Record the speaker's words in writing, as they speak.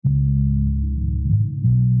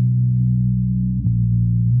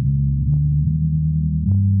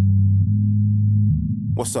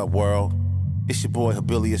What's up, world? It's your boy,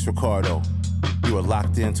 Habilius Ricardo. You are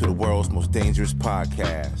locked into the world's most dangerous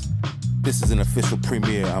podcast. This is an official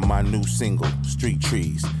premiere on my new single, Street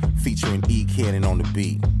Trees, featuring E. Cannon on the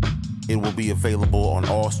beat. It will be available on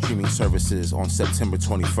all streaming services on September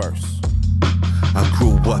 21st. I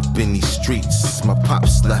grew up in these streets, my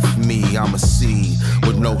pops left me, I'm a seed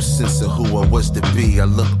with no sense of who I was to be. I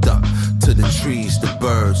looked up to the trees, the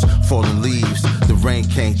birds, falling leaves. The rain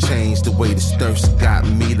can't change the way this thirst got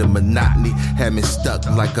me. The monotony had me stuck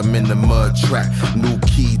like I'm in the mud trap. New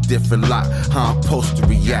key, different lock, how I'm supposed to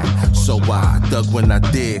react. So I dug when I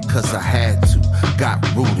did, cause I had to. Got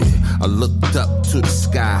rooted, I looked up to the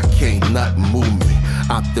sky, can't nothing move me.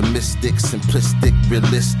 Optimistic, simplistic,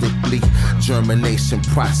 realistically. Germination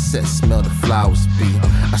process, smell the flowers be.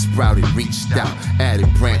 I sprouted, reached out,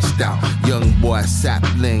 added, branched out. Young boy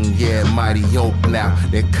sapling, yeah, mighty oak now.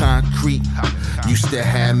 That concrete used to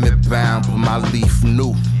have me bound, but my leaf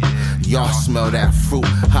new. Y'all smell that fruit,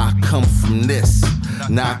 how I come from this.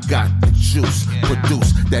 Now I got the juice,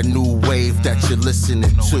 produce that new wave that you're listening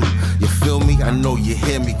to. You feel me? I know you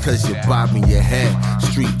hear me cause you're bobbing your head.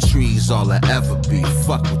 Street trees all I ever be,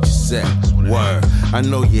 fuck what you said. Word, I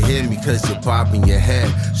know you hear me cause you're bobbing your head.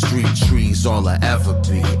 Street trees all I ever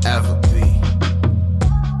be, ever be.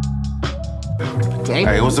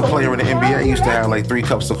 Hey, it was a player in the NBA. He used to have like 3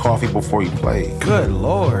 cups of coffee before he played. Good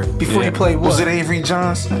Lord. Before he played what? Was it Avery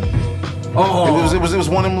Johnson? Oh. It was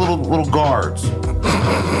one of them little guards.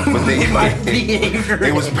 But they might be Avery.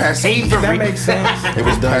 It was past Avery. That makes sense. It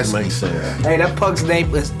was past makes sense. Hey, that pug's name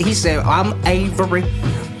was, he said, I'm Avery.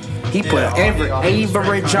 He put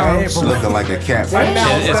Avery Jones. Looking like a cat.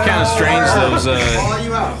 It's kind of strange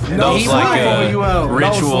those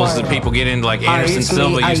rituals that people get into. Like Anderson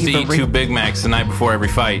Silva used to eat 2 Big Macs the night before every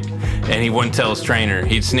fight, and he wouldn't tell his trainer.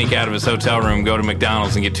 He'd sneak out of his hotel room, go to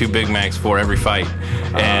McDonald's, and get 2 Big Macs before every fight.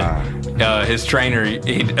 And his trainer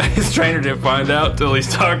didn't find out till he's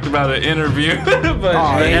talked about an interview.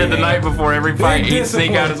 But they had the night before every fight. He'd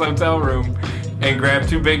sneak out his hotel room and grab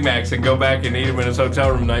 2 Big Macs and go back and eat them in his hotel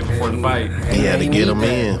room the night before the fight. He had to get them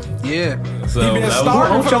in. Yeah. So he been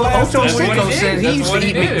starving for the last 2 weeks. Said he used to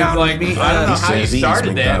eat McDonald's. I don't know how he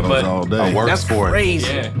started that, but I worked for it.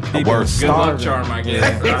 Crazy. Yeah. Good luck charm, I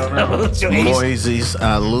guess. I don't know. Moises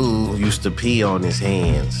Alou used to pee on his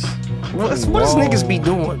hands. What does niggas be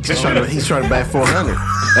doing? He's trying to bat 400.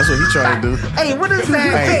 That's what he's trying to do. Hey, what is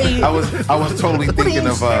that? Hey, I was totally thinking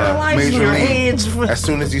of Major League. As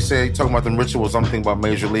soon as you said talking about them rituals, I'm thinking about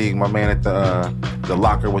Major League. My man at the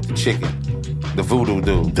locker with the chicken, the voodoo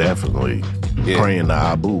dude. Definitely praying to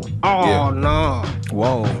Abu. Oh no!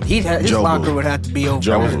 Whoa! His locker would have to be over.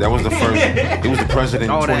 That was the first. He was the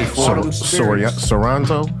president in 24.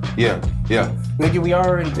 Sorrento. Yeah. Nigga, we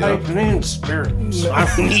already typing in spirits. I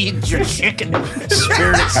need your chicken.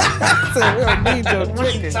 Spirits.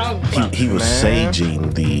 He was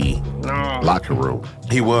saging the locker room.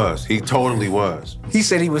 He was. He totally was. He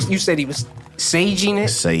said he was. You said he was saging it.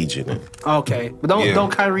 Saging it. Okay, but don't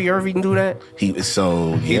Kyrie Irving do that? He do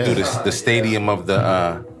the stadium of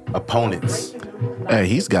the opponents. Hey,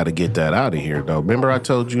 he's got to get that out of here, though. Remember I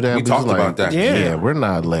told you that? We talked about that. Yeah, we're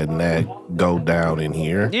not letting that go down in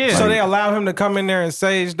here. Yeah. So they allow him to come in there and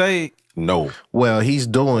sage they... No. Well, he's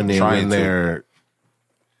doing it when they're,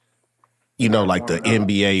 like the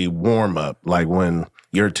NBA warm-up, like when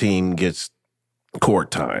your team gets court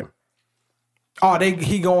time. Oh,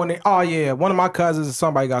 he going in. Oh, yeah. One of my cousins or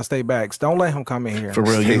somebody got to stay back. Don't let him come in here. For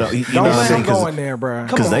real, don't let him go in there, bro.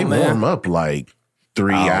 Because they warm up like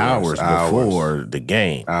 3 hours before the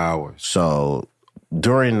game. Hours. So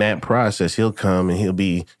during that process, he'll come and he'll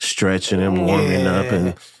be stretching and warming up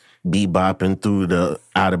and bebopping through the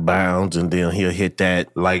out of bounds, and then he'll hit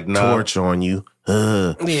that torch on you.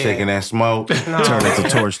 Shaking that smoke. Turn it to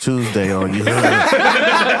Torch Tuesday on you.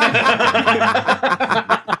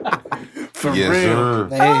 For yes, real.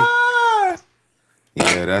 Sir.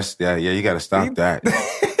 Yeah, you got to stop that.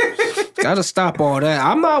 Gotta stop all that.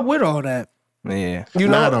 I'm not with all that. Yeah.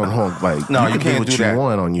 Not on home. Like, no, you can't do what do that. You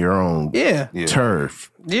want on your own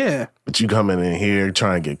turf. Yeah. But you coming in here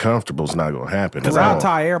trying to get comfortable, it's not going to happen. Because I'll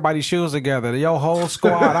tie everybody's shoes together. Your whole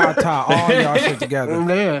squad, I'll tie all y'all shit together.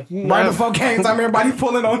 Yeah. Right before game time, everybody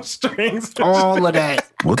pulling on strings. All of that.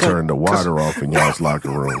 We'll turn the water off in y'all's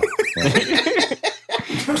locker room.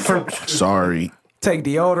 Sorry. Take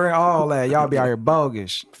deodorant, all that. Y'all be out here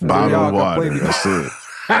bogus. Bottled water. That's it.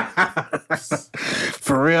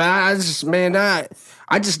 For real, I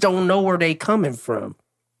just don't know where they coming from.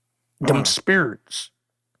 Them spirits.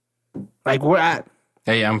 Like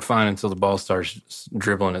Hey, I'm fine until the ball starts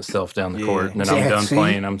dribbling itself down the court, and then I'm done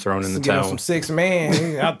playing. I'm throwing in the towel. Some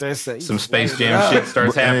 6-man out there. Some Space Jam shit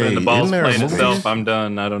starts happening. The ball's playing itself. I'm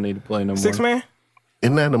done. I don't need to play no more. 6-man?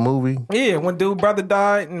 Isn't that a movie? Yeah, when dude brother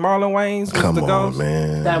died and Marlon Wayans was the ghost.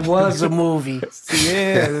 Man. That was a movie.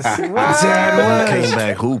 Yes. Came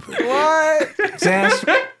back hooping. What?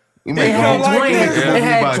 They had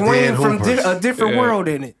Dwayne from a different world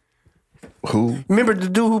in it. Who? Remember the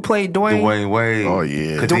dude who played Dwayne? Dwayne Wade. Oh,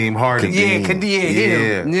 yeah. Kadeem Harding. Yeah.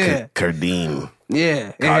 Kadeem.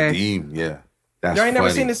 Yeah. Kadeem, yeah. That's You ain't never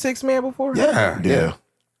funny. seen the 6-man before? Yeah.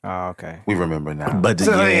 Oh, okay. We remember now. But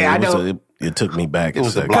I know. It took me back. It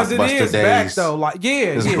was the Because it Blockbuster is back days. though. Like,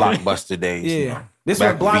 It's Blockbuster days. Yeah. You know. This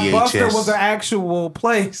when Back Blockbuster VHS. was an actual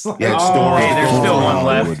place. Like, Yeah, stores. Hey, there's still one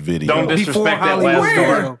Hollywood left. video. Don't disrespect that Hollywood. last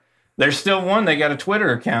Where? door. There's still one. They got a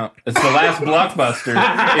Twitter account. It's the last Blockbuster.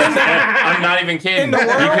 I'm not even kidding. In the world?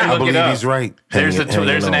 You can I look it believe up. he's right. There's Hanging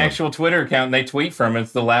an on. actual Twitter account, and they tweet from it.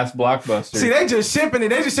 It's the last Blockbuster. See, they just shipping it.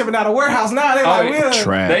 They just shipping out of warehouse now. They like, yeah. we're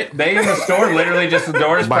Trap. They in the store, literally just the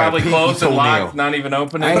door's By a probably pinky closed and toenail. locked, not even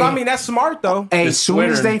opening. But I mean, that's smart though. Hey, It's as soon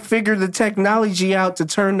as Twitter. they figure the technology out to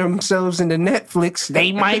turn themselves into Netflix,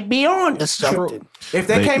 they might be on to something. If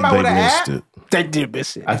they came out with an app, it. They did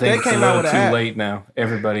miss it. I think it's they a came out little with too an app. late now.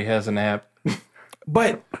 Everybody has an app.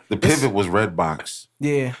 but The pivot was Redbox.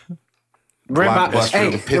 yeah, Blockbuster. Hey,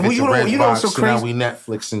 the pivot well, you to know Redbox. what's so So now crazy? we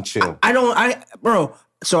Netflix and chill. Bro.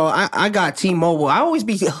 So I got T-Mobile. I always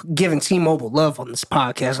be giving T-Mobile love on this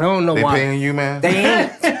podcast. I don't know They why. paying you, man? They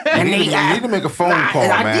ain't. And you need to make a phone call,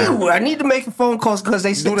 I man. do. I need to make a phone call because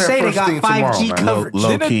they Do that say they first got thing 5G tomorrow, man. coverage.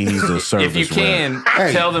 Low key, he's a service If you can,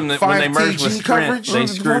 Hey, tell them that when they merged with 5TG Sprint, coverage? they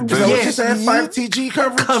screwed Is that what Boost. you said? 5TG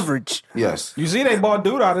coverage? Coverage. Yes. you see, they bought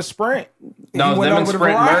dude out of Sprint. No, He went them and over to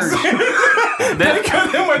Sprint Verizon.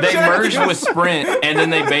 merged. They merged with Sprint, and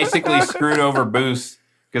then they basically screwed over Boost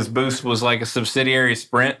because Boost was like a subsidiary of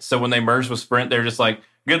Sprint. So when they merged with Sprint, they're just like,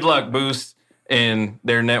 "Good luck, Boost," and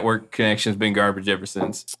their network connection's been garbage ever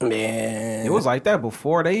since. Man. It was like that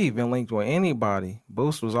before they even linked with anybody.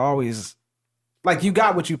 Boost was always like you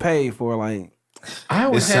got what you paid for. Like I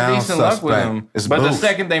always It had sounds decent luck with suspect. them, It's but the Boost.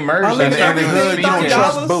 second they merged, I they mean, In the started everything hood, you don't $30.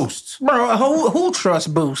 trust Boost. Bro, who trusts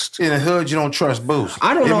Boost? In the hood, you don't trust Boost.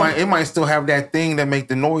 I don't know. It might still have that thing that make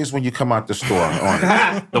the noise when you come out the store on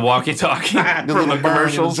it. the walkie-talkie The from little the burn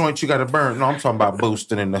commercials. joint you got to burn. No, I'm talking about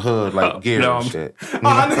boosting in the hood, like gear no, and I'm- shit.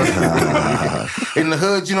 In the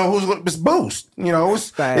hood, you know, it's Boost. You know, it's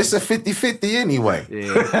a 50-50 anyway.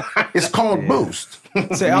 yeah, It's called Boost.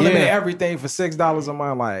 say unlimited Yeah. everything for $6 a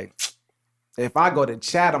month. Like if I go to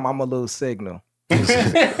Chatham, I'm gonna lose signal. You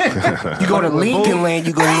go to Lincoln Land,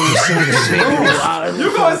 you go lose signal.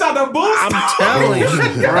 You go inside the Boost? I'm telling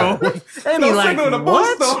you, bro. Ain't no Be like, signal in the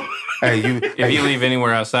what? Boost though. Hey, If you leave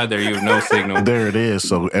anywhere outside there, you have no signal. There it is.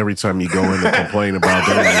 So every time you go in and complain about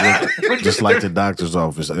that, just like the doctor's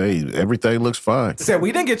office, hey, everything looks fine. Said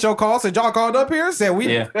we didn't get your call. Said y'all called up here. Said we.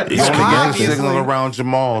 Yeah. you only get a Obviously. signal around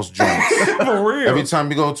Jamal's joints. For real. Every time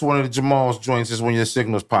you go to one of the Jamal's joints is when your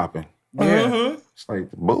signal's popping. Yeah. It's like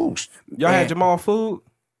the Boost. Y'all had Jamal food.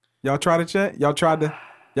 Y'all tried to check. Y'all tried the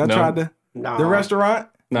Nah. the restaurant.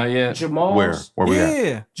 Not yet. Jamal's. Where we at?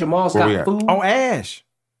 Yeah, Jamal's Where we got at? food. on Ash.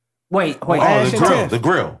 Wait. Oh, Ash the and grill. Tiff. The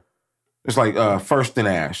grill. It's like First and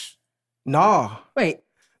Ash. Nah, Wait.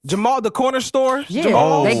 Jamal, the corner store. Yeah.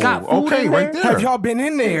 Jamal. They got food okay, in right there? there. Have y'all been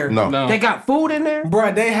in there? No. No. They got food in there?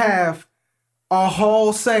 Bruh, they have a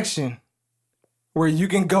whole section where you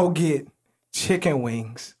can go get chicken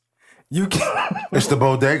wings. You can. It's the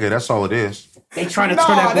bodega. That's all it is. They trying to turn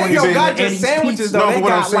Nah, that they one don't into got just Eddie's sandwiches Pizza. though. No, They but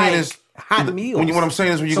what I'm got saying like is, hot meals. what I'm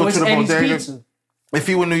saying is when you So go it's to the Eddie's bodega, Pizza. if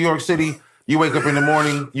you in New York City, you wake up in the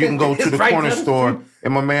morning, you can go to the Right corner down the store, street.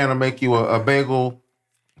 and my man will make you a bagel,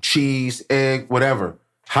 cheese, egg, whatever,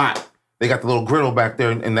 hot. They got the little griddle back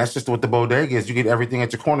there, and that's just what the bodega is. You get everything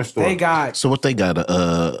at your corner store. They got So what they got,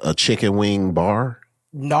 a chicken wing bar?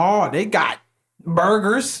 no. They got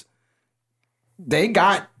burgers. They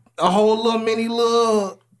got a whole little mini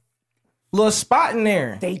little spot in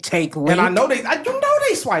there. They take link. And I know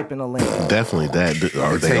they swiping a link. Definitely that.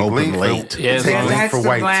 Are they Take open link for- late? Yeah, as Take long as- link That's for the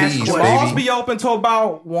white last teas, question. Malls baby. be open till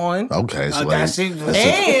about 1. Okay, so That's it.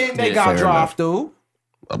 And they got fair drive through.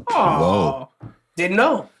 Whoa. Didn't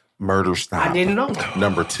know. Murder stop. I didn't know.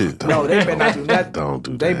 Number 2. No, they better not do that. Don't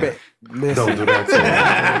do They that. bet. Listen. Don't do that to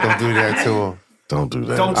him. Don't do that to him. Don't do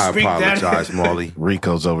that. Don't I speak that. apologize, Molly.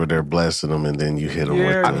 Rico's over there blessing them, and then you hit him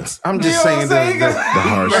Yeah. with I'm You just know saying what I'm saying? the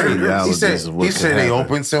harsh he realities said, of what he could said they happen.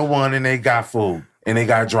 open till 1 and they got food and they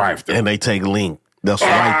got drive through. and they take link. They'll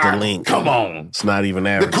swipe the link. Come on. It's not even coup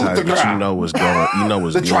de advertised, but grace. you know what's going. You know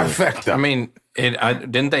what's The going. trifecta. I mean,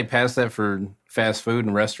 didn't they pass that for fast food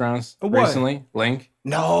and restaurants What? recently? Link?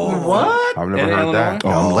 No. What? I've never In heard Illinois? that. Oh,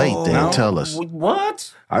 I'm late then. No. Tell us.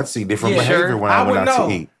 What? I'd see different Yeah, behavior sure. when I I went would out know.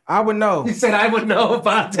 to eat. I would know. He said I would know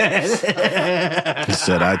about that. He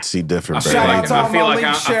said I'd see different Shout out behavior. to all I feel my like Link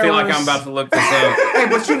I feel like I'm sharers. about to look this up. Hey,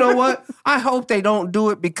 but you know what? I hope they don't do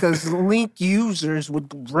it because Link users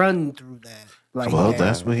would run through that. Like Well, that.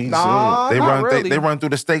 that's what he Nah, They not run. really. They run through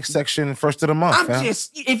the steak section first of the month. I'm fam.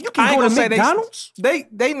 just if you I can ain't go to gonna say McDonald's. they.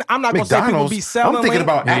 I'm not gonna say people McDonald's. be selling. I'm thinking Link.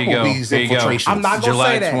 about Here you go. Applebee's Here you go. infiltration. I'm not gonna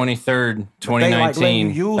July say that. 23rd, like letting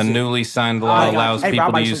 2019, you use a it. newly signed law I got allows you. Hey, bro, people I'll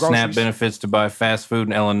to buy you use some SNAP groceries. benefits to buy fast food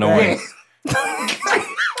in Illinois.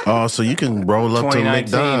 Oh, so you can roll up to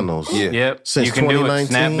 2019. McDonald's. Yeah. Yep. Since you can do it. 2019?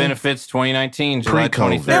 SNAP benefits 2019, July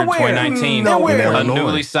Pre-COVID. 23rd, They're weird. 2019. They're weird. A Illinois.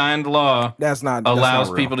 newly signed law That's not allows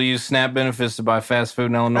real. people to use SNAP benefits to buy fast food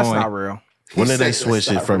in Illinois. That's not real. When did they said switch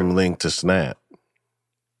that's it not from Link to Snap?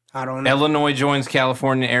 I don't know. Illinois joins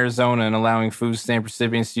California and Arizona in allowing food stamp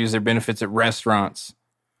recipients to use their benefits at restaurants.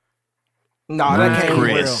 No, that can't be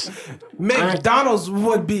real. Chris. McDonald's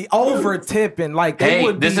would be over tipping. Like they Hey,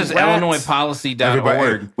 would this be is rats. IllinoisPolicy.org.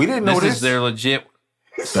 Everybody- we didn't know This this. is their legit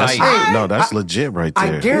That's site. no, that's legit right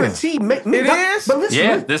I there. guarantee. It is? But listen,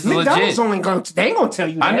 Yeah, this is McDonald's legit. only going to. They ain't going to tell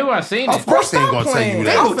you that. I knew I seen Of it. course they ain't gonna tell you They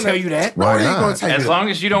that. ain't going to tell you that. Why They ain't gonna not? tell you As that. long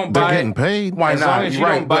as you don't They're buy getting paid. Why as not? long as you You're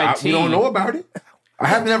don't right, buy but we don't tea. know about it. I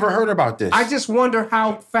have never heard about this. I just wonder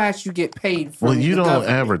how fast you get paid. From Well, you the don't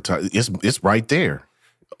government. advertise. It's right there.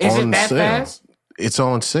 Is it on that sale. fast? It's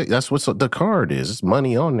on sale. That's what the card is. It's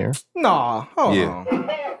money on there. Nah, hold Yeah. on.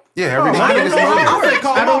 yeah, every I day don't is know. loaded. I'm gonna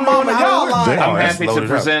call I don't my know mama. how Y'all it lying. They- I'm that's happy to loaded up.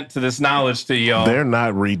 present to this knowledge to y'all. They're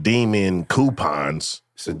not redeeming coupons.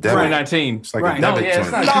 It's a debit. 2019. It's like Right. a No, debit yeah, it's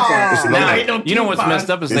joint. not coupons. It's Now, loaded. you know what's messed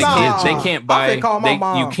up is they Nah. can't I buy finna call my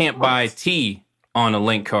mom. you can't buy tea on a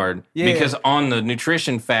link card Yeah. because on the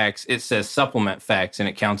nutrition facts it says supplement facts and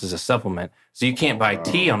it counts as a supplement. So you can't buy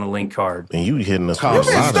tea on a link card. And you hitting us Come with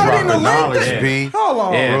a been lot of studying that. the dropping knowledge, link. B. Hold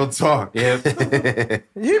on. Yeah. Real talk. Yep.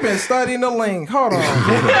 You've been studying the link. Hold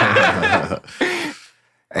on.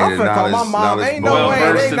 Hey, I'm the finna call my knowledge- mom. knowledge Ain't no boy. way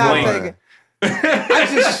versed they in not link.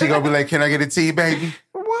 taking. She gonna be like, "Can I get a tea, baby?"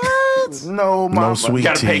 What? No, mama. No sweet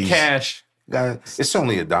Gotta pay teas. cash. It's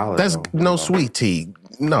only $1. That's though. no sweet tea.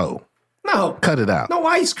 No, No, cut it out. no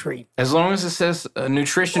ice cream. As long as it says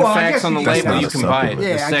nutrition Well, I facts guess on the you can- label, That's you not can a buy it. supplement. The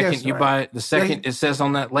Yeah, I second guess you right. buy it, the second it says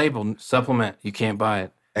on that label supplement, you can't buy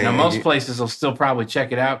it. Hey, now hey, most you- places will still probably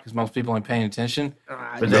check it out because most people ain't paying attention.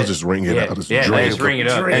 But They'll just ring it out as a Yeah, they drink. just ring it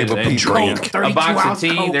up. Hey, but They- people- Drink. a 32 box of ounce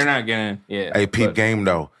tea, Coke. they're not gonna. Yeah. Hey, peep but- game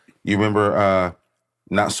though. You remember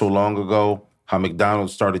not so long ago how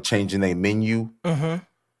McDonald's started changing their menu? Mm-hmm.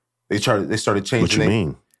 They started changing. What you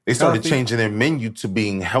mean? They started Healthy. changing their menu to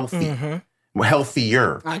being healthy,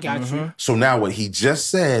 healthier. I got you. So now what he just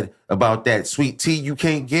said about that sweet tea you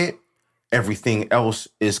can't get, everything else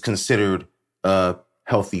is considered a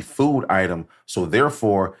healthy food item. So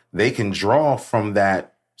therefore, they can draw from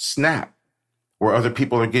that SNAP where other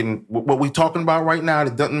people are getting what we talking about right now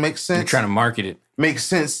that doesn't make sense. You're trying to market it. Makes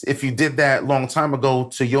sense if you did that long time ago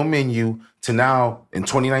to your menu to now in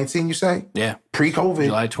 2019, you say? Yeah. Pre-COVID.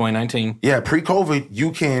 July 2019. Yeah, pre-COVID,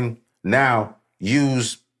 you can now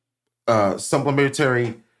use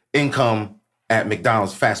supplementary income at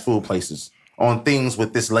McDonald's fast food places on things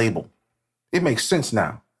with this label. It makes sense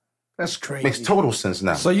now. That's crazy. Makes total sense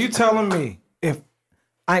now. So you telling me if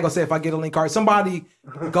I ain't gonna say if I get a link card, somebody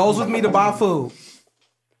goes with me to buy food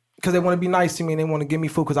because they want to be nice to me and they want to give me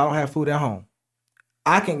food because I don't have food at home.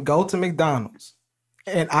 I can go to McDonald's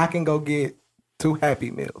and I can go get 2 Happy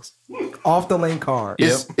Meals off the link card.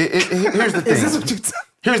 Here's the thing. Is this what you?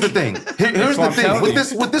 Here's the thing. Here's the what I'm thing.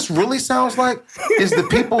 telling What this really sounds like is the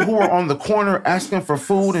people who are on the corner asking for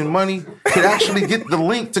food and money could actually get the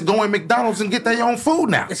link to go in McDonald's and get their own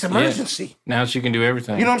food now. It's emergency. Now she can do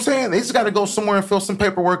everything. You know what I'm saying? They just got to go somewhere and fill some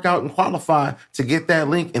paperwork out and qualify to get that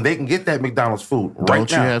link, and they can get that McDonald's food right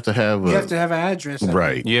Don't you now. have to have a You have to have an address.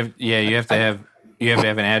 right? You have to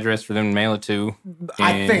have an address for them to mail it to.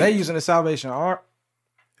 I And think- They using the Salvation Army.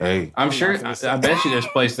 Hey, I'm sure. I bet you there's a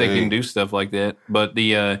place they can do stuff like that. But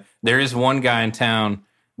there is one guy in town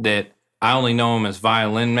that I only know him as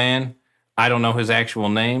Violin Man. I don't know his actual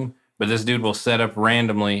name, but this dude will set up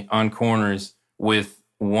randomly on corners with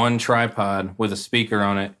one tripod with a speaker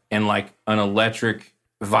on it and like an electric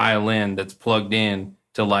violin that's plugged in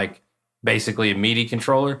to like basically a MIDI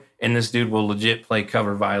controller. And this dude will legit play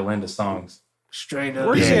cover violin to songs. Straight up.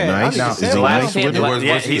 Where's he Is at? he I nice? need to Is see he him. nice with it?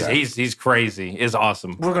 Where's he at? He's crazy. It's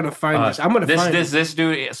awesome. We're gonna find this. I'm gonna find this. This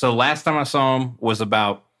dude. So last time I saw him was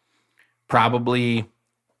about probably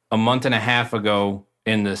a month and a half ago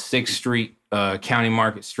in the 6th Street County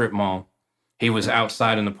Market Strip Mall. He was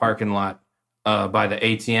outside in the parking lot by the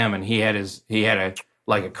ATM, and he had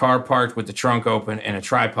a car parked with the trunk open and a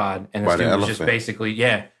tripod, and this dude was just basically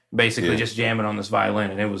just jamming on this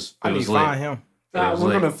violin, and it was lit. Find him. We're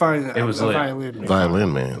gonna find that. It was lit.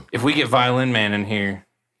 Violin Man. If we get Violin Man in here,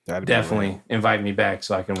 definitely invite me back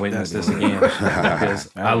so I can witness this again because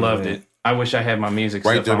I loved it. I wish I had my music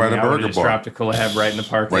right there by the burger bar. Dropped a collab right in the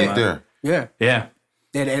parking lot. Right there. Yeah.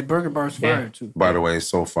 That burger bar's fire too. By the way, it's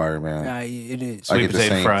so fire, man. Yeah, it is. I get the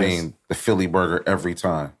same thing, the Philly burger every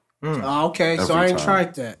time. Oh, okay, so I ain't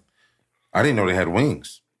tried that. I didn't know they had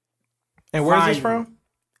wings. And where's this from?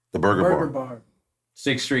 The burger bar.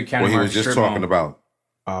 6th Street County. What he was just talking about.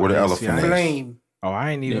 Where the elephant is. Flame. Oh,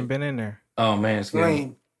 I ain't even been in there. Oh man, it's good.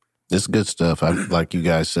 Flame. It's good stuff. Like you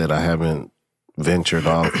guys said, I haven't ventured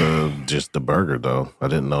off of just the burger though. I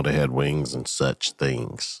didn't know they had wings and such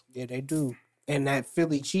things. Yeah, they do. And that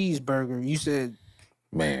Philly cheeseburger, you said,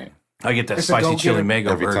 man, I get that spicy chili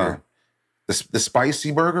mayo every burger. time. The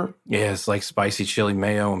spicy burger? Yeah, it's like spicy chili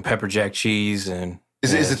mayo and pepper jack cheese and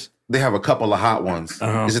is it? They have a couple of hot ones.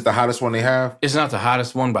 Is it the hottest one they have? It's not the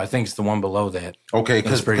hottest one, but I think it's the one below that. Okay,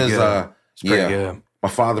 because it's pretty good. My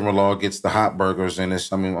father-in-law gets the hot burgers, and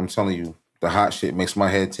I'm telling you, the hot shit makes my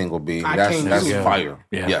head tingle. That's fire.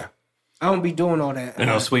 Yeah. I don't be doing all that. You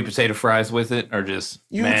know, sweet potato fries with it, or just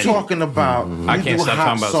talking about? I can't stop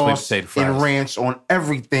talking about sweet potato fries and ranch on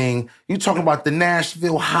everything. You talking about the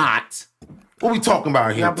Nashville hot? What we talking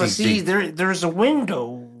about here? Yeah, but see, there's a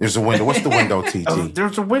window. There's a window. What's the window, TT?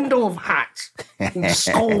 There's a window of hot in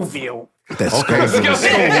Scoville. That's Scoville.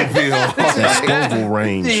 Scoville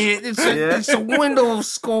range. It's a window of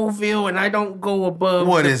Scoville, and I don't go above.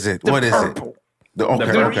 What is it? What is it?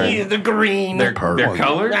 The green. They're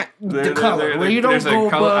colored? The color. Well, you don't go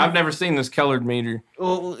above. I've never seen this colored meter.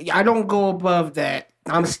 Well, I don't go above that.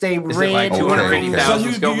 I'm stay red. Like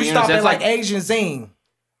 250,000 So you stop at like Asian Zing.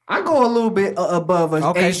 I go a little bit above an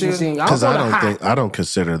Asian Zing. Because I don't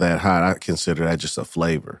consider that hot. I consider that just a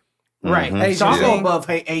flavor. Right. Mm-hmm. So I go above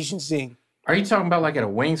Asian Zing. Are you talking about like at a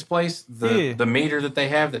wings place? The meter that they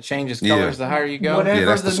have that changes colors the higher you go?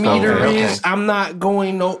 Whatever the meter is, I'm not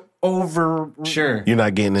going over. Sure. You're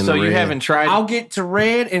not getting in the red. So you haven't tried. I'll get to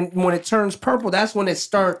red, and when it turns purple, that's when it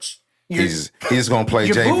starts. He's gonna play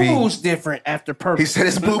your JV. Your boo-boo's different after purple. He said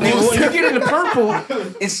his boo-boo's different. When you get into purple,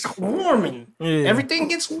 it's warming. Yeah. Everything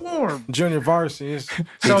gets warm. Junior varsity. He's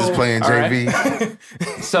just playing JV. Right.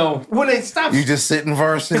 So when it stops, you just sit in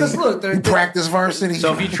varsity. Because look, you practice varsity.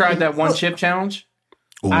 So have you tried that one chip challenge?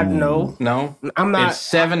 I know. No, I'm not.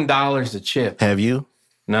 It's $7 a chip. Have you?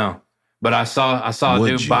 No, but I saw a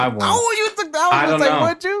dude buy one. Oh, you took that? I don't know.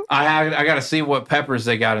 Would you? I got to see what peppers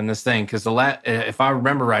they got in this thing because if I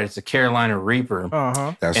remember right, it's a Carolina Reaper.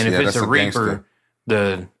 Uh-huh. And if it's a Reaper,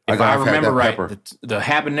 if I remember right, the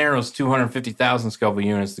habanero's 250,000 Scoville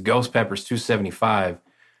units. The ghost pepper's 275.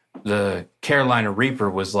 The Carolina Reaper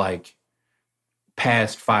was like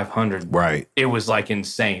past 500. Right. It was like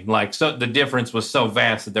insane. Like, so the difference was so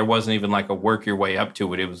vast that there wasn't even like a work your way up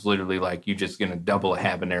to it. It was literally like you just gonna double a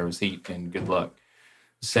habanero's heat and good luck.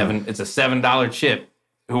 It's a $7 chip.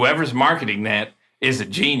 Whoever's marketing that is a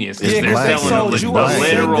genius. They're selling a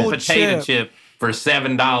literal potato chip for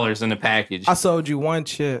 $7 in a package. I sold you one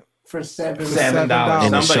chip. For $7.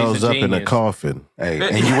 And it shows up in a coffin. Hey,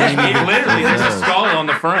 and you ain't even literally, there's a skull on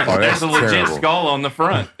the front. There's a legit terrible. skull on the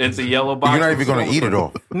front. It's a yellow box. You're not even going to eat it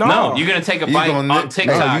all. No, you're going to take a bite on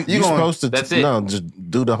TikTok. You're supposed to. That's it. No, just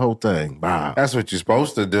do the whole thing. Wow. That's what you're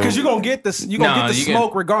supposed to do. Because you're going to get this. You're going to get the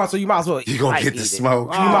smoke regardless, so you might as well. You're going to get the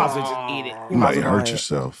smoke. You might as well just eat it. You might hurt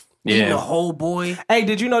yourself. Eating the whole boy. Hey,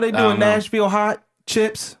 did you know they doing Nashville hot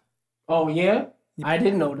chips? Oh yeah. I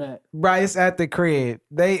didn't know that. Right, it's at the crib.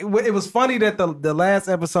 It was funny that the last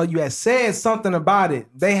episode you had said something about it.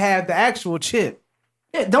 They had the actual chip.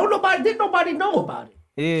 Yeah, didn't nobody know about it.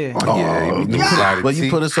 Yeah. Well,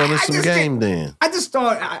 you put us on some game then. I just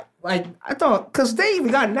thought, because they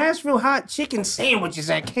even got Nashville hot chicken sandwiches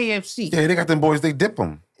at KFC. Yeah, they got them boys. They dip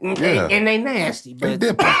them. Yeah. And they nasty, but they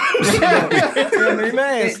dip them. They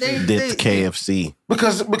nasty. Dipped KFC.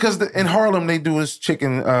 Because in Harlem they do this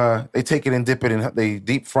chicken. They take it and dip it in. They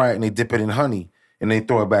deep fry it and they dip it in honey and they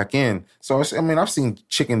throw it back in. So I've seen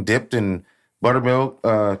chicken dipped in buttermilk,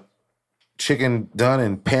 chicken done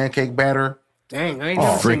in pancake batter. Dang, I ain't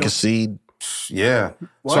never fricasseed. Yeah.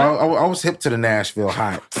 What? So I was hip to the Nashville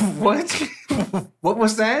hot. What? What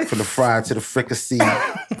was that? From the fried to the fricassee.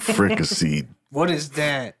 Fricasseed. What is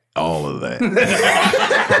that? All of that.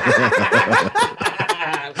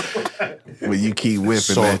 When you keep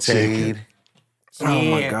whipping that chicken. Oh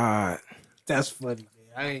my God. That's funny,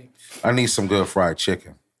 man. I need some good fried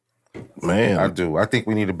chicken. Man. I do. I think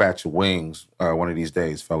we need a batch of wings one of these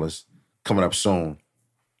days, fellas. coming up soon.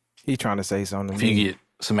 He trying to say something. If you get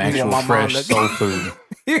some actual fresh soul food.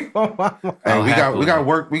 Hey,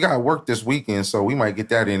 we got work this weekend, so we might get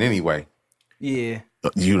that in anyway. Yeah.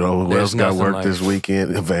 You know who There's else got nothing work like- this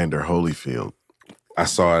weekend? Evander Holyfield. I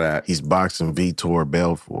saw that. He's boxing Vitor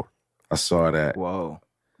Belfort. I saw that. Whoa.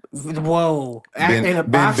 In a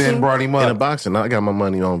boxing? Ben brought him In a up. boxing, I got my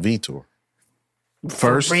money on Vitor.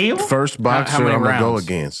 First boxer many I'm gonna go rounds?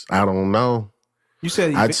 against. I don't know. You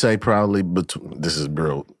said I'd say probably between. This is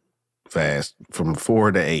real fast. From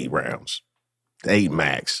 4 to 8 rounds, 8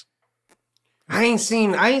 max. I ain't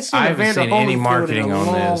seen I haven't Evander seen any Holyfield marketing in a on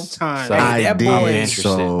long this, time. so- I that boy did. is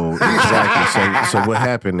So exactly. So what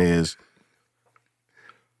happened is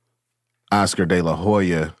Oscar De La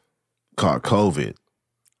Hoya caught COVID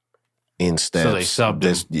in steps. So they subbed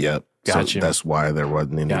him. Yep. Gotcha. So that's why there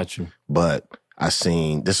wasn't any. Gotcha. But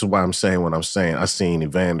this is why I'm saying what I'm saying. I seen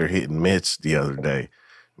Evander hitting mitts the other day.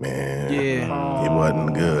 Man, Yeah. it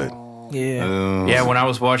wasn't good. Yeah. Yeah, when I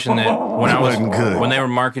was watching that, wasn't good. when they were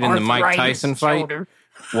marketing the Mike Arthritis Tyson fight, shoulder.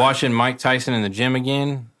 watching Mike Tyson in the gym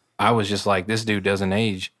again, I was just like, this dude doesn't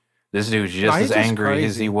age. This dude's just Nah, he's as just angry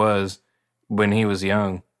as crazy. he was when he was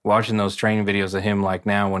young. Watching those training videos of him, like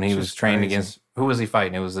now when he was training crazy. against, who was he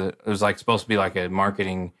fighting? It was like supposed to be like a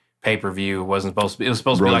marketing pay-per-view. It was supposed to be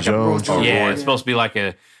Roy like Jones. a it's supposed to be like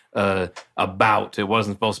a bout. It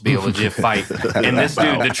wasn't supposed to be a legit fight. And this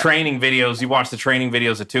dude, the training videos, you watch the training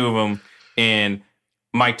videos of two of them, and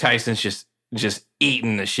Mike Tyson's just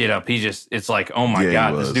eating the shit up. It's like, oh my Yeah, he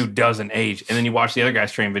God, was. this dude doesn't age. And then you watch the other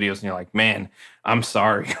guy's training videos and you're like, man, I'm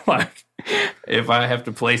sorry. Like, if I have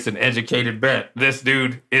to place an educated bet, this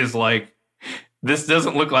dude is like, this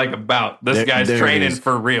doesn't look like a bout. This guy's there it training is.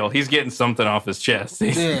 for real. He's getting something off his chest.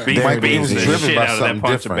 He's Yeah. beating Might be he was the driven shit by out of that something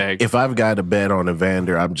puncher different. bag. If I've got to bet on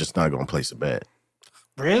Evander, I'm just not going to place a bet.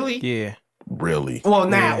 Really? Yeah. Really. Well,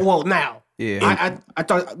 now. Yeah. I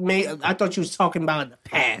thought you was talking about in the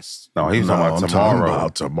past. No, he was talking about I'm tomorrow. talking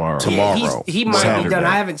about tomorrow. Tomorrow. Yeah, he might be Saturday. done.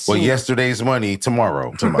 I haven't seen. Well, yesterday's money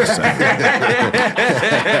tomorrow.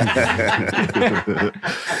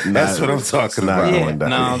 That's what I'm talking Not about. going down.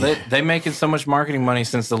 No, they making so much marketing money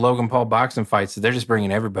since the Logan Paul boxing fights that they're just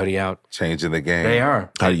bringing everybody out. Changing the game. They are.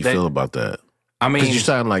 How do you They- feel about that? I mean, Because you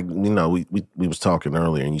sound like, we was talking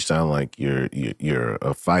earlier, and you sound like you're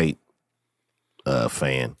a fight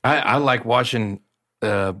fan. I like watching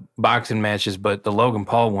boxing matches, but the Logan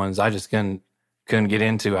Paul ones I just couldn't get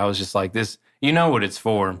into. I was just like, this, you know what it's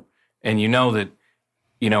for, and you know that,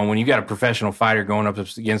 when you got a professional fighter going up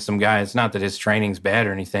against some guy, it's not that his training's bad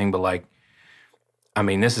or anything, but like, I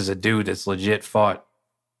mean, this is a dude that's legit fought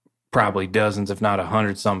probably dozens, if not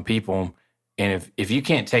 100-some people, and if you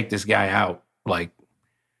can't take this guy out, like,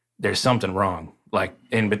 there's something wrong. Like,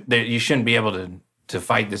 you shouldn't be able to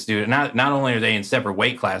fight this dude. Not only are they in separate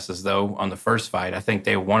weight classes though, on the first fight, I think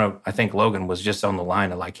Logan was just on the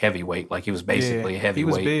line of like heavyweight, like he was basically a he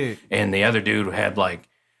heavyweight. was big. And the other dude had like,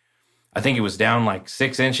 I think he was down like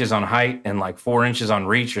 6 inches on height and like 4 inches on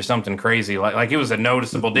reach or something crazy. Like it was a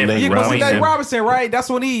noticeable difference. Nate You know, between Dave them. Robinson, right? That's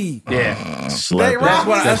what he. Yeah. Slept That's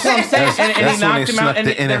what That's what I'm saying. And he That's when knocked they him out. snuck And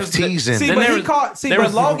the there was NFTs in. See, Then but there he was- caught. See, there but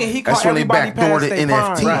was- Logan, he that's caught when they everybody backdoored past the their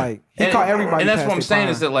NFT. prime. Right. He caught everybody. And that's past what I'm their saying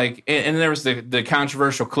prime. is that like, and there was the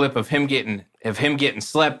controversial clip of him getting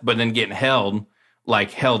slept, but then getting held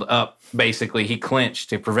up. Basically, he clinched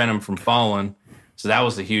to prevent him from falling. So that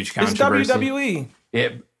was a huge It's controversy.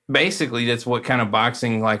 WWE. Basically, that's what kind of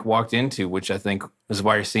boxing like walked into, which I think is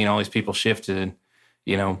why you're seeing all these people shift to,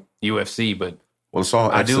 UFC. But Well, it's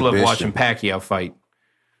all I do love exhibition. watching Pacquiao fight.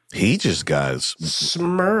 He just got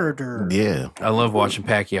Smurder. yeah. I love watching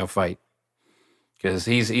Pacquiao fight because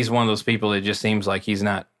he's one of those people that just seems like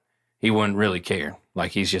he wouldn't really care.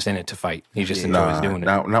 Like he's just in it to fight. He just enjoys doing it.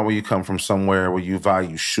 Not where you come from somewhere where you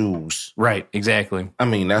value shoes. Right, exactly. I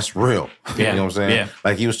mean, that's real. You Yeah, know what I'm saying? yeah.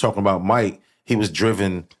 Like he was talking about Mike, he was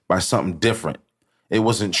driven by something different. It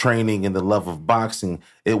wasn't training and the love of boxing.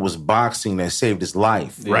 It was boxing that saved his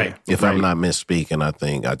life. Right. If I'm not misspeaking, I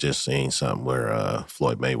think I just seen something where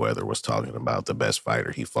Floyd Mayweather was talking about the best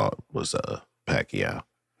fighter he fought was Pacquiao.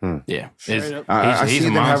 Yeah. I see He's a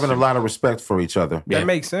them monster. having a lot of respect for each other. Yeah. That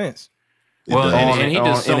makes sense. Well, and he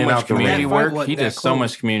does so in and much out the community ring. work. That fight He does wasn't so that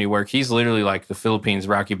much community work. He's literally like the Philippines'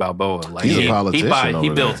 Rocky Balboa. Like He's a he politician he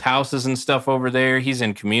over builds there. houses and stuff over there. He's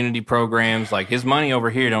in community programs. Like his money over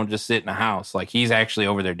here don't just sit in a house. Like he's actually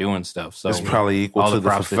over there doing stuff. So It's probably equal all to the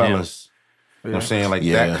props to him. favelas. You know what I'm saying? Like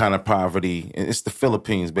Yeah. that kind of poverty. And it's the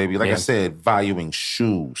Philippines, baby. Like Yeah. I said, valuing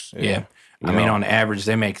shoes. Yeah. I You mean, know? on average,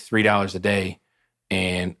 they make $3 a day.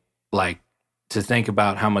 And like to think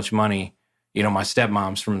about how much money, my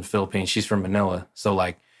stepmom's from the Philippines. She's from Manila. So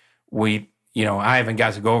like I haven't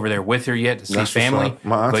got to go over there with her yet to see family.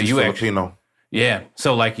 My auntie's but you Filipino. Yeah.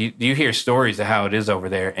 So like you hear stories of how it is over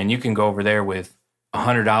there, and you can go over there with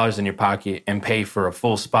 $100 in your pocket and pay for a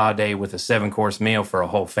full spa day with a 7-course meal for a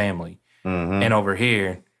whole family. Mm-hmm. And over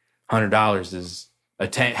here, $100 is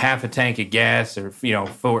half a tank of gas, or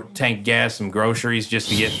 4 tank gas, some groceries just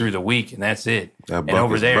to get through the week, and that's it. And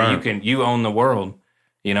over there, you own the world.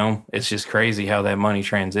 It's just crazy how that money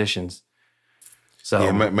transitions. So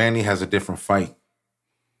yeah, Manny has a different fight.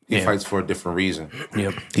 He fights for a different reason.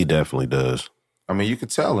 Yep, he definitely does. I mean, you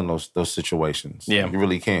could tell in those situations. Yeah, you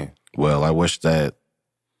really can. Well, I wish that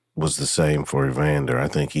was the same for Evander. I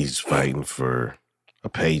think he's fighting for a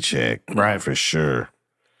paycheck, right? For sure.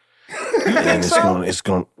 And it's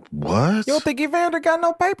going. What? You don't think Evander got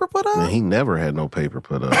no paper put up? Man, he never had no paper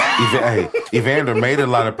put up. Evander made a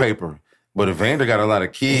lot of paper, but Evander got a lot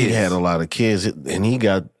of kids. He had a lot of kids, and he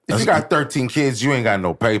got. If you got 13 kids, you ain't got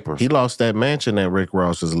no paper. He lost that mansion that Rick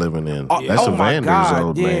Ross is living in. That's Evander's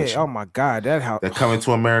old mansion. Oh my God, that house. They're coming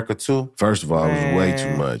to America too. First of all, it was way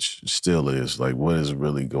too much. It still is. Like, what is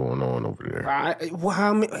really going on over there?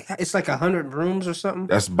 How many? It's like 100 rooms or something.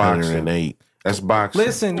 That's boxing. 108. That's boxing.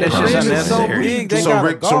 Listen, the shit is so big. They so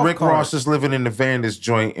Rick Ross is living in the Vander's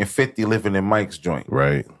joint and 50 living in Mike's joint.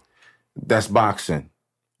 Right. That's boxing.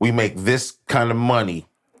 We make this kind of money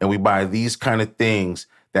and we buy these kind of things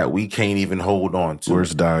that we can't even hold on to.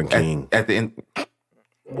 Where's Don King? At the end,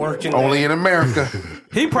 working only in America.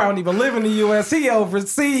 He probably don't even live in the U.S. He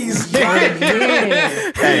overseas. He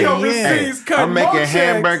overseas. I'm making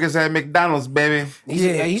hamburgers at McDonald's, baby.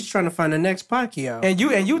 He's trying to find the next Pacquiao. And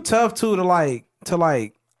you tough too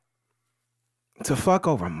to fuck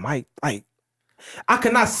over Mike. Like, I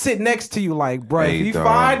could not sit next to you like, bro. If you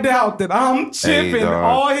find out that I'm chipping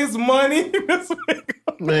all his money,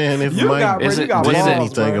 man, if Mike did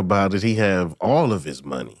anything about it, he have all of his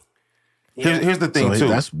money. Here's the thing, too.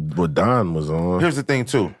 That's what Don was on. Here's the thing,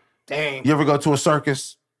 too. Dang. You ever go to a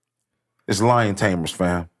circus? It's lion tamers,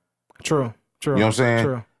 fam. True. You know what I'm saying?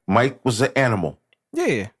 True. Mike was an animal.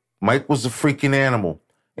 Yeah. Mike was a freaking animal.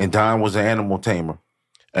 And Don was an animal tamer.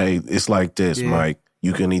 Hey, it's like this, Mike.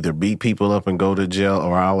 You can either beat people up and go to jail,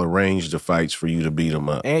 or I'll arrange the fights for you to beat them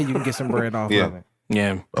up. And you can get some bread off of it.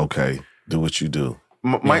 Yeah. Okay. Do what you do.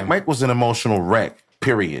 Mike was an emotional wreck,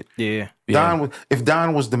 period. Yeah. If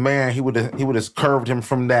Don was the man, he would have curved him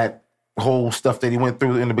from that whole stuff that he went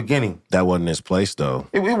through in the beginning. That wasn't his place, though.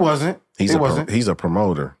 It wasn't. He's a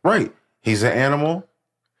promoter. Right. He's an animal.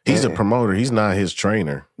 He's a promoter. He's not his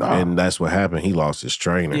trainer. No. And that's what happened. He lost his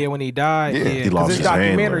trainer. Yeah, when he died. Yeah. He lost his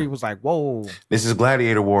documentary handler. was like, whoa. This is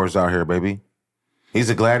gladiator wars out here, baby. He's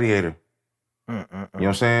a gladiator. You know what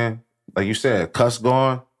I'm saying? Like you said, Cuss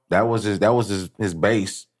gone. That was his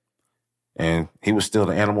base. And he was still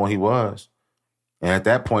the animal he was. And at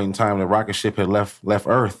that point in time, the rocket ship had left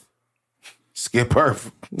Earth. Skip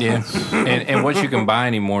Earth. Yeah. and what you can buy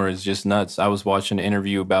anymore is just nuts. I was watching an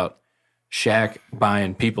interview about Shaq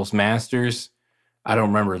buying People's Masters. I don't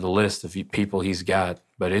remember the list of people he's got,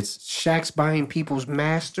 but it's... Shaq's buying People's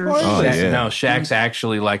Masters? Oh, yeah. No, Shaq's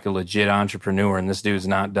actually like a legit entrepreneur, and this dude's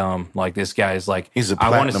not dumb. Like, this guy is like... He's a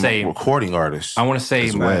platinum recording artist. I want to say...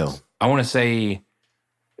 as well. I want to say...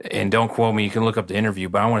 And don't quote me, you can look up the interview,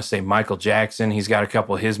 but I want to say Michael Jackson, he's got a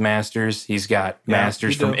couple of his masters. He's got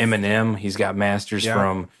masters from Eminem. He's got masters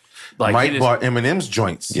from... Like, Mike bought Eminem's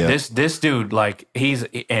joints. Yeah. This dude, like, he's...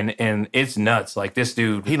 And it's nuts. Like, this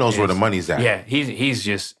dude... He knows where the money's at. Yeah, he's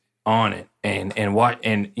just on it. And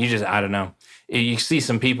you just... I don't know. You see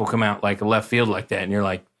some people come out, like, left field like that, and you're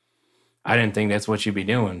like, I didn't think that's what you'd be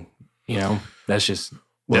doing. You know? That's just...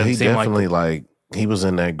 Well, he definitely, like... He was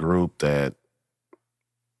in that group that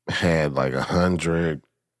had like 100,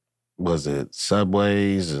 was it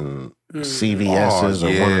Subways and CVS's or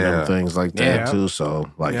one of them things like that too.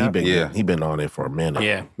 So like he been on it for a minute.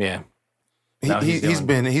 Yeah. No, he's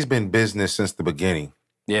been business since the beginning.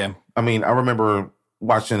 Yeah. I mean, I remember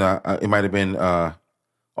watching it might have been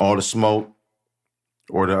All the Smoke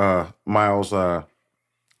or the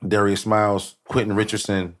Darius Miles, Quentin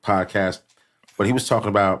Richardson podcast, but he was talking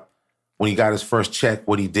about when he got his first check,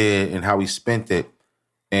 what he did and how he spent it.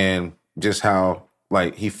 And just how,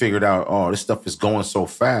 like, he figured out, oh, this stuff is going so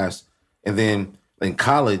fast. And then in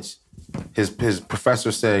college, his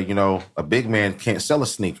professor said, you know, a big man can't sell a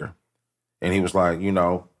sneaker. And he was like, you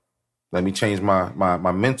know, let me change my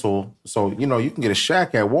mental. So, you know, you can get a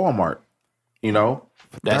Shaq at Walmart, you know.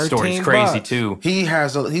 That story's crazy, too. He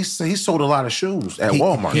sold a lot of shoes at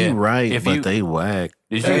Walmart. He right, but they whack.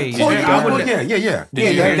 Did you hear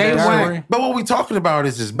They whack. But what we talking about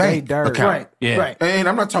is his bank account. Right. And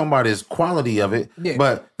I'm not talking about his quality of it,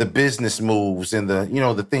 but the business moves and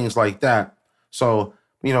the things like that. So,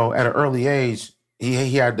 you know, at an early age,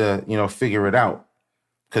 he had to, you know, figure it out.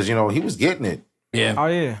 Because, you know, he was getting it. Yeah. Oh,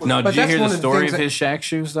 yeah. No, But did you that's hear one the of the story things of his Shaq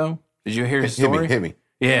shoes, though? Did you hear his Hit story? me.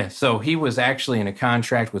 Yeah. So he was actually in a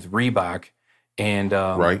contract with Reebok. And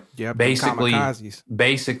Right. Yep, basically, kamikazes.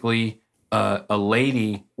 a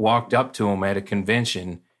lady walked up to him at a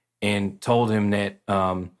convention and told him that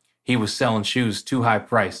he was selling shoes too high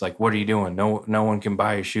price. Like, what are you doing? No one can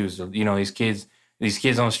buy your shoes. You know, these kids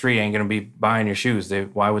on the street ain't gonna be buying your shoes.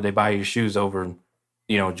 Why would they buy your shoes over,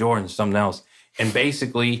 you know, Jordan, something else? And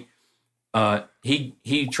basically,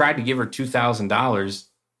 he tried to give her $2,000.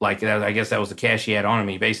 Like, I guess that was the cash he had on him.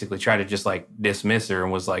 He basically tried to just like dismiss her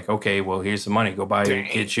and was like, okay, well, here's some money. Go buy your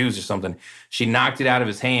kid shoes or something. She knocked it out of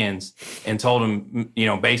his hands and told him, you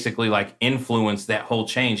know, basically like influenced that whole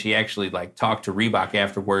change. He actually like talked to Reebok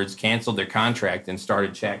afterwards, canceled their contract and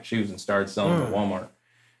started Shaq shoes and started selling them at Walmart.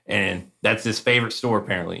 And that's his favorite store,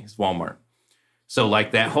 apparently, is Walmart. So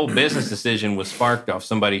like that whole business decision was sparked off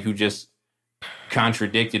somebody who just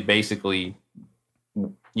contradicted basically,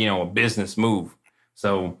 you know, a business move.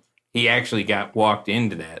 So he actually got walked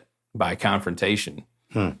into that by confrontation.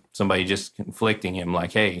 Somebody just conflicting him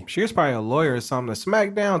like, hey. She was probably a lawyer or something to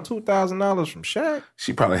smack down $2,000 from Shaq.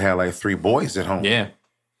 She probably had like 3 boys at home. Yeah.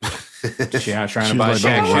 She out trying to buy like,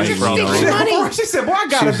 Shaq "Don't shoes for write all me the off." reasons. She said, boy, I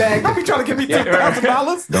got a bag. Don't be trying to give me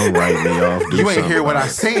 $2,000. Don't write me off. Do You ain't something hear what I about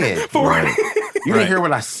it. said. Right. You didn't hear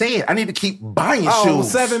what I said. I need to keep buying Oh, shoes.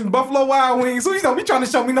 7 Buffalo Wild Wings. So you don't be trying to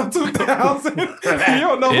show me no 2,000. You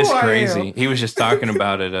don't know It's who I crazy. am. He was just talking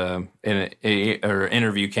about it in an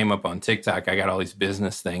interview came up on TikTok. I got all these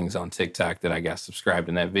business things on TikTok that I got subscribed,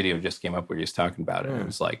 and that video just came up where he was talking about it. It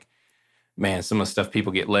was like, man, some of the stuff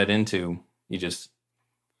people get led into,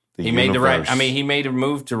 he made the right. I mean, he made a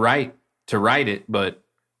move to write it, but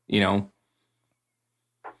you know,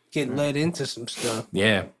 Get led into some stuff.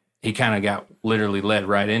 yeah, he kind of got literally led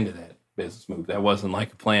right into that business move. That wasn't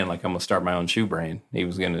like a plan. Like, I'm gonna start my own shoe brand. He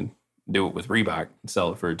was gonna do it with Reebok and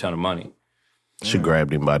sell it for a ton of money. She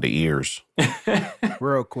grabbed him by the ears.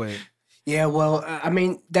 Real quick. Yeah, well, I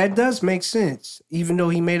mean, that does make sense. Even though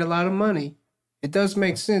he made a lot of money, it does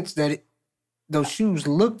make sense that those shoes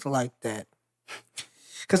looked like that.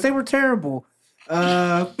 Because they were terrible.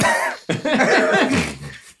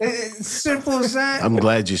 It's simple as that. I'm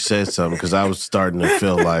glad you said something because I was starting to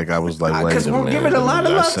feel like I was like, wait 'Cause a we're minute. giving a lot of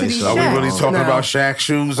Did I love say to these something Are we really Shaqs. talking No. about Shaq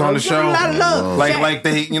shoes on the Give it show? a lot of love. Like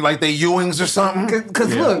they Ewings or something?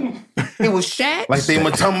 Because look, it was Shaq. Like they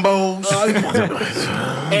Matumbos?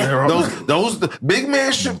 those the big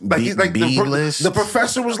man shoes? Like B-list? the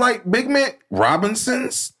professor was like big man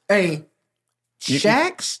Robinsons? Hey,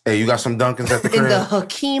 Shaq's Hey, you got some Dunkins at the and the crib?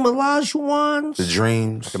 Hakeem Olajuwons. The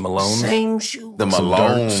Dreams? The Malones, Same shoe. The Some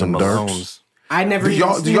Malones? Some Malones. I never Do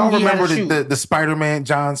y'all even remember seen the Spider-Man,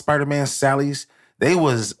 John Spider-Man Sally's? They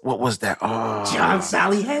was, what was that? Oh, John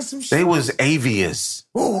Sally has some shoes. they was Avius.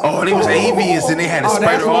 Oh, they was Avius and they had a Oh,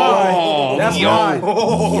 spider. that's why. Oh, That's yo. why.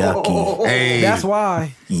 Yucky. Hey, That's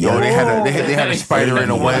why. yo, they had a spider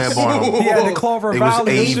in a web on them. He had the Clover They was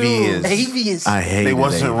Valley shoes. Avius. Avius I hate They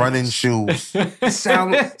wasn't running shoes.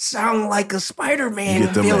 sound like a Spider-Man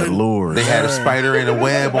Get them at villain. lures. They had a spider in a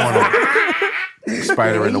web on them.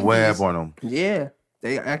 Spider in a web on them. Yeah,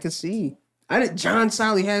 I can see. John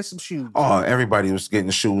Sally had some shoes. Oh, everybody was getting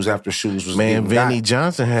shoes after shoes was Man, getting Vinny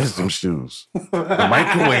Johnson has them shoes. the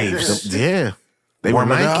microwaves. Yeah. They were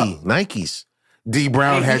Warm it up. Nikes. D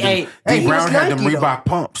Brown had Hey, them. he D Brown was had them Nike, though. Reebok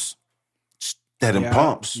pumps. Had them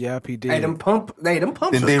pumps. Yep, he did. Hey, them pumps. Then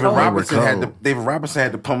were David cold. Robinson cold. had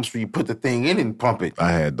the pumps where you put the thing in and pump it.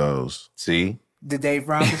 I had those. See, The Dave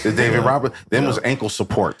Robinson. the David Robinson. Them was ankle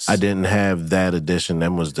supports. I didn't have that edition.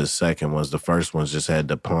 Them was the second ones. The first ones just had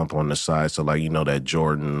the pump on the side. So like, you know, that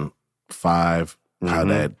Jordan 5, how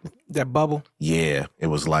that, That bubble. yeah, it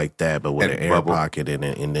was like that, but with That an air bubble. pocket in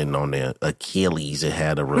it. And then on the Achilles, it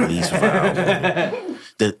had a release valve.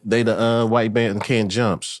 The white band can't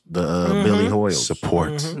jumps. The Billy Hoyles.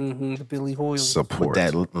 support. The Billy Hoyle. With Support.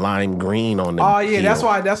 that lime green on the Oh yeah, that's heel.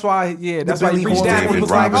 why. That's why you Billy reached Hoyle. down and David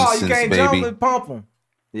was like, "Oh, you Robinsons, can't jump baby. and pump them."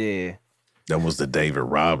 Yeah. That was the David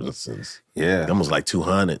Robinsons. Yeah, That was like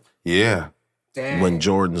 200 yeah. Damn. when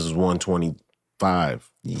Jordan's was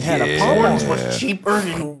 125. Had a pump. Jordans was cheaper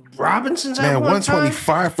than Robinsons at Man, one time.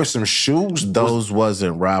 125 for some shoes. Those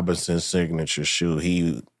wasn't Robinson's signature shoe.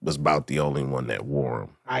 He was about the only one that wore them.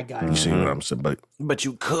 I got You it. see what I'm saying? But But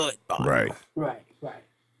you could, buy 'em. right, Right.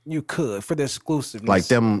 You could for the exclusiveness. like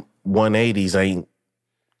them 180s ain't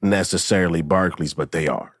necessarily Barclays, but they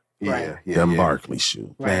are. Yeah, Them Barkley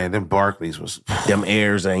shoes. Man, them Barclays was. Them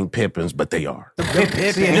Airs ain't Pippins, but they are. The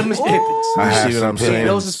Pippins. Yeah, them is Pippins. You see what I'm saying?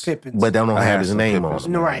 Those is Pippins. But they don't I have had his some name Pippins.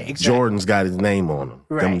 on them. Right, exactly. Jordan's got his name on them.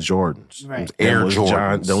 Right. Them Jordans. Right. Them Air was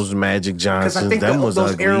Jordans. Those Magic Because I Johnsons. think Them was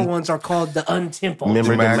those ugly. Air ones are called the Untempo.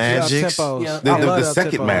 Remember the Magic? Magics? Yeah. The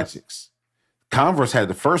second Magics. Converse had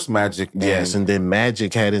the first Magic. Yes, and then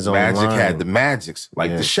Magic had his own Magic line. had the Magics,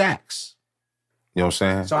 like the Shaqs. You know what I'm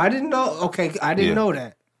saying? So I didn't know. Okay, I didn't know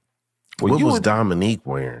that. Well, What was Dominique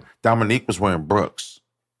wearing? Dominique was wearing Brooks.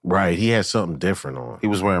 Right, he had something different on. He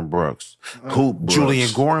was wearing Brooks. Hoop Brooks. Julian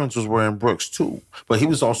Gorans was wearing Brooks too. But he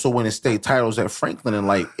was also winning state titles at Franklin in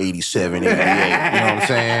like 87, 88. You know what I'm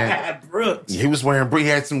saying? Brooks. He was wearing, he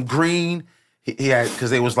had some green. He had, because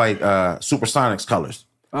they was like Supersonics colors.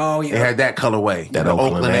 Oh, yeah. They had that colorway. That the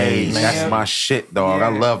Oakland A's. That's Man. my shit, dog. Yeah.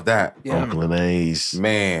 I love that. Yeah. Oakland A's.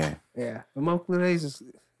 Man. Yeah. The Oakland A's is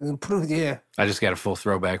improved. Yeah. I just got a full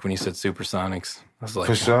throwback when you said Supersonics. I was like,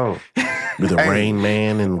 For sure. With the Hey. Rain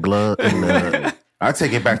Man and glove and I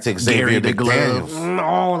take it back to Xavier Gary the McDaniels. Glove.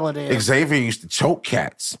 All of them. Xavier used to choke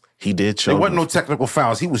cats. he did There choke. wasn't no technical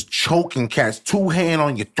fouls. He was choking cats, 2 hand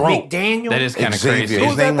on your throat. McDaniel. that is kind of Xavier. crazy. His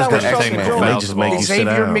Who's name that was that the was X-Man. choking They Joe? just make you sit Xavier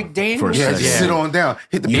down McDaniels? for a Yeah, second. just sit on down.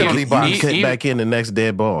 Hit the penalty box. You cut back in the next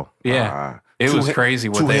dead ball. Yeah. It was crazy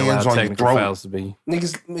what 2 they hands allowed on your technical throat. fouls to be.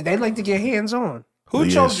 Niggas, they like to get hands on. Who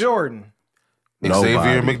Yes. choked Jordan?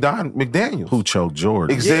 Xavier Nobody. McDaniels. Who choked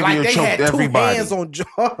Jordan? Xavier Like they choked had 2 everybody. hands on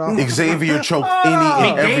Jordan. Xavier choked any and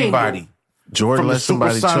McDaniel. everybody. Jordan From the let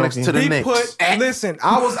somebody choke Supersonics him? to the He Knicks. put. Listen,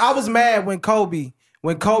 I was mad when Kobe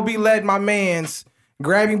let my man's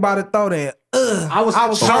grab me by the throat and I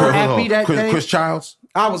was so hurt. happy that day. Chris Childs.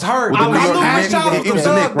 I was hurt. With the I New York knew Knicks. Chris Childs It was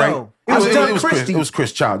the a thug, Nick, right? though. It was Doug Chris. Christie. It was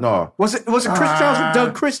Chris Childs. No, Was it Chris Childs or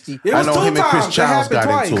Doug Christie? It I was know 2 him and times. Chris That Childs happened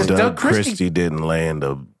got into twice. it. Doug Doug Christie- Christie didn't land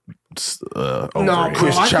a No, overhand.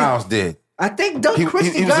 Chris I think- Childs did. I think Doug He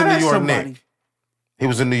Christie was got a New at York somebody. Knick. He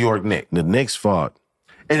was a New York Knick. The Knicks fought.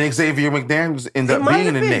 And Xavier McDaniels ended It up might being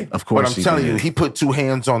have a been. Knick. Of course But I'm he telling did. you, he put 2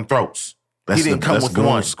 hands on throats. That's He didn't come that's with Goon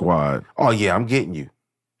 1. Squad. Oh, yeah, I'm getting you.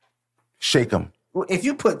 Shake him. If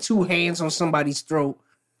you put 2 hands on somebody's throat,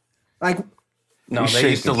 like No, You they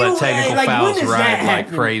used to shaking. let You, technical like, when fouls does that ride like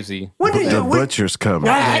happen? crazy. when did The you? When, butcher's coming.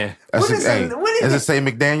 right? That's When is hey, it- when is does it- it say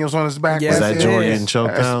McDaniels on his back? Yes, Is that it Jordan is. getting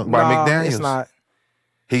choked That's out? by Nah, McDaniels. It's not.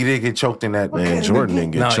 He did get choked in that. Man, Jordan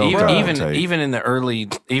didn't get No, choked out. even in the early,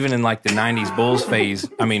 even in like the '90s Bulls phase.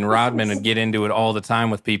 I mean, Rodman would get into it all the time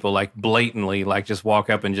with people, like blatantly, like just walk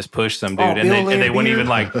up and just push some dude, and Bill they wouldn't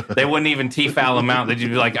Laimbeer? even they wouldn't even T-foul him out. They'd just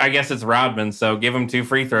be like, I guess it's Rodman, so give him 2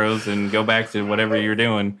 free throws and go back to whatever you're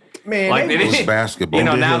doing. Man, Like they they It was didn't- basketball. You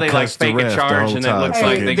know, Then now he'll they like cuss the fake a ref the charge, whole and it time. looks Hey,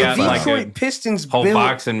 like they the got like Detroit a Pistons whole built,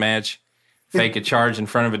 boxing match. Fake a charge in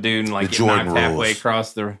front of a dude and like The get knocked Jordan rules.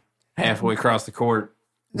 halfway across the court.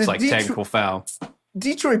 It's The like Detroit- technical foul.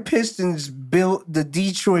 Detroit Pistons built the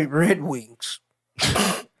Detroit Red Wings.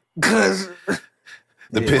 Because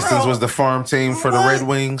The Pistons was the farm team for the What? Red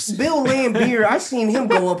Wings. Bill Laimbeer, I seen him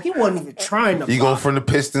go up. He wasn't even trying to. You go box. from the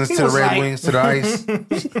Pistons He to the was Red like- Wings to the ice. He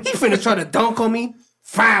finna try to dunk on me.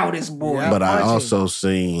 Foul this boy. Yeah. But I Watching. also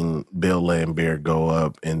seen Bill Laimbeer go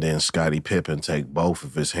up and then Scottie Pippen take both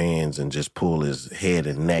of his hands and just pull his head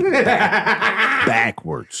and neck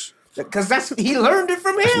backwards. Because he learned it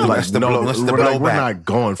from him. That's the blow- that's the we're blowback. not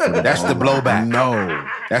going for that. That's the blowback. No,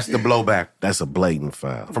 That's the blowback that's a blatant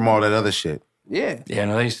foul. from all that other shit. Yeah. Yeah,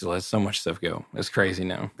 no, they used to let so much stuff go. It's crazy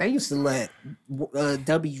now. They used to let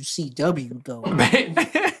WCW go.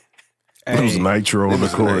 It was nitro on the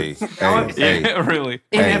court. Hey, Yeah, really.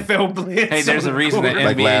 NFL Blitz. Hey, there's a reason that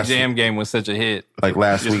Like NBA last- Jam game was such a hit. like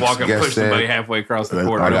last Just week's walk up, guest push somebody said, halfway across the That-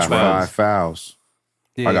 court. I no got fouls. 5 fouls.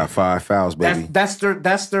 Yeah. I got 5 fouls, baby. That's their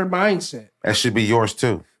mindset. That should be yours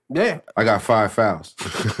too. Yeah. I got 5 fouls.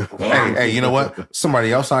 hey, you know what?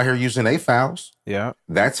 Somebody else out here using 8 fouls. Yeah.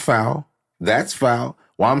 That's foul. That's foul.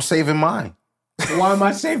 Well, I'm saving mine. Why am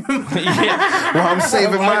I saving? Well, I'm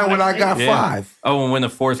saving mine when I got Yeah. 5. Oh, and when the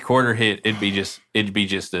fourth quarter hit, it'd be just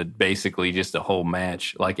basically a whole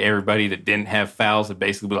match. Like everybody that didn't have fouls would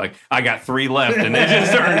basically be like, I got 3 left, and it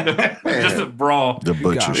just turned just a brawl. The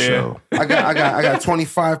Butcher Show. I got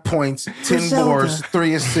 25 points, 10 Griselda. boards,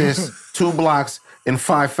 3 assists, 2 blocks, and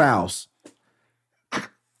 5 fouls.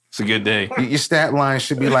 It's a good day. Your stat line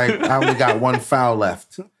should be like, I only got 1 foul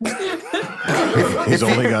left. He's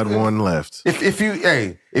only got 1 left. If you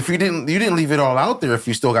didn't leave it all out there if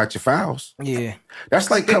you still got your fouls. Yeah.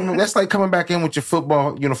 That's like coming back in with your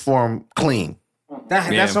football uniform clean.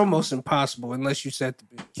 That's almost impossible unless you set the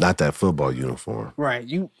bench. Not that football uniform. Right.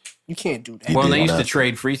 You can't do that. Well, they used to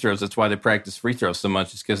trade free throws. That's why they practice free throws so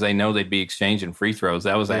much. It's because they know they'd be exchanging free throws.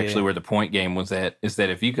 That was actually where the point game was at, is that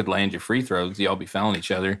if you could land your free throws, y'all be fouling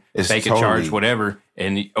each other, take a charge, whatever.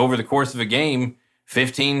 And over the course of a game,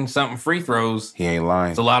 15-something free throws. He ain't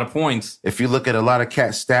lying. It's a lot of points. If you look at a lot of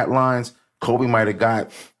cat stat lines, Kobe might have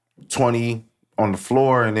got 20 on the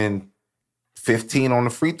floor and then 15 on the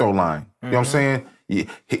free throw line. You know what I'm saying?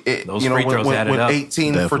 Those free throws added up.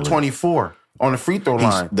 18 for 24 on the free throw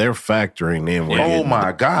line. They're factoring in. Oh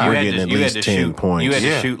my God. We're getting at least 10 points. You had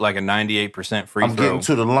to shoot like a 98% free throw. I'm getting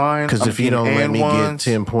to the line. Because if you don't let me get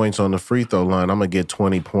 10 points on the free throw line, I'm going to get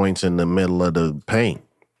 20 points in the middle of the paint.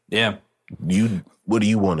 Yeah. What do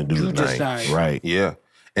you want to do tonight? Right. Yeah.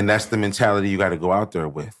 And that's the mentality you got to go out there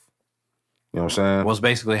with. You know what I'm saying? Well, it's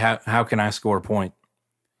basically how can I score a point?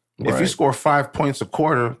 If you score 5 points a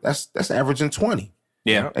quarter, that's averaging 20.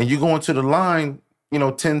 Yeah. And you go into the line,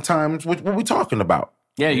 10 times. What we talking about?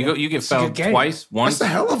 Yeah, you get fouled twice, once. That's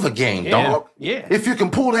a hell of a game, dog. Yeah. If you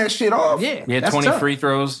can pull that shit off. Yeah. 20 tough. free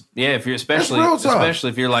throws. Yeah, if you're especially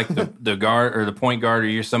if you're like the guard or the point guard, or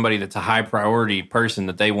you're somebody that's a high priority person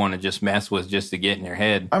that they want to just mess with just to get in your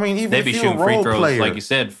head. I mean, even they'd if be you're shooting a role free throws, player, like you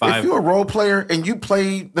said, 5. If you're a role player and you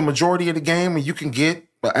play the majority of the game and you can get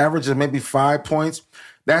an average of maybe 5 points,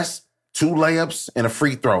 that's 2 layups and a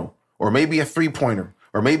free throw, or maybe a 3-pointer.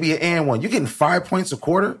 Or maybe an and one. You're getting 5 points a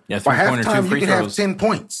quarter. Yeah, by 3-pointer, halftime, 2 free you can throws. have 10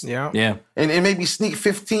 points. Yeah. And maybe sneak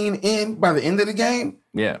 15 in by the end of the game.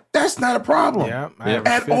 Yeah. That's not a problem. Yeah.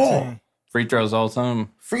 At all. Free throws all the time.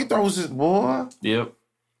 Free throws is, boy, Yep.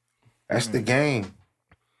 that's the game.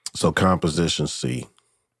 So composition C.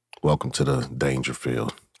 Welcome to the danger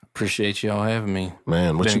field. Appreciate y'all having me.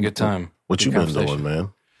 Man, Been a good time. What Good you been conversation. doing, man?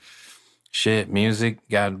 Shit, music.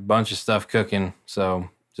 Got a bunch of stuff cooking. So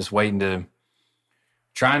just waiting to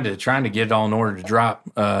trying to get it all in order to drop.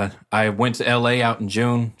 I went to LA out in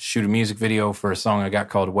June, shoot a music video for a song I got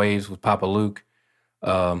called Waves with Papa Luke.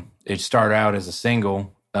 It started out as a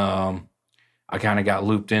single. I kind of got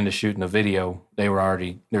looped into shooting the video. There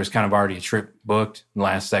was kind of already a trip booked.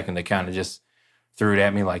 Last second, they kind of just threw it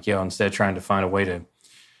at me like, yo, instead of trying to find a way to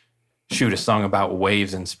shoot a song about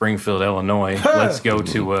waves in Springfield, Illinois, let's go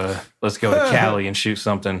to Cali and shoot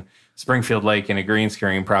something. Springfield Lake in a green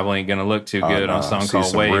screen probably ain't gonna look too good on a song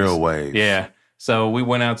called Waves. Real waves. Yeah. So we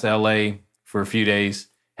went out to LA for a few days,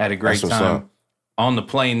 had a great time. On the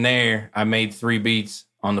plane there, I made 3 beats.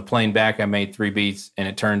 On the plane back, I made 3 beats, and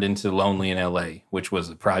it turned into Lonely in LA, which was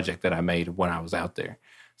a project that I made when I was out there.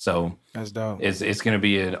 So that's dope. It's gonna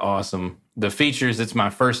be an awesome. The features. It's my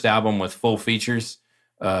first album with full features.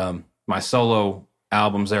 My solo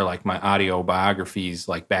albums, they're like my audio biographies,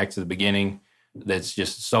 like back to the beginning. That's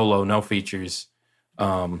just solo, no features.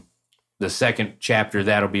 The second chapter,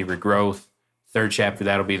 that'll be Regrowth. Third chapter,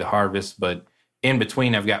 that'll be The Harvest. But in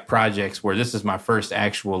between, I've got projects where this is my first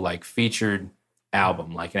actual like featured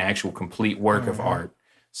album, like an actual complete work of art.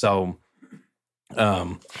 So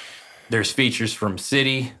there's features from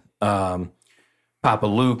City, Papa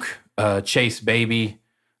Luke, Chase Baby,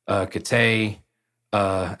 Kate,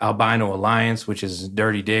 Albino Alliance, which is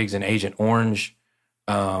Dirty Diggs and Agent Orange.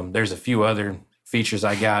 There's a few other features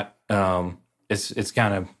I got. It's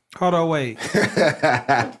kind of. Hold on, wait.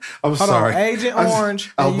 I'm sorry. Agent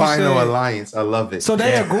Orange. Albino Alliance. I love it. So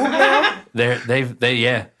they a group now? They're a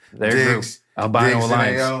group. Albino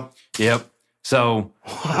Alliance. Yep. So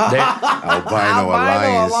Albino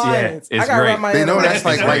Alliance. Yeah, it's great. They know that's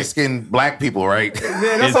like light skinned black people, right?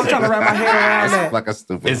 Yeah, that's what I'm trying to wrap my head around that. Like a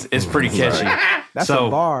stupid. It's pretty catchy. That's a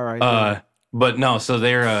bar right there. But no, so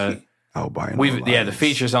they're Albino Alliance. the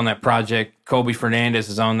features on that project. Kobe Fernandez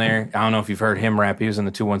is on there. I don't know if you've heard him rap. He was in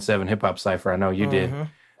the 217 Hip Hop Cypher. I know you did.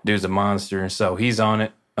 Dude's a monster, so he's on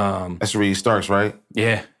it. That's Reed Starks, right?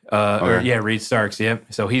 Yeah. Reed Starks.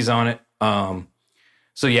 Yep. So he's on it.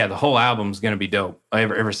 So yeah, the whole album's gonna be dope.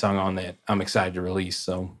 Every song on that, I'm excited to release.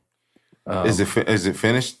 So, is it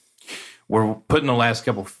finished? We're putting the last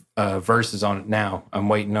couple verses on it now. I'm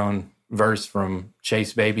waiting on verse from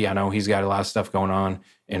Chase Baby. I know he's got a lot of stuff going on,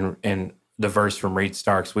 and the verse from Reed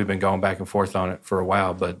Starks. We've been going back and forth on it for a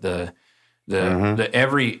while, but the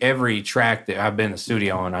every track that I've been in the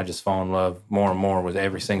studio on, I just fall in love more and more with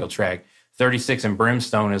every single track. 36 and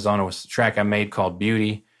Brimstone is on a track I made called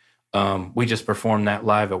Beauty. We just performed that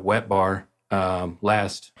live at Wet Bar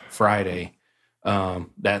last Friday.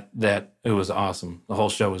 That it was awesome. The whole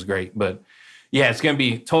show was great. But yeah, it's gonna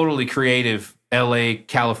be totally creative. LA,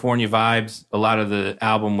 California vibes. A lot of the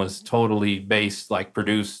album was totally based, like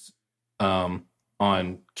produced on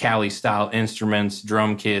Cali style instruments,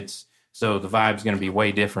 drum kits, So the vibe's going to be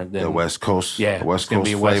way different than the West Coast. Yeah, the West it's going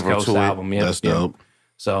to Coast be a West flavor Coast to album. it. Yep, That's yep. dope.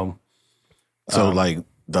 So like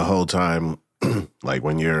the whole time, like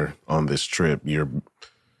when you're on this trip,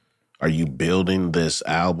 are you building this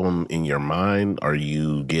album in your mind? Or are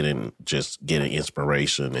you getting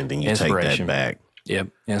inspiration and then you take that back? Yep,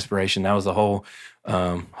 inspiration. That was the whole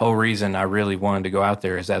reason I really wanted to go out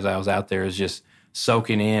there. Is as I was out there, is just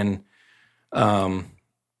soaking in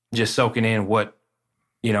what,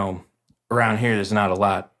 you know, around here. There's not a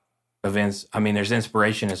lot of there's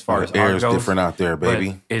inspiration as far as air art is goes, different out there,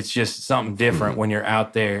 baby. It's just something different when you're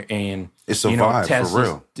out there, and it's a vibe for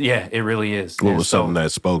real. Yeah, it really is. What was something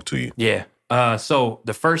that spoke to you? Yeah. So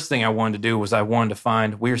the first thing I wanted to do was I wanted to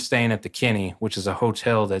find. We were staying at the Kinney, which is a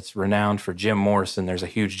hotel that's renowned for Jim Morrison. There's a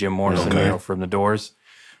huge Jim Morrison mural from The Doors.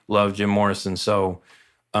 Love Jim Morrison. So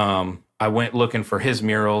I went looking for his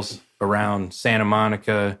murals around Santa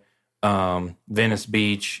Monica, Venice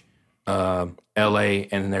Beach, L.A.,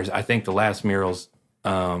 and I think the last mural's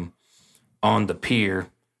on the pier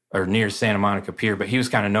or near Santa Monica Pier, but he was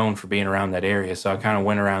kind of known for being around that area, so I kind of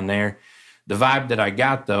went around there. The vibe that I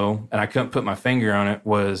got, though, and I couldn't put my finger on it,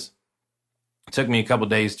 it took me a couple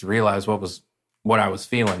days to realize what I was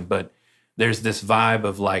feeling, but there's this vibe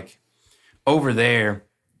of like over there.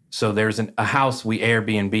 So there's a house we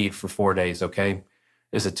Airbnb'd for 4 days, okay?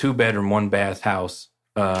 It's a 2-bedroom, 1-bath house,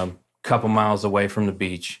 couple miles away from the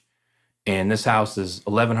beach. And this house is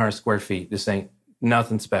 1,100 square feet. This ain't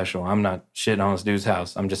nothing special. I'm not shitting on this dude's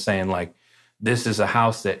house. I'm just saying, like, this is a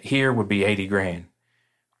house that here would be 80 grand.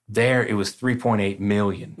 There, it was 3.8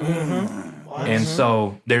 million. Mm-hmm. And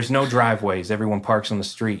so there's no driveways. Everyone parks on the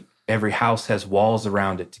street. Every house has walls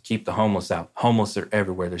around it to keep the homeless out. Homeless are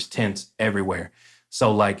everywhere. There's tents everywhere.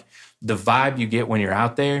 So, like, the vibe you get when you're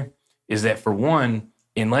out there is that, for one,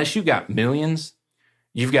 unless you got millions,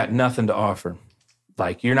 you've got nothing to offer.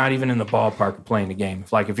 Like, you're not even in the ballpark of playing the game.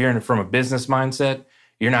 If you're from a business mindset,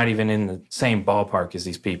 you're not even in the same ballpark as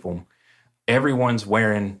these people. Everyone's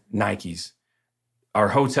wearing Nikes. Our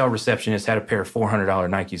hotel receptionist had a pair of $400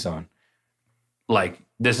 Nikes on. Like,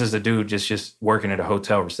 this is a dude just working at a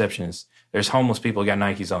hotel receptionist. There's homeless people who got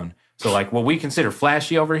Nikes on. So, like, what we consider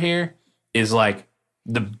flashy over here is, like,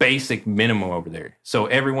 the basic minimum over there. So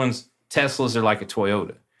everyone's Teslas are like a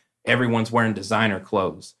Toyota. Everyone's wearing designer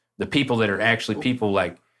clothes. The people that are actually people,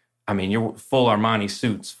 like, you're full Armani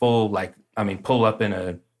suits, full, like, pull up in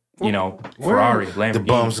a, Ferrari, Lamborghini. The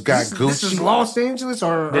bums got Gucci. This is Los Angeles,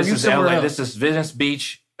 or this is LA? This is Venice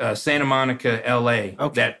Beach, Santa Monica, LA.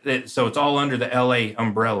 Okay. So it's all under the LA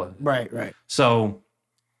umbrella. Right. So,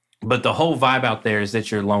 but the whole vibe out there is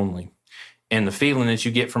that you're lonely. And the feeling that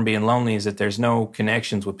you get from being lonely is that there's no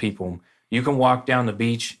connections with people. You can walk down the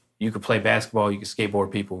beach, you could play basketball, you can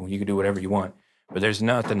skateboard people, you can do whatever you want. But there's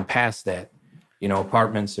nothing past that.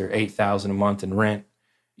 Apartments are $8,000 a month in rent.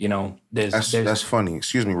 That's funny.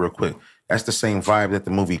 Excuse me real quick. That's the same vibe that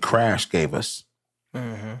the movie Crash gave us. Mm-hmm.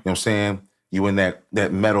 You know what I'm saying? You in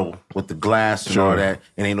that metal with the glass and all that,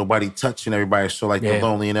 and ain't nobody touching everybody. So, like, the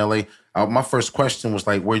lonely in LA. My first question was,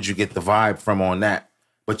 like, where'd you get the vibe from on that?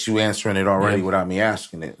 But you answering it already without me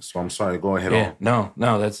asking it. So I'm sorry. Go ahead on.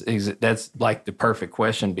 No, that's like the perfect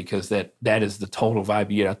question, because that is the total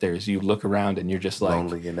vibe you get out there. Is you look around and you're just like,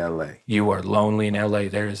 lonely in LA. You are lonely in LA.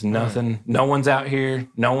 There is nothing. No one's out here.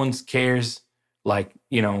 No one cares. Like,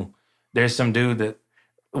 there's some dude that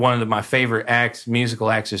one of my favorite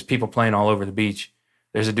musical acts is people playing all over the beach.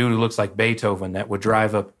 There's a dude who looks like Beethoven that would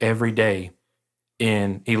drive up every day,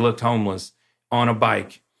 and he looked homeless, on a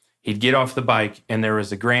bike. He'd get off the bike, and there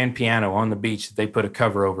was a grand piano on the beach that they put a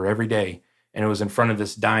cover over every day, and it was in front of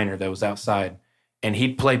this diner that was outside. And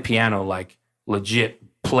he'd play piano, like legit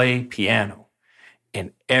play piano.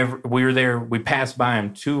 And we were there. We passed by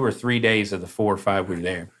him 2 or 3 days of the 4 or 5 we were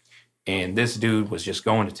there, and this dude was just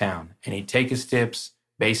going to town. And he'd take his tips.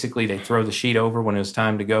 Basically, they'd throw the sheet over when it was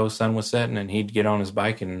time to go. Sun was setting, and he'd get on his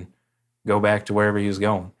bike and go back to wherever he was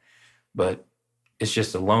going. But it's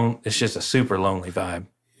just a super lonely vibe.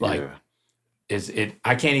 Like,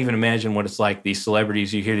 I can't even imagine what it's like. These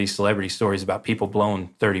celebrities, you hear these celebrity stories about people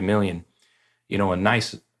blowing 30 million. A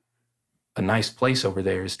nice place over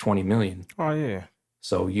there is 20 million. Oh yeah.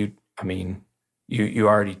 So you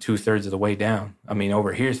already 2/3 of the way down.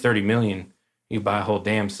 Over here, 30 million, you buy a whole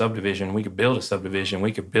damn subdivision. We could build a subdivision.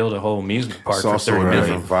 We could build a whole amusement park for 30 million. It's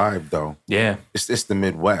also a different vibe, though. Yeah. It's the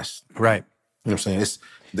Midwest. Right. You know what I'm saying?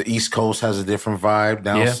 The East Coast has a different vibe.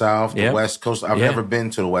 Down south, the West Coast. I've never been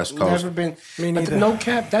to the West Coast. Never been. But no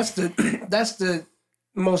cap. That's the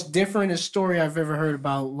most different story I've ever heard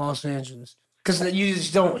about Los Angeles. Because you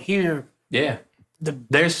just don't hear. Yeah.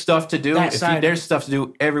 there's stuff to do. There's stuff to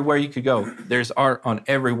do everywhere you could go. There's art on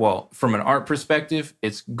every wall. From an art perspective,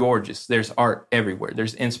 it's gorgeous. There's art everywhere.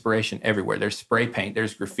 There's inspiration everywhere. There's spray paint.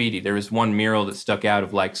 There's graffiti. There was one mural that stuck out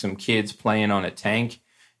of like some kids playing on a tank,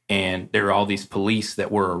 and there were all these police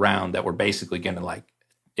that were around that were basically going to like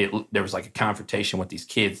it. There was like a confrontation with these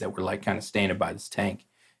kids that were like kind of standing by this tank,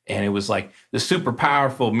 and it was like the super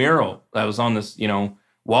powerful mural that was on this,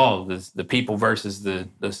 wall, the people versus the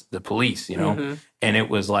police, and it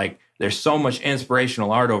was like there's so much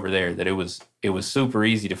inspirational art over there that it was super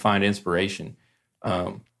easy to find inspiration,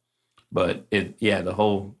 but the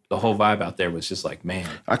whole vibe out there was just like, man,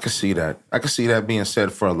 I could see that being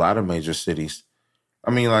said for a lot of major cities.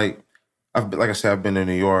 I mean, like I've been to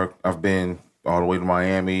New York, I've been all the way to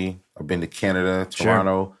Miami, I've been to Canada,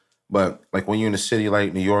 Toronto, sure. But like when you're in a city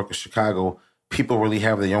like New York or Chicago, people really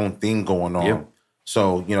have their own thing going on. Yep.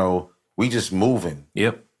 So, we just moving.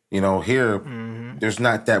 Yep. Here, there's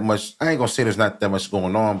not that much. I ain't going to say there's not that much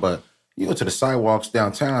going on, but you go to the sidewalks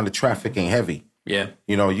downtown, the traffic ain't heavy. Yeah.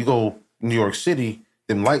 You go New York City,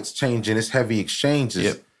 them lights changing, it's heavy exchanges.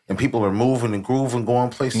 Yep. And people are moving and grooving,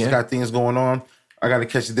 going places, got things going on. I got to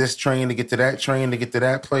catch this train to get to that train to get to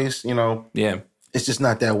that place, Yeah. It's just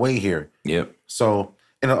not that way here. Yep. So,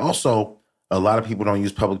 and also, a lot of people don't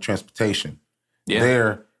use public transportation.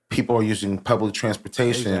 Yeah. People are using public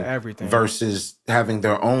transportation versus having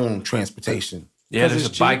their own transportation. Yeah, there's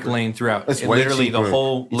a bike lane throughout. It's literally the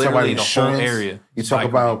whole area. You talk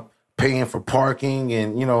about paying for parking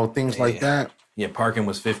and things like that. Yeah, parking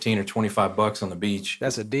was $15 or $25 on the beach.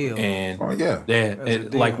 That's a deal. And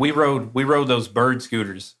like we rode those bird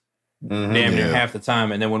scooters damn near half the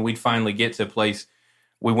time, and then when we'd finally get to a place,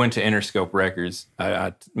 we went to Interscope Records.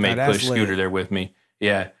 I made Push Scooter there with me.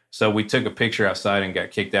 Yeah. So we took a picture outside and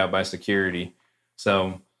got kicked out by security.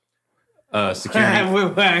 So security.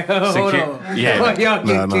 Hold on. Yeah. Y'all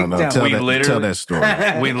get kicked out. Tell that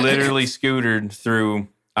story. We literally scootered through.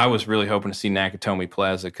 I was really hoping to see Nakatomi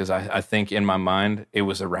Plaza because I think in my mind it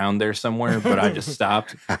was around there somewhere, but I just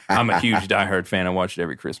stopped. I'm a huge diehard fan. I watch it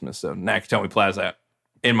every Christmas. So Nakatomi Plaza,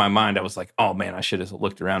 in my mind, I was like, oh man, I should have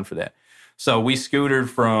looked around for that. So we scootered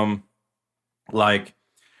from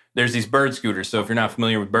there's these bird scooters. So if you're not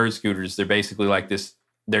familiar with bird scooters, they're basically like this.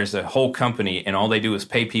 There's a whole company, and all they do is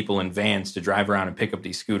pay people in vans to drive around and pick up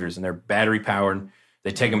these scooters. And they're battery powered.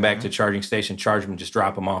 They take them back to a charging station, charge them, and just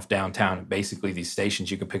drop them off downtown. And basically, these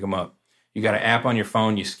stations, you can pick them up. You got an app on your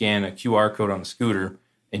phone. You scan a QR code on the scooter,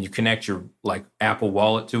 and you connect your Apple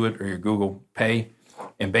Wallet to it or your Google Pay.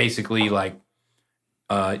 And basically,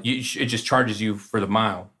 it just charges you for the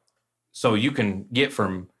mile. So you can get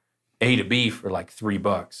from A to B for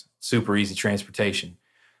 $3. Super easy transportation.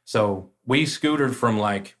 So we scootered from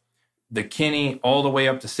the Kinney all the way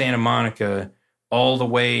up to Santa Monica, all the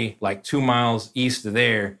way 2 miles east of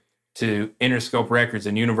there to Interscope Records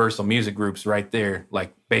and Universal Music Group's right there,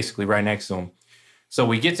 basically right next to them. So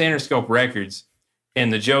we get to Interscope Records,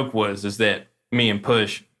 and the joke is that me and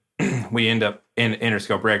Push, we end up in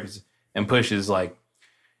Interscope Records, and Push is I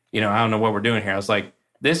don't know what we're doing here. I was like,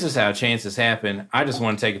 this is how chances happen. I just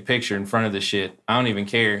want to take a picture in front of this shit. I don't even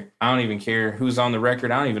care. I don't even care who's on the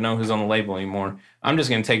record. I don't even know who's on the label anymore. I'm just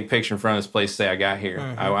going to take a picture in front of this place, say I got here.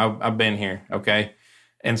 I've been here, okay?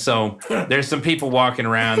 And so there's some people walking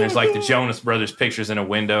around. There's the Jonas Brothers pictures in a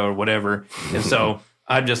window or whatever. And so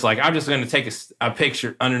I'm just going to take a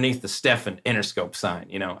picture underneath the Stefan Interscope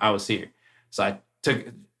sign. I was here. So I took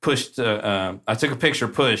a picture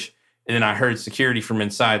of Push, and then I heard security from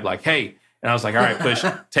inside hey. And I was like, all right, Push,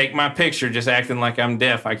 take my picture, just acting like I'm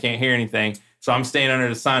deaf. I can't hear anything. So I'm standing under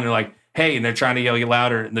the sign. They're like, hey, and they're trying to yell you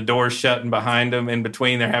louder. And the door's shutting behind them. In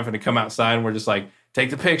between, they're having to come outside. And we're just like, take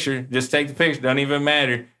the picture. Just take the picture. Doesn't even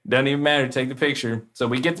matter. Take the picture. So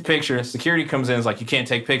we get the picture. Security comes in. It's like, you can't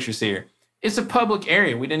take pictures here. It's a public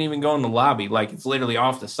area. We didn't even go in the lobby. It's literally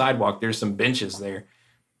off the sidewalk. There's some benches there.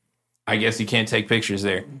 I guess you can't take pictures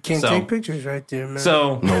there. You can't take pictures right there, man.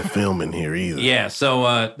 So no filming here either. Yeah,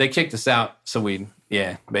 so they kicked us out. So we,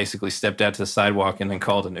 basically stepped out to the sidewalk and then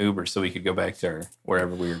called an Uber so we could go back to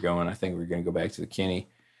wherever we were going. I think we were going to go back to the Kinney.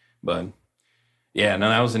 But,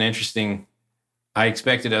 that was an interesting... I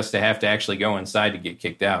expected us to have to actually go inside to get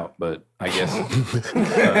kicked out, but I guess...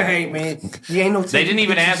 hey, man, you ain't no... They didn't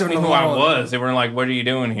even ask me who I was. They were like, what are you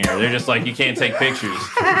doing here? They're just like, you can't take pictures.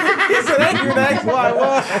 So that's why I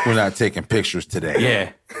was. We're not taking pictures today.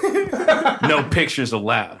 Yeah. No pictures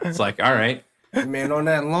allowed. It's all right. Man, on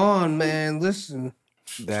that lawn, man, listen.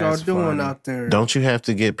 What y'all doing out there? Don't you have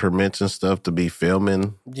to get permits and stuff to be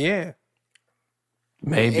filming? Yeah.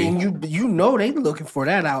 Maybe. And you know they looking for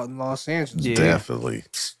that out in Los Angeles. Yeah. Definitely.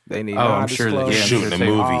 They need. I'm sure they're shooting a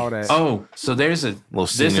movie. Oh, so there's a Little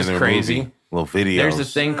scene this is in their crazy. movie. Little videos. There's a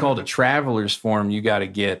thing called a traveler's form you got to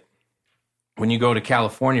get when you go to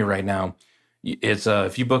California right now. It's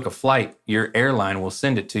if you book a flight, your airline will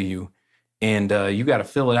send it to you, and you got to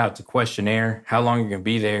fill it out. It's a questionnaire: how long you're going to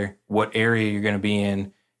be there, what area you're going to be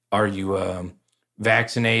in, are you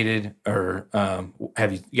vaccinated, or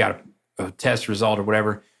have you got a test result or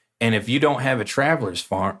whatever. And if you don't have a traveler's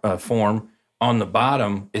form, on the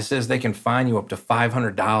bottom it says they can fine you up to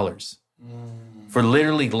 $500 for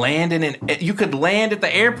literally landing in. You could land at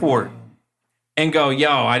the airport and go,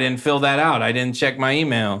 yo, I didn't fill that out, I didn't check my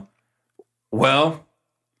email. Well,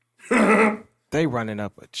 they running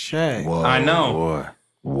up a check. Whoa, I know. Boy.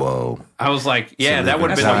 Whoa. I was like, yeah, So that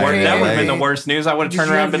would have been that's the worst. why That would have been LA. the worst news. I would have Did turned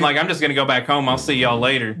you around have and been your- like, I'm just gonna go back home. I'll see y'all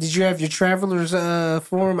later. Did you have your traveler's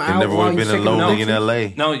form It out? never would while have you been a taking lonely in notes?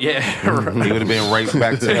 L.A. No, yeah, He would have been right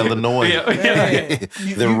back to Illinois. yeah.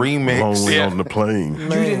 The remix. Lonely Yeah. on the plane. You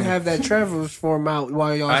didn't have that traveler's form out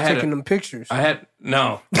while y'all I was had taking a- them pictures. I had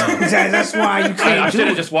no. That's why you I can't should do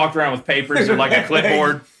have it. just walked around with papers or like a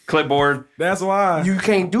clipboard. That's why. You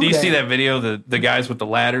can't do Do you that. see that video? The guys with the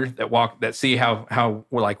ladder that see how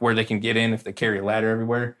like where they can get in if they carry a ladder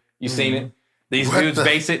everywhere. You seen it? These dudes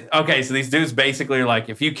so these dudes basically are like,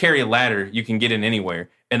 if you carry a ladder, you can get in anywhere.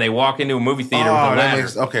 And they walk into a movie theater with a Oh, that ladder.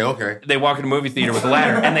 makes okay. They walk in a movie theater with a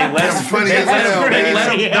ladder, and they let them. funny They as let hell. them. They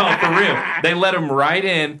let them. No, for real. They let them right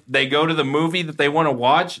in. They go to the movie that they want to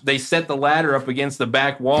watch. They set the ladder up against the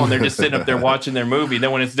back wall, and they're just sitting up there watching their movie.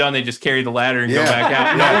 Then when it's done, they just carry the ladder and go Yeah. back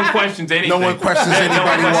out. No one questions anything. No one questions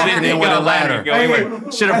anybody walking in with a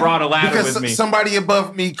ladder. Should have brought a ladder Because with me. somebody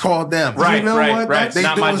above me called them. Right, You know right, what? right. They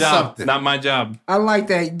Not my doing job. something. Not my job. I like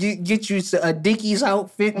that. You get you a Dickies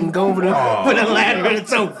outfit and go over there with a ladder and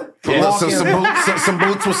it's over. Some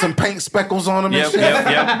boots with some paint speckles on them and Yep, shit.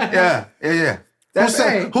 yep. Yeah. That's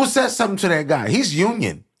Who said something to that guy? He's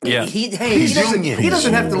union. Yeah. He union.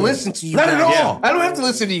 doesn't have to listen to you Not guys. at all. I don't have to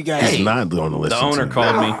listen to you guys. He's not going to listen The owner to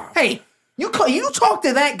called me. Hey, you talk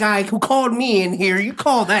to that guy who called me in here. You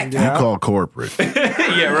call that guy. You call corporate.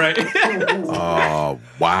 Yeah, right. Oh,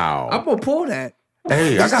 wow. I'm gonna pull that.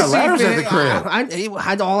 Hey, I got ladders at the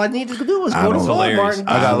crib. All I needed to do was I go to don't- Walmart. And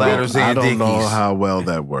I got ladders I and don't know Dickies. how well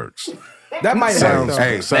that works. That might Sounds, work.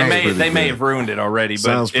 Hey, though. sounds pretty They may good. have ruined it already, but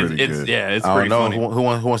Sounds pretty it's good. it's I pretty don't know.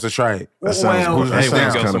 funny. Who wants to try it? That sounds, Well, that hey, we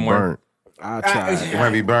sounds go kind of somewhere. burnt. I'll try. It might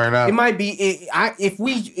be burned out. It might be if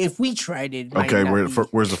we tried it. might Okay, not be.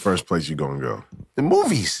 where's the first place you gonna go? The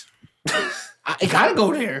movies. I gotta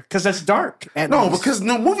go there because it's dark. No, because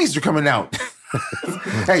no movies are coming out.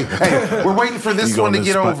 hey, we're waiting for this one to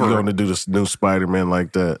get over. You going to do this new Spider-Man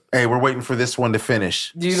like that? Hey, we're waiting for this one to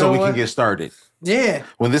finish You so know we what? can get started. yeah.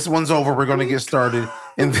 When this one's over, we're going to get started,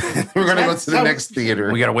 and then we're going to go to the next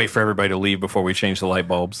theater. We got to wait for everybody to leave before we change the light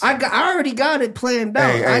bulbs. I already got it planned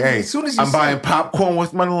out. Hey! As soon as you I'm buying popcorn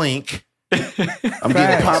with my link. I'm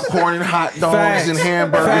getting popcorn and hot dogs and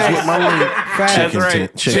hamburgers with my link. That's Chicken right. tin-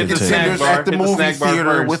 chicken Chicken tin. tenders bar. at the Hit the movie snack bar theater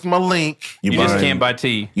first. with my link. You just can't buy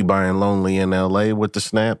tea. You buying Lonely in L.A. with the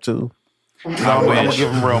snap too? I'm going wish. to give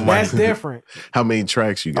them real money. That's different. How many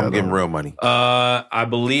tracks you got? I'm giving on? real money. I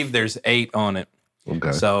believe there's 8 on it.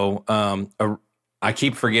 Okay. So I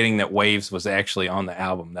keep forgetting that Waves was actually on the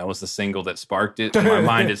album. That was the single that sparked it. In my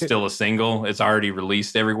mind, it's still a single. It's already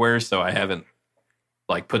released everywhere, so I haven't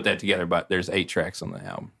put that together. But there's 8 tracks on the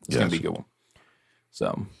album. It's gonna be a good one.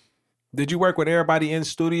 So Did you work with everybody in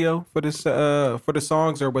studio for this for the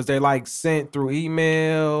songs, or was they like sent through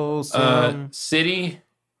emails? City,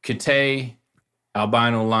 Kate,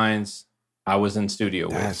 Albino Lines, I was in studio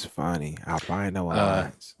with. That's funny. Albino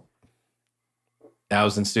Alliance. I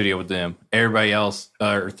was in studio with them. Everybody else,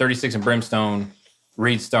 36 and Brimstone,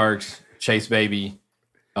 Reed Starks, Chase Baby,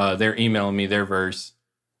 they're emailing me their verse.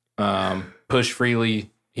 Push Freely,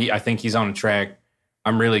 I think he's on a track.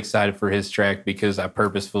 I'm really excited for his track because I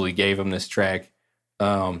purposefully gave him this track.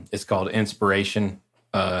 It's called Inspiration,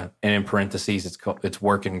 and in parentheses, it's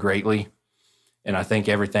working greatly. And I think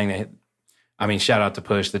everything shout out to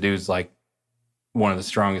Push. The dude's like one of the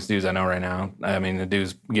strongest dudes I know right now. I mean, the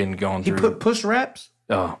dude's going He through. put push raps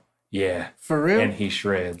Oh, yeah. for real. And he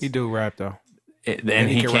shreds. He do rap though. And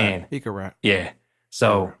he can. Rap. He can rap. Yeah.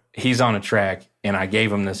 So he's on a track, and I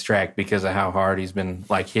gave him this track because of how hard he's been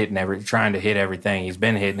trying to hit everything. He's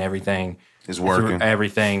been hitting everything. It's working. Through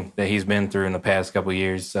everything that he's been through in the past couple of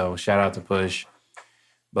years. So shout out to Push.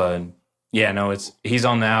 But yeah, no, he's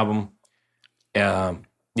on the album.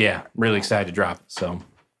 Yeah, really excited to drop it. So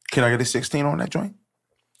Can I get a 16 on that joint?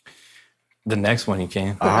 the next one you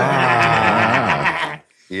can.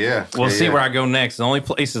 Yeah. We'll see where I go next. The only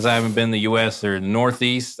places I haven't been in the U.S. are the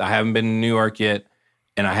Northeast. I haven't been to New York yet.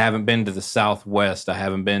 And I haven't been to the Southwest. I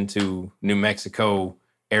haven't been to New Mexico,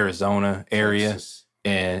 Arizona area. Texas.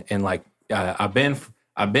 And like, I've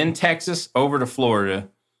been Texas over to Florida.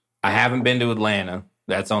 I haven't been to Atlanta.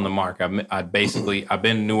 That's on the mark. I've been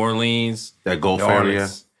to New Orleans. That Gulf area.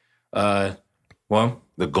 The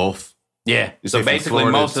Gulf. Yeah. So basically,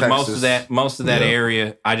 Florida, most of that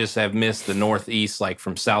area, I just have missed the Northeast, like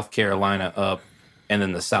from South Carolina up, and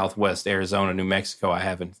then the Southwest, Arizona, New Mexico. I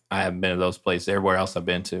haven't been to those places. Everywhere else I've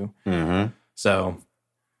been to. Mm-hmm. So,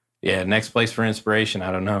 yeah, next place for inspiration.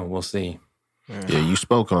 I don't know. We'll see. Yeah, you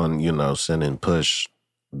spoke on sending Push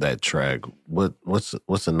that track.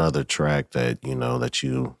 What's another track that that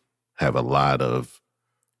you have a lot of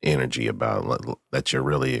energy about, that you're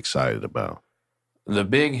really excited about?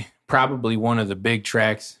 Probably one of the big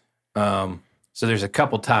tracks. So there's a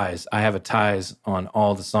couple ties. I have a ties on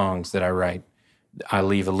all the songs that I write. I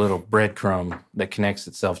leave a little breadcrumb that connects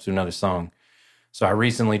itself to another song. So I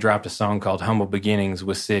recently dropped a song called Humble Beginnings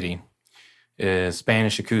with City. A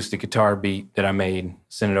Spanish acoustic guitar beat that I made,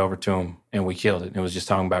 sent it over to him, and we killed it. It was just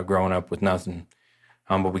talking about growing up with nothing,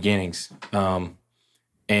 humble beginnings.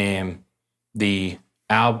 And the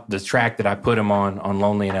track that I put him on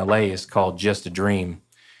Lonely in LA is called Just a Dream.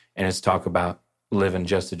 And it's talk about living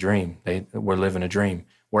just a dream. We're living a dream.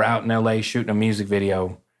 We're out in LA shooting a music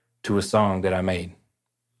video to a song that I made.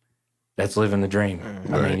 That's living the dream.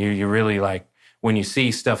 Right. I mean, you really like, when you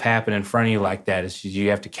see stuff happen in front of you like that, you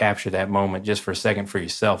have to capture that moment just for a second for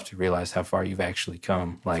yourself to realize how far you've actually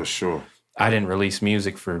come. Like, for sure. I didn't release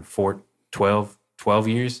music for 12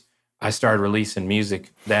 years. I started releasing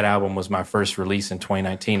music. That album was my first release in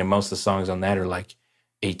 2019, and most of the songs on that are like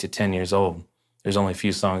 8 to 10 years old. There's only a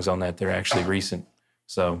few songs on that that are actually recent.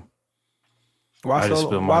 So why so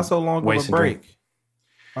long of a break?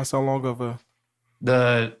 Why so long of a...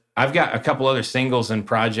 I've got a couple other singles and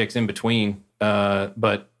projects in between,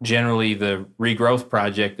 but generally the Regrowth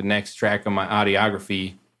project, the next track on my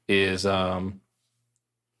audiography, is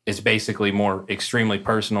basically more extremely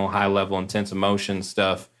personal, high-level, intense emotion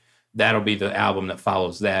stuff. That'll be the album that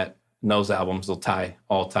follows that. And those albums will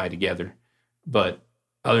all tie together. But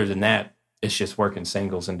other than that, it's just working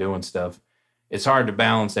singles and doing stuff. It's hard to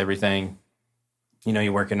balance everything.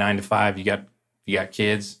 You work a 9 to 5. You got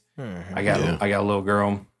kids. Mm-hmm. I got a little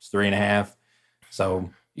girl. It's 3.5. So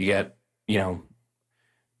you got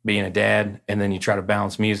being a dad, and then you try to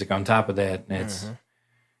balance music on top of that. And it's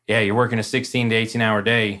you're working a 16 to 18 hour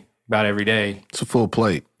day about every day. It's a full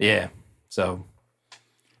plate. Yeah. So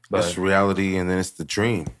that's reality, and then it's the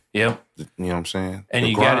dream. Yep. You know what I'm saying? And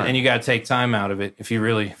you got to take time out of it if you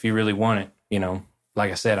really want it.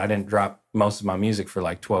 Like I said, I didn't drop most of my music for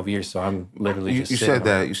like 12 years, so I'm literally just. You said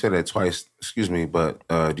that twice. Excuse me, but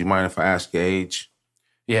do you mind if I ask your age?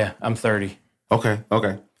 Yeah, I'm 30. Okay.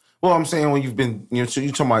 Well, I'm saying when you've been, so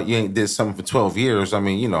you talking about you ain't did something for 12 years. I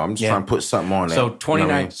mean, I'm just trying to put something on there. So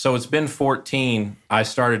 29. So it's been 14. I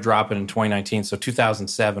started dropping in 2019. So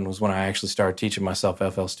 2007 was when I actually started teaching myself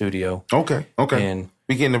FL Studio. Okay. And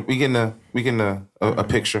we getting a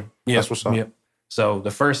picture. Yep, that's what's up. Yep. So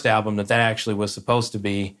the first album that actually was supposed to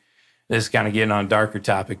be, this is kind of getting on a darker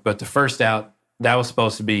topic, but the first that was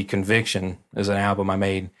supposed to be Conviction, is an album I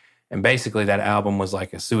made. And basically that album was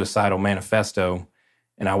like a suicidal manifesto,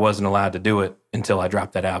 and I wasn't allowed to do it until I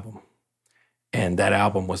dropped that album. And that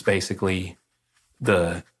album was basically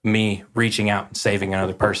me reaching out and saving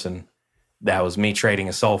another person. That was me trading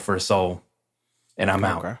a soul for a soul, and I'm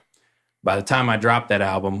out. By the time I dropped that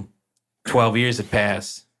album, 12 years had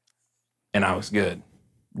passed, and I was good.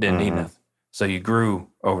 Didn't need nothing. So you grew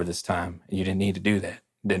over this time, and you didn't need to do that.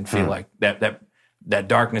 Didn't feel like that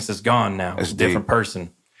darkness is gone now. It's a different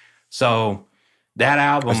person. So that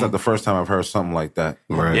album... That's not the first time I've heard something like that.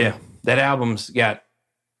 Right. Yeah. That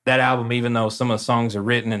album, even though some of the songs are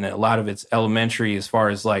written and a lot of it's elementary as far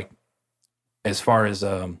as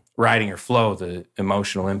writing or flow, the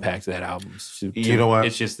emotional impact of that album. You know what?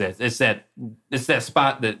 It's just that it's that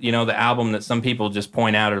spot that, the album that some people just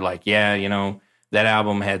point out are like, that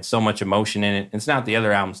album had so much emotion in it. It's not the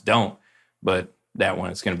other albums don't, but that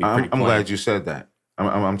one it's going to be pretty I'm glad you said that.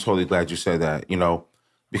 I'm totally glad you said that,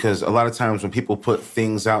 because a lot of times when people put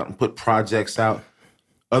things out and put projects out,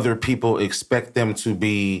 other people expect them to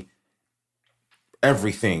be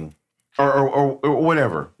everything or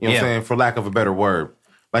whatever, you know what I'm saying, for lack of a better word.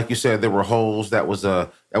 Like you said, there were holes that was a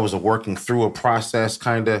working through a process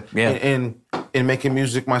kind of in making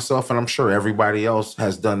music myself. And I'm sure everybody else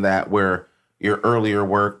has done that, where your earlier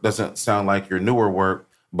work doesn't sound like your newer work,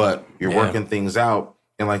 but you're working things out.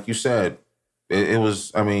 And like you said, it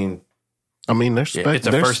was, I mean, there's it's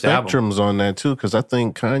a there's first album. spectrums on that too, because I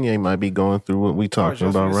think Kanye might be going through what we talking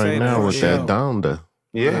about right now with that Donda.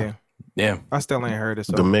 Yeah. I still ain't heard it.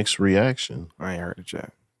 So The mixed reaction. I ain't heard it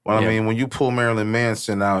yet. Well, I mean, when you pull Marilyn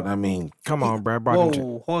Manson out, I mean, come on, bro.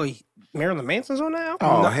 Whoa, Marilyn Manson's on that album?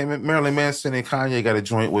 Oh, him, Marilyn Manson and Kanye got a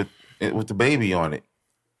joint with the baby on it.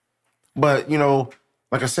 But, you know,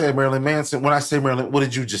 like I said, Marilyn Manson, when I say Marilyn, what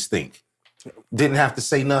did you just think? Didn't have to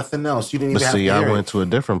say nothing else. You didn't even have to hear I went to a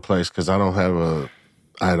different place because I don't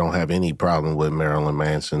have any problem with Marilyn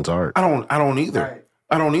Manson's art. I don't either. Right.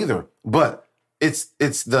 I don't either. But it's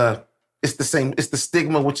the same. It's the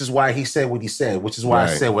stigma, which is why he said what he said, which is why I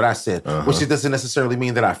said what I said, which it doesn't necessarily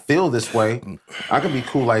mean that I feel this way. I can be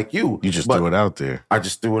cool like you. You just threw it out there. I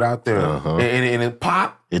just threw it out there. And it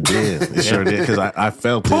popped. It did. It sure did. Because I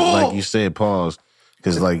felt it, like you said, pause.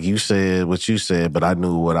 Because like you said what you said, but I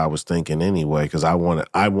knew what I was thinking anyway. Because I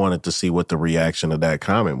wanted to see what the reaction of that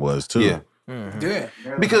comment was too. Yeah. Mm-hmm.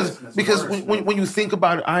 Yeah. Because when you think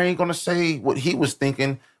about it, I ain't gonna say what he was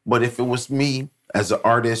thinking, but if it was me as an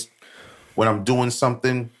artist, when I'm doing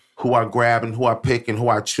something, who I grab and who I pick and who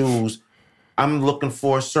I choose, I'm looking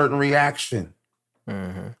for a certain reaction.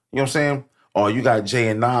 Mm-hmm. You know what I'm saying? Oh, you got Jay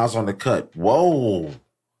and Nas on the cut. Whoa.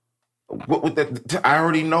 What with that? I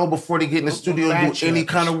already know before they get in the studio and do any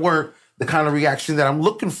kind of work, the kind of reaction that I'm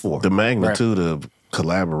looking for. The magnitude of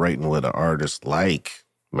collaborating with an artist like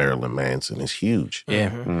Marilyn Manson is huge. Yeah.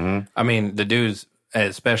 Mm-hmm. I mean, the dude's,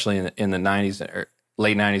 especially in the 90s,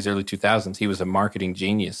 late 90s, early 2000s, he was a marketing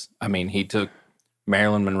genius. I mean, he took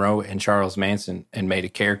Marilyn Monroe and Charles Manson and made a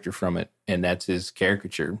character from it, and that's his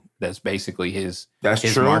caricature. That's basically his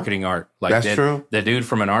marketing art. Like that's true. The dude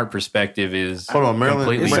from an art perspective is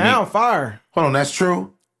Marilyn. It sound fire. Hold on, that's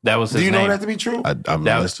true. That was his Do you name. know that to be true? I'm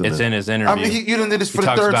listening. It's in his interview. I mean, you done did this for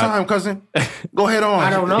the third time, cousin. Go ahead on. I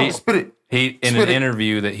don't know. Spit it. In an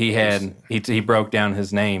interview that he had, he broke down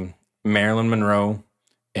his name, Marilyn Monroe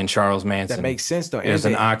and Charles Manson. That makes sense though. It was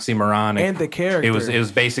an oxymoronic. And the character. It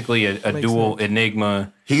was basically a dual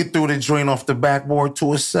enigma. He threw the joint off the backboard to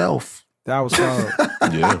himself. That was hard.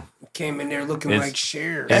 Yeah. Came in there looking like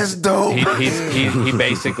Cher. That's dope. He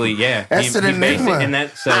basically, That's an enigma. And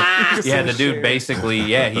that, so, the dude basically,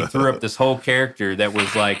 he threw up this whole character that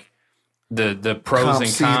was like the pros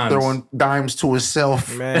and cons. Throwing dimes to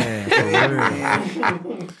himself. Man.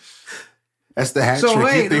 That's the hat So trick.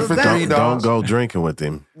 wait, He 3 for that- 3, Don't dog. go drinking with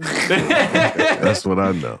him. That's what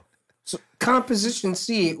I know. So, Composition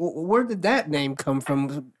C, where did that name come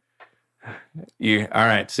from? All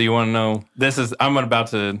right. So you want to know? I'm about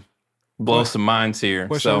to blow some minds here.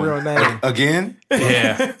 What's your real name? Again?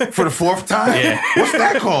 Yeah. For the 4th time? Yeah. What's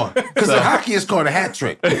that called? Because the hockey is called a hat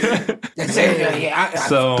trick.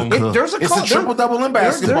 So There's It's a triple-double in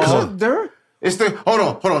basketball. It's the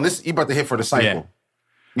hold on. This you about to hit for the cycle. Yeah.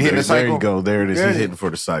 You hitting the cycle? There you go. There it is. He's hitting for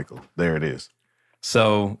the cycle. There it is.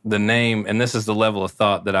 So the name, and this is the level of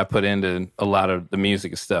thought that I put into a lot of the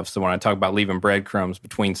music stuff. So when I talk about leaving breadcrumbs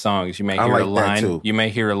between songs, you may hear a line. You may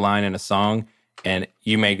hear a line in a song, and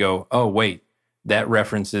you may go, "Oh, wait, that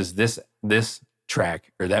references this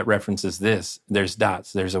track, or that references this." There's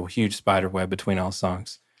dots. There's a huge spider web between all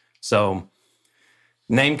songs. So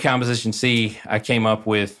name Composition C, I came up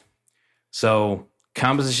with. So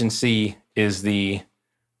Composition C is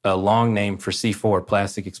a long name for C4,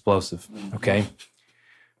 plastic explosive. Okay.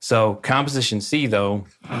 So Composition C, though,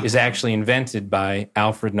 is actually invented by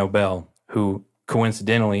Alfred Nobel, who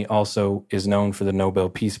coincidentally also is known for the Nobel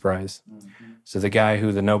Peace Prize. Mm-hmm. So the guy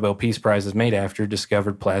who the Nobel Peace Prize is made after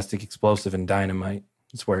discovered plastic explosive and dynamite.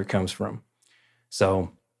 That's where it comes from. So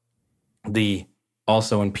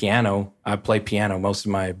also in piano, I play piano. Most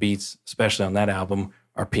of my beats, especially on that album,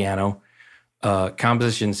 are piano.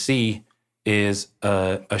 Composition C is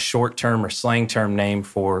a short term or slang term name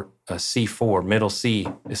for a C4. Middle C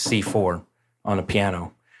is C4 on a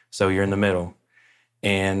piano. So you're in the middle.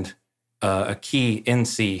 And a key in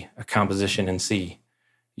C, a composition in C,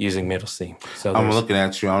 using middle C. So I'm looking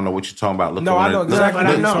at you. I don't know what you're talking about. Look No, I know exactly.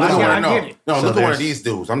 I know. I get it. No, look at one of these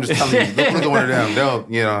dudes. I'm just telling you. Look at one of them.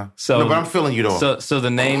 They'll, So, but I'm feeling you though. So the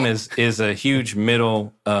name is a huge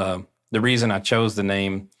middle. The reason I chose the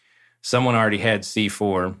name, someone already had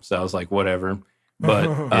C4, so I was like, whatever. But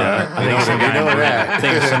I think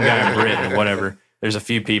some guy in Britain, whatever. There's a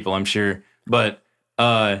few people, I'm sure. But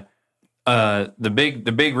the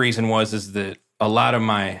big reason is that a lot of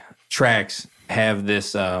my tracks have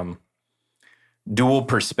this dual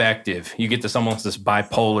perspective. You get this almost this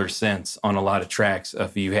bipolar sense on a lot of tracks.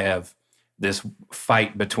 If you have this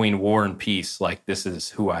fight between war and peace, like this is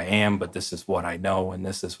who I am, but this is what I know, and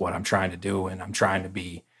this is what I'm trying to do, and I'm trying to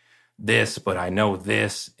be this, but I know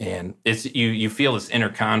this, and it's you feel this inner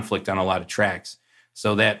conflict on a lot of tracks.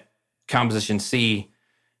 So that composition C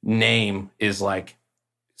name is like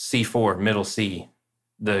C4, middle C.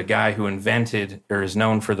 The guy who invented or is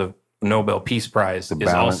known for the Nobel Peace Prize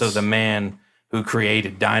is also the man who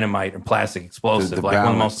created dynamite and plastic explosive, like one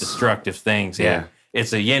of the most destructive things. Yeah.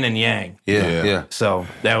 It's a yin and yang. Yeah. So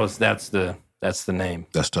that's the name.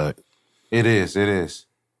 That's tight. It is.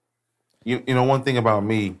 You know, one thing about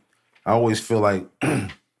me, I always feel like,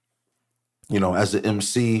 you know, as an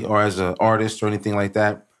MC or as an artist or anything like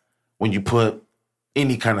that, when you put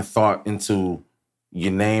any kind of thought into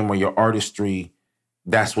your name or your artistry,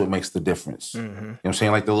 that's what makes the difference. You know what I'm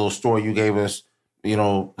saying? Like the little story you gave us, you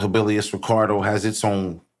know, Habilius Ricardo has its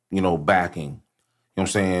own, you know, backing. You know what I'm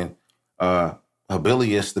saying?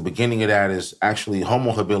 Habilius, the beginning of that is actually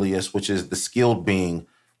Homo habilis, which is the skilled being,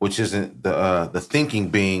 which isn't the thinking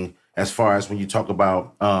being, as far as when you talk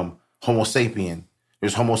about Homo sapien.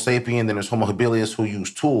 There's Homo sapien, then there's Homo habilis who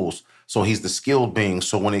use tools. So he's the skilled being.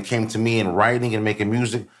 So when it came to me in writing and making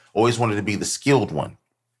music, always wanted to be the skilled one.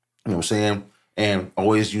 You know what I'm saying? And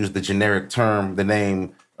always use the generic term, the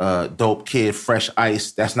name, Dope Kid, Fresh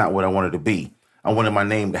Ice. That's not what I wanted to be. I wanted my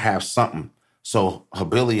name to have something. So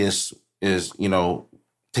Habilius is, you know,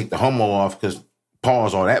 take the homo off because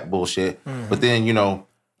pause all that bullshit. But then, you know,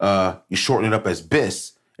 you shorten it up as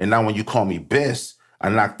Bis. And now when you call me Bis, I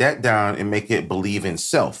knock that down and make it believe in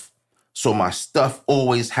self. So my stuff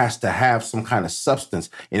always has to have some kind of substance.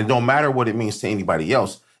 And it don't matter what it means to anybody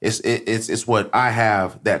else. It's what I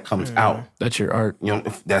have that comes out. That's your art. You know,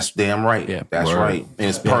 that's damn right. Yeah, that's right. And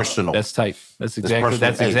it's personal. That's tight. That's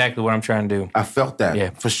exactly what I'm trying to do. I felt that. Yeah.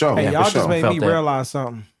 For sure. Hey, y'all just made me that. realize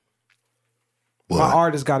something. What? My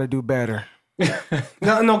artists got to do better.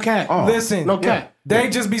 No cat. Listen, no cat. They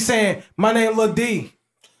just be saying, my name Lil D.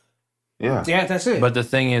 Yeah. Yeah, that's it. But the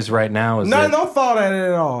thing is right now is No thought at it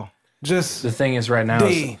at all. Just the thing is right now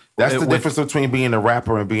D. That's the difference between being a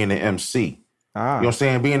rapper and being an MC. You know what I'm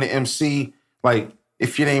saying? Being an MC, like,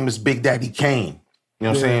 if your name is Big Daddy Kane, you know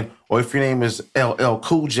what I'm saying? Or if your name is LL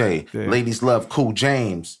Cool J, ladies love Cool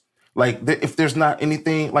James. Like, if there's not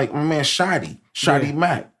anything, like my man Shotty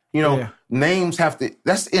Mac, you know, names have to,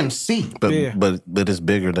 that's MC. But it's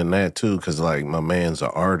bigger than that too, because like my man's an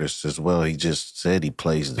artist as well. He just said he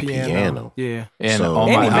plays the piano. Yeah. And So- on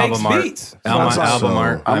And my he makes album art, beats. on my So- album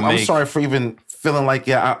art, I I'm make sorry for even feeling like,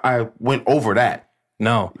 I went over that.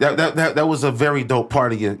 no. That was a very dope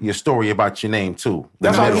part of your story about your name too.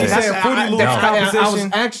 That's You know why what he I'm saying? said Fruity Loops I was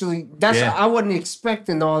composition. actually Yeah. I wasn't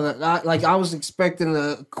expecting all that. I was expecting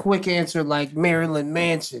a quick answer like Marilyn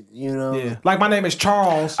Manson, you know. Yeah. Like my name is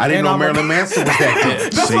Charles. I didn't and know I'm a- Marilyn Manson was that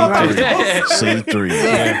good. That's what I thought.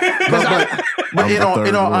 C3. But I'm in the all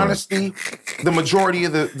third one. honesty, the majority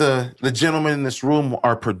of the gentlemen in this room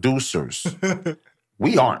are producers.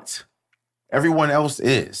 We aren't. Everyone else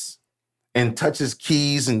is. And touches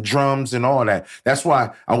keys and drums and all that. That's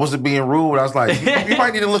why I wasn't being rude. I was like, you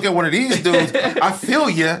might need to look at one of these dudes. I feel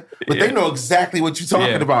you, but they know exactly what you're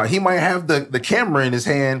talking about. He might have the camera in his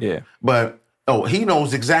hand, but he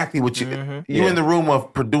knows exactly what you. You're in the room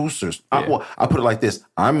of producers. I put it like this: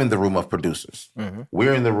 I'm in the room of producers.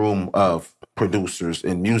 We're in the room of producers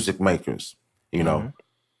and music makers. You know,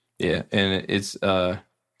 Yeah, and it's the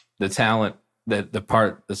talent. That the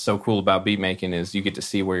part that's so cool about beat making is you get to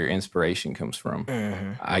see where your inspiration comes from.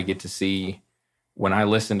 I get to see when I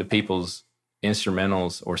listen to people's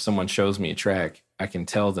instrumentals or someone shows me a track, I can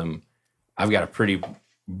tell them I've got a pretty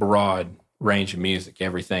broad range of music,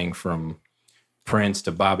 everything from Prince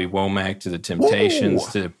to Bobby Womack to the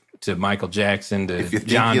Temptations to Michael Jackson to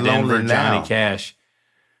John Denver, Johnny Cash.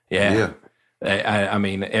 Yeah. I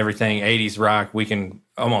mean everything 80s rock. We can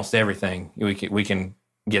almost everything. We can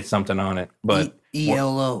get something on it, but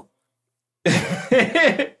ELO. we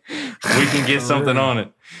can get something on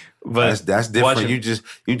it. But that's different. watching-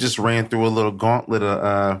 You just ran through a little gauntlet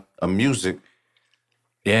of music.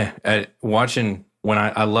 Yeah, watching when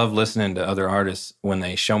I love listening to other artists when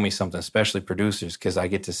they show me something, especially producers, because I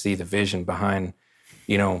get to see the vision behind,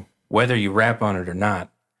 you know, whether you rap on it or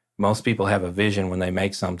not. Most people have a vision when they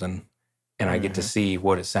make something, and I get to see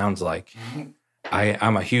what it sounds like.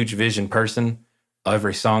 I'm a huge vision person.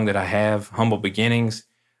 Every song that I have, Humble Beginnings,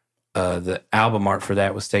 the album art for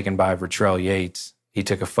that was taken by Vertrell Yates. He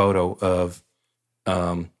took a photo of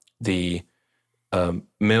the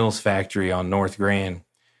Mills factory on North Grand.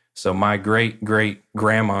 So my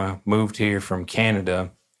great-great-grandma moved here from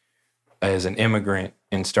Canada as an immigrant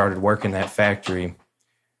and started working that factory.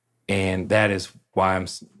 And that is why I'm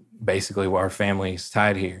basically why our family's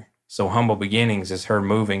tied here. So Humble Beginnings is her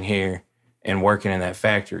moving here and working in that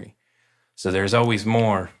factory. So there's always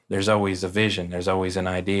more. There's always a vision. There's always an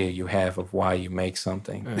idea you have of why you make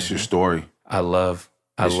something. It's your story. I love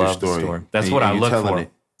the story. That's what I look for.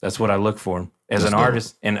 That's what I look for as an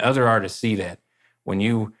artist, and other artists see that. When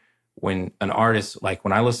an artist, like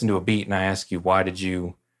when I listen to a beat and I ask you, why did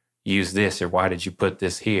you use this or why did you put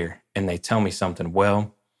this here? And they tell me something,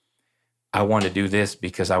 well, I want to do this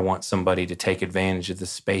because I want somebody to take advantage of the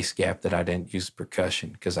space gap that I didn't use percussion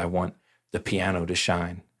because I want the piano to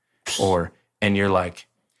shine. And you're like,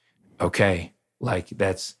 okay, like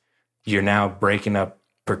you're now breaking up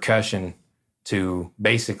percussion to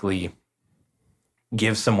basically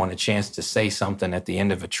give someone a chance to say something at the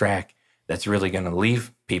end of a track that's really going to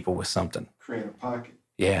leave people with something. Create a pocket.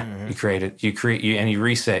 Yeah, you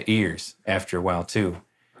reset ears after a while too.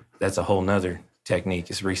 That's a whole nother technique,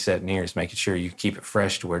 is resetting ears, making sure you keep it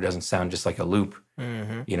fresh to where it doesn't sound just like a loop.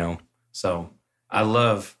 You know, so I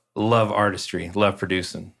love artistry, love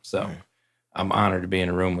producing. So I'm honored to be in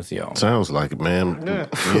a room with y'all. Sounds like it, man. Yeah,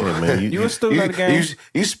 man. You a student of the game.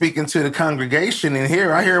 You speaking to the congregation in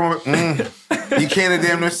here. I hear you can't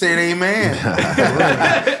damn near say amen.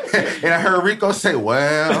 And I heard Rico say,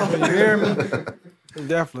 well. You hear me?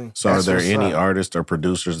 Definitely. So are there any artists or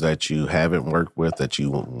producers that you haven't worked with that you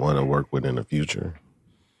want to work with in the future?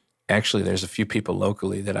 Actually, there's a few people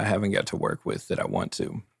locally that I haven't got to work with that I want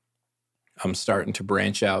to. I'm starting to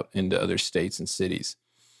branch out into other states and cities.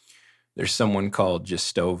 There's someone called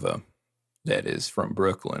Justova that is from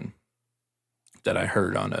Brooklyn that I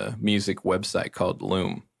heard on a music website called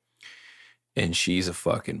Loom. And she's a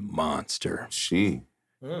fucking monster.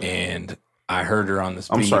 And I heard her on this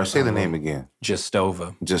beat. I'm sorry, say the name again.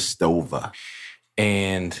 Justova.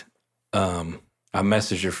 And I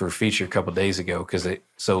messaged her for a feature a couple days ago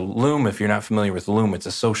so Loom, if you're not familiar with Loom, it's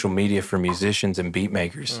a social media for musicians and beat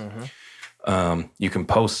makers. You can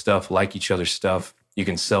post stuff, like each other's stuff. You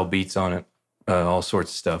can sell beats on it, all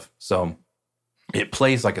sorts of stuff. So it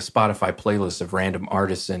plays like a Spotify playlist of random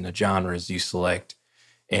artists and the genres you select.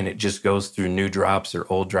 And it just goes through new drops or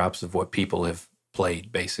old drops of what people have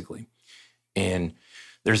played, basically. And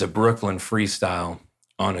there's a Brooklyn freestyle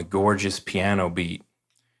on a gorgeous piano beat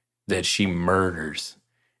that she murders.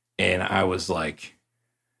 And I was like,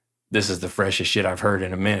 this is the freshest shit I've heard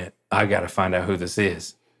in a minute. I got to find out who this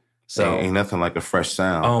is. So ain't nothing like a fresh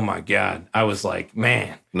sound. Oh my God. I was like,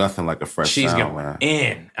 man. Nothing like a fresh sound, man. She's going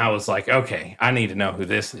in. I was like, okay, I need to know who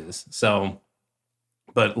this is. So,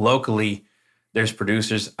 but locally, there's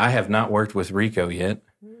producers. I have not worked with Rico yet.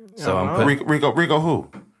 So I'm Rico who?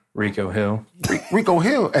 Rico Hill. Rico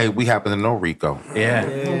Hill. Hey, we happen to know Rico. Yeah.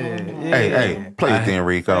 Hey, play it then,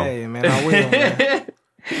 Rico. Hey, man, I will, man.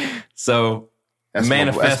 So,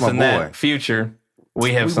 manifesting that future,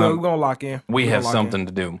 we have we're gonna lock in. We have something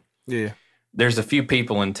to do. Yeah. There's a few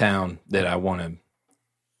people in town that I want to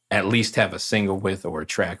at least have a single with or a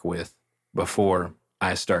track with before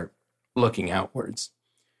I start looking outwards.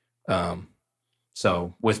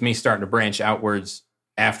 So with me starting to branch outwards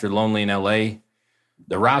after Lonely in LA,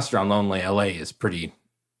 the roster on Lonely LA is pretty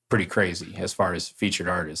crazy as far as featured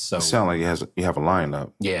artists. So it sounds like you have a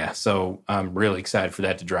lineup. Yeah, so I'm really excited for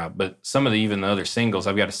that to drop. But some of even the other singles,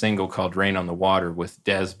 I've got a single called Rain on the Water with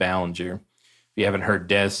Des Ballinger. If you haven't heard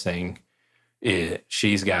Des sing,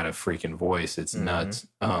 she's got a freaking voice. It's nuts.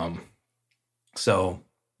 So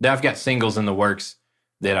I've got singles in the works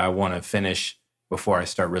that I want to finish before I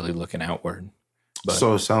start really looking outward. But,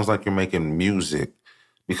 so it sounds like you're making music,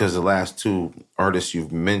 because the last two artists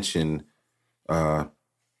you've mentioned were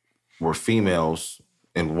females,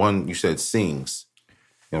 and one you said sings. You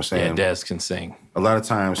know what I'm saying? Yeah, Des can sing. A lot of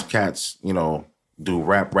times cats, do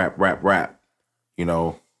rap,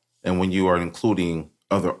 and when you are including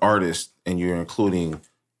other artists and you're including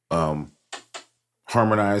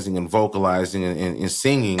harmonizing and vocalizing and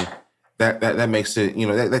singing, that makes it,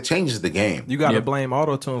 that changes the game. You got to blame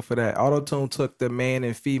Autotune for that. Autotune took the man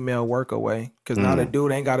and female work away, because now the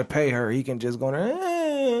dude ain't got to pay her. He can just go,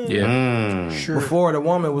 Sure. Before the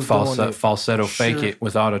woman was doing it. Falsetto fake it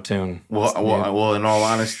with Autotune. Well, in all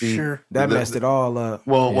honesty, that messed it all up.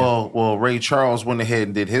 Well, Ray Charles went ahead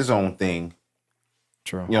and did his own thing.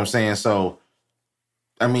 True. You know what I'm saying? So,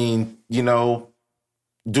 I mean,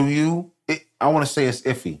 do you? I want to say it's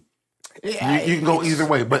iffy. Yeah, you can go either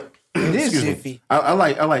way, but it is iffy. I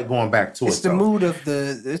like going back to it's the mood of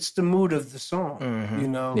the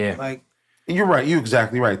song. Yeah. Like, you're right. You're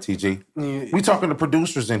exactly right, TG. Yeah. We talking to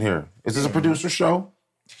producers in here. Is this a producer show?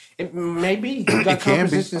 It maybe you got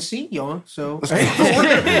composition C on, so let's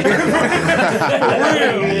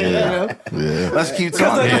keep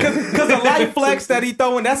talking. Because the light flex that he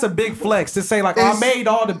throwing, that's a big flex. To say like, I made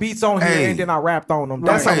all the beats on here and then I rapped on them.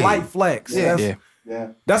 That's a light flex. Yeah.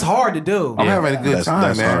 That's hard to do. I'm having a good time,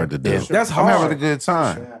 that's man. hard to do. That's hard. I'm having a good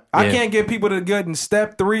time. I can't get people to good in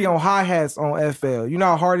step 3 on hi-hats on FL. You know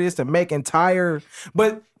how hard it is to make entire,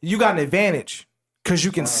 but you got an advantage because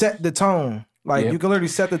you can set the tone. Like you can literally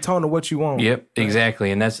set the tone of what you want. Yep,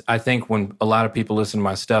 exactly. And that's, I think when a lot of people listen to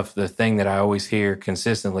my stuff, the thing that I always hear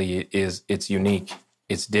consistently is it's unique.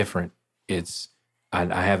 It's different. I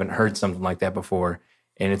haven't heard something like that before.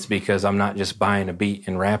 And it's because I'm not just buying a beat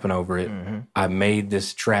and rapping over it. Mm-hmm. I made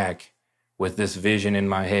this track with this vision in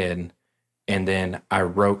my head, and then I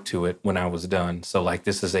wrote to it when I was done. So like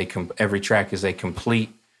this is every track is a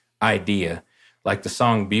complete idea. Like the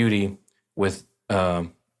song Beauty with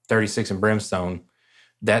 36 and Brimstone,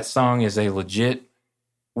 that song is a legit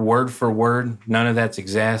word for word. None of that's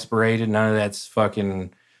exasperated. None of that's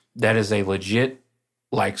that is a legit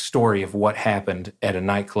like story of what happened at a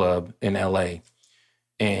nightclub in LA.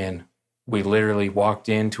 And we literally walked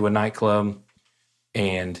into a nightclub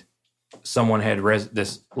and someone had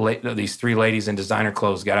these 3 ladies in designer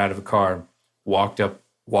clothes got out of a car, walked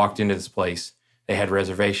into this place. They had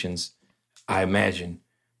reservations, I imagine.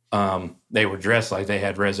 They were dressed like they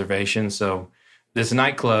had reservations. So this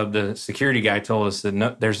nightclub, the security guy told us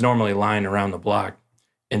that there's normally a line around the block.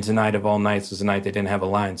 And tonight of all nights was a night they didn't have a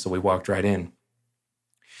line. So we walked right in.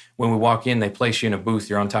 When we walk in, they place you in a booth.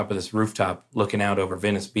 You're on top of this rooftop looking out over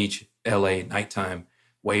Venice Beach, LA, nighttime.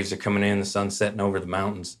 Waves are coming in, the sun's setting over the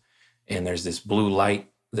mountains. And there's this blue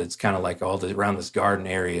light that's kind of like around this garden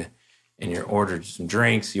area. And you ordered some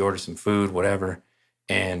drinks, you order some food, whatever.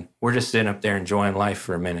 And we're just sitting up there enjoying life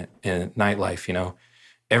for a minute, and nightlife, you know.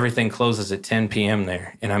 Everything closes at 10 p.m.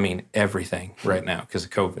 there. And I mean everything right now because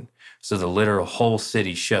of COVID. So the literal whole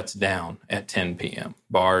city shuts down at 10 p.m.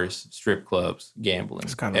 Bars, strip clubs, gambling.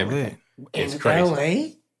 It's kind of everything. It's in crazy.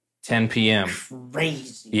 LA? 10 p.m.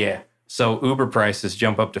 Crazy. Yeah. So Uber prices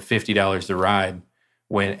jump up to $50 a ride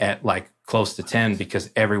when at like close to 10 because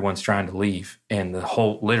everyone's trying to leave. And the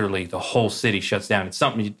whole city shuts down. It's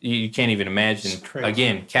something you can't even imagine.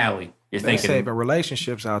 Again, Cali. You're They thinking saving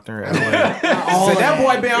relationships out there in LA. So that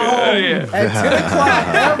boy been home at 10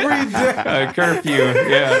 o'clock every day. a curfew.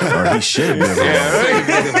 Yeah. Or he should be.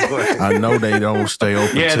 I know they don't stay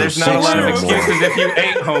open Yeah, till there's 6 not a lot of no more. excuses if you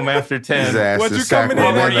ain't home after 10. His ass What is you coming in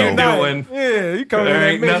What were at you midnight? doing? Yeah, you coming There in at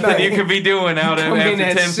ain't midnight. nothing you could be doing out Come in after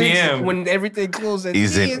at 10 6 p.m. when everything closed at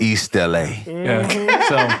He's 10. in East LA. Yeah.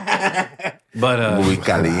 So, but Muy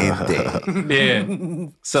caliente. yeah.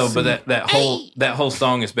 So, but that whole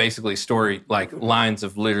song is basically story, like lines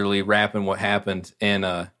of literally rapping what happened, and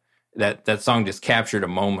that song just captured a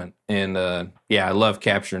moment, and I love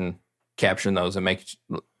capturing those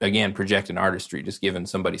and projecting artistry, just giving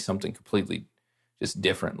somebody something completely just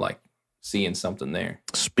different, like seeing something there.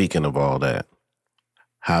 Speaking of all that,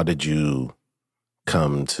 how did you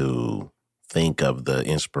come to think of the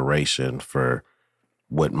inspiration for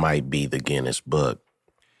what might be the Guinness Book?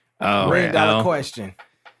 Oh, $1 L. question.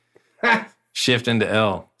 Shift into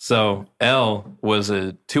L. So L was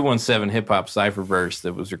a 217 hip hop cipher verse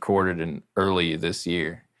that was recorded in early this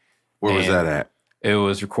year. Where was And that at? It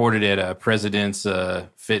was recorded at President's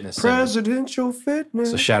Fitness Center. Presidential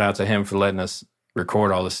fitness. So shout out to him for letting us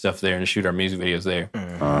record all this stuff there and shoot our music videos there.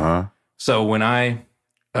 Uh-huh. So when I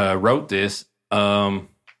wrote this,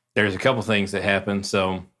 there's a couple things that happened.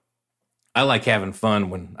 So I like having fun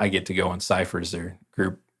when I get to go on ciphers or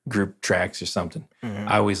group tracks or something. Mm-hmm.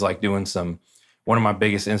 I always like doing one of my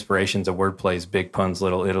biggest inspirations of wordplay is Big Pun's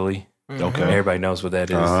Little Italy. Okay. Everybody knows what that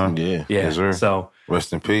is. Uh-huh. Yeah. Yeah. Yes, sir. So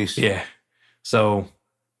Rest in peace. yeah. So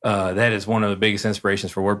that is one of the biggest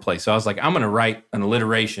inspirations for wordplay. So I was like, I'm going to write an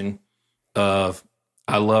alliteration of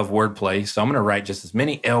I love wordplay. So I'm going to write just as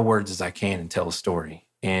many L words as I can and tell a story.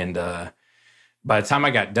 And by the time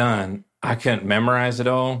I got done, I couldn't memorize it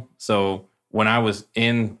all. So when I was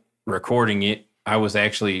in recording it, I was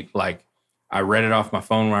actually like, I read it off my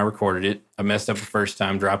phone when I recorded it. I messed up the first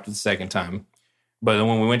time, dropped it the second time. But then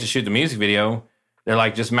when we went to shoot the music video, they're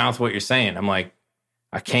like, just mouth what you're saying. I'm like,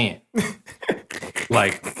 I can't.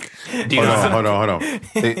 Like, do you Hold on.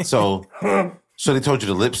 So they told you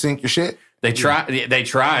to lip sync your shit? They tried. It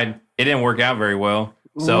didn't work out very well.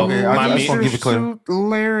 So Okay, I just want to give it clear.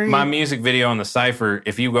 Larry. my music video on the cipher,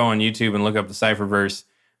 if you go on YouTube and look up the cipher verse,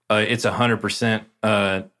 it's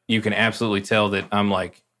 100%. You can absolutely tell that I'm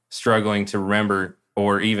like struggling to remember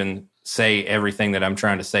or even say everything that I'm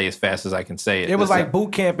trying to say as fast as I can say it. It was like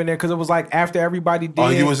boot camp in there because it was like after everybody did. Oh,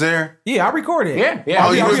 you was there? Yeah, I recorded. Yeah.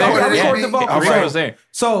 Oh, you I recorded it? recorded the vocal. I was there.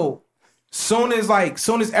 So soon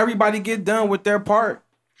as everybody get done with their part,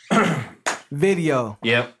 video.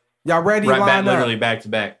 Yep. Y'all ready? Right back, Line up. literally back to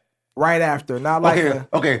back. Right after, not like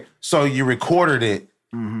Okay. So you recorded it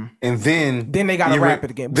and then they got to rap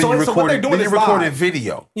it again. Then So you what they're recorded, doing then you is recorded live.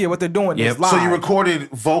 video. Yeah, what they're doing is live. So you recorded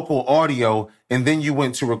vocal audio, and then you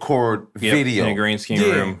went to record video in a green screen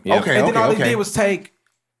room. Yep. Okay, and then all okay. they did was take.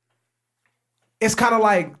 It's kind of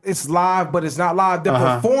like it's live, but it's not live. The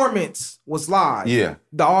performance was live. Yeah.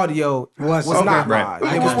 The audio was not live.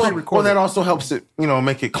 It was pre-recorded. Well, that also helps it,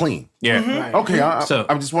 make it clean. Yeah. Mm-hmm. Okay, I So-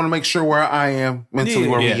 just want to make sure where I am mentally,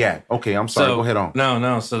 where we at. Okay, I'm sorry. Go ahead on.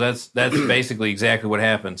 No. So that's basically exactly what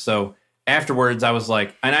happened. So afterwards, I was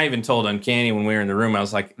like, and I even told Uncanny when we were in the room, I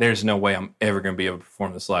was like, "There's no way I'm ever going to be able to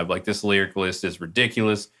perform this live. Like this lyric list is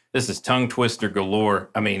ridiculous. This is tongue twister galore.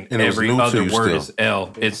 I mean, And it was every new to other you word still. is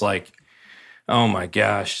L. It's like, oh my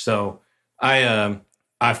gosh." So I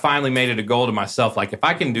finally made it a goal to myself. Like if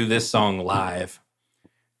I can do this song live,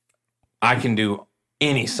 I can do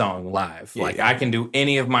any song live. Like I can do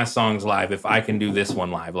any of my songs live if I can do this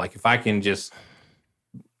one live. Like if I can just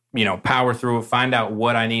power through it, find out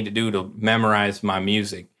what I need to do to memorize my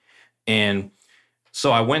music. And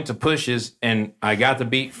so I went to Pushes and I got the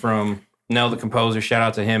beat from Nell the composer. Shout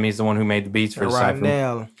out to him. He's the one who made the beats for the right Cypher.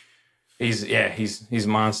 now. He's a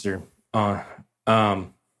monster.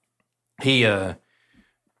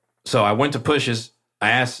 So I went to Pushes. I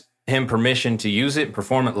asked him permission to use it and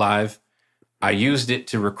perform it live. I used it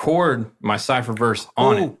to record my Cypher verse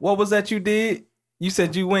on it. What was that you did? You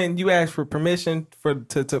said you went. You asked for permission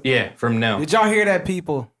to. Yeah, from Nell. Did y'all hear that,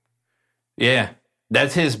 people? Yeah,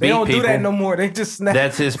 that's his beat. They don't people. do that no more. They just snap.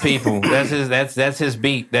 That's his people. That's his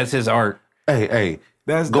beat. That's his art. Hey,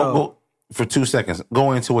 That's go dope. for 2 seconds.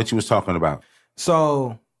 Go into what you was talking about.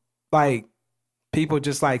 So, like, people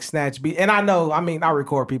just like snatch beat, and I know. I mean, I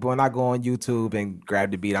record people, and I go on YouTube and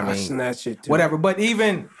grab the beat. I mean, snatch it too. whatever. But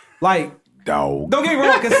even like, Dog. don't get me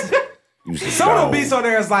wrong, because You said some of dog. the beats on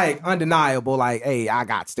there is like undeniable. Like, hey, I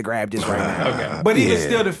got to grab this right now. Okay. But even Yeah.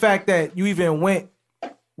 still, the fact that you even went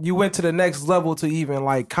to the next level to even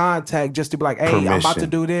like contact just to be like, hey, I'm about to Permission.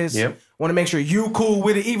 do this. Yep. Want to make sure you cool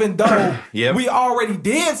with it, even though Yep. we already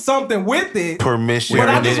did something with it. Permission But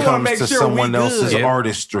I when just it wanna comes make to sure someone we else's good. Yep.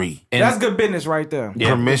 artistry. And- That's good business right there.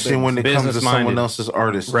 Yeah. Permission when it comes to Business-minded. someone else's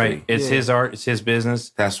artistry. Right. It's his art. It's his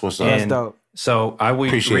business. That's what's up. That's And dope. so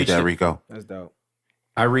Appreciate reached that, it- Rico. That's dope.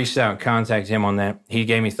 I reached out and contacted him on that. He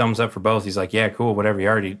gave me thumbs up for both. He's like, yeah, cool, whatever. You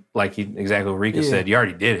already, exactly what Rika Yeah. said, you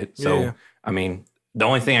already did it. So, Yeah. I mean, the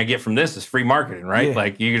only thing I get from this is free marketing, right? Yeah.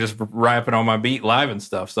 Like, you can just rap it on my beat live and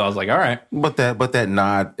stuff. So I was like, all right. But that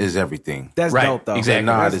nod is everything. That's Right. dope though. Exactly.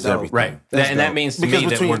 That nod That's is dope. everything. Right. That's And that dope. means to Because me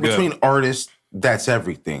that we're good. between artists, that's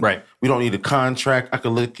everything. Right. We don't need a contract. I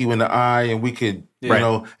could look you in the eye and we could, Right.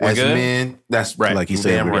 We're as good? men, that's Right. Like you you're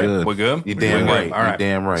said, damn we're right. good. We're good? You're damn We're right. good. All right. You're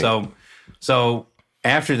damn right. So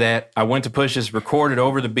after that, I went to Pushes, recorded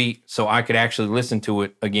over the beat so I could actually listen to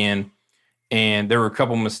it again. And there were a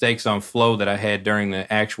couple mistakes on flow that I had during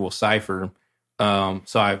the actual cypher.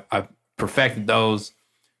 So I perfected those,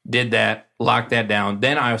 did that, locked that down.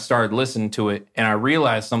 Then I started listening to it, and I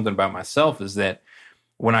realized something about myself is that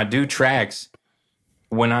when I do tracks,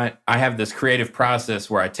 when I have this creative process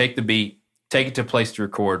where I take the beat, take it to a place to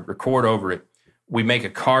record over it. We make a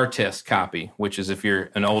car test copy, which is if you're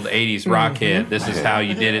an old 80s rock head, this is how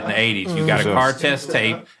you did it in the 80s. You got a car test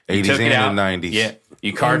tape. You 80s took it and out. the 90s. Yeah.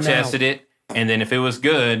 You car tested it. And then if it was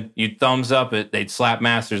good, you'd thumbs up it. They'd slap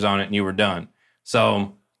masters on it and you were done.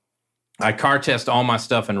 So I car test all my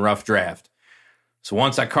stuff in rough draft. So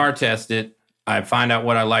once I car test it, I find out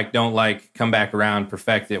what I like, don't like, come back around,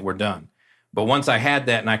 perfect it, we're done. But once I had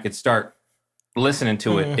that and I could start listening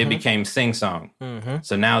to it, it became sing song.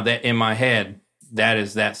 So now that in my head, that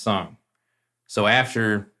is that song. So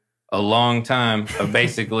after a long time of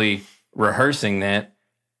basically rehearsing that,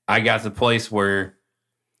 I got to the place where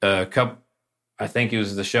I think it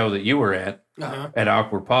was the show that you were at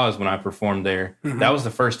Awkward Pause when I performed there. That was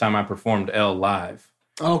the first time I performed L live.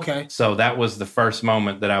 Okay. So that was the first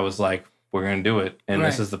moment that I was like, we're going to do it. And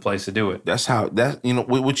this is the place to do it. That's how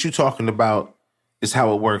what you talking about is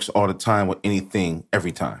how it works all the time with anything,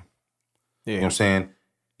 every time. You know what I'm saying?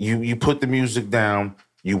 You put the music down,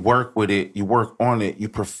 you work with it, you work on it, you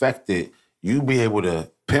perfect it, you be able to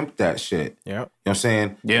pimp that shit. Yeah. You know what I'm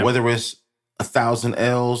saying? Yeah. Whether it's 1,000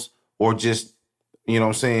 L's or just, you know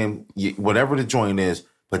what I'm saying, whatever the joint is,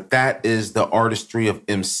 but that is the artistry of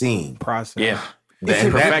MCing. Process. Yeah.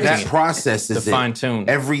 That process is the fine tune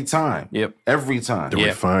every time. Yep. Every time. The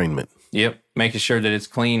refinement. Yep. Making sure that it's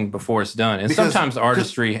clean before it's done. And Because- sometimes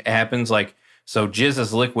artistry happens like, so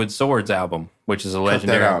Jizz's Liquid Swords album, which is a Cut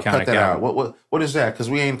legendary that out. iconic Cut that out. album. What is that? Because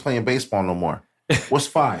we ain't playing baseball no more. What's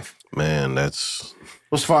 5? Man, that's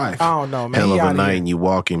What's 5? I don't know, man. hell He of a outta night here. and you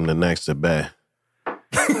walk him the next at bat.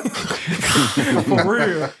 For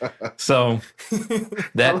real. So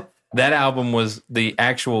that album was the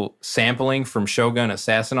actual sampling from Shogun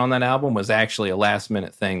Assassin on that album was actually a last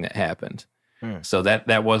minute thing that happened. So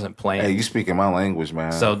that wasn't planned. Hey, you speaking my language,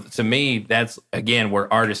 man. So to me, that's again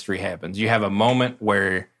where artistry happens. You have a moment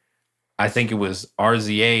where I think it was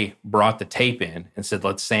RZA brought the tape in and said,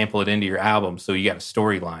 let's sample it into your album. So you got a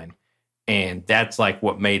storyline. And that's like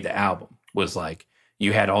what made the album was like,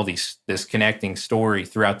 you had all this connecting story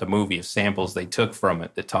throughout the movie of samples they took from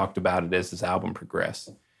it that talked about it as this album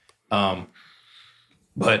progressed.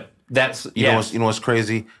 But that's, you know what's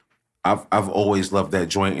crazy? I've always loved that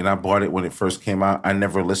joint, and I bought it when it first came out. I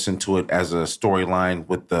never listened to it as a storyline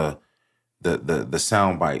with the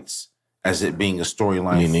sound bites as it being a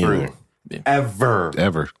storyline through. Yeah. Ever.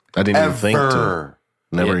 I didn't even think to.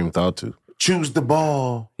 Never even thought to. Choose the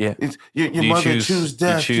ball. Yeah. Your mother choose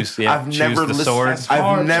death. I've never listened.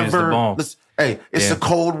 I've never listened. Hey, it's a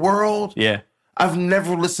cold world. Yeah. I've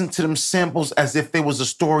never listened to them samples as if there was a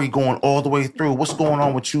story going all the way through. What's going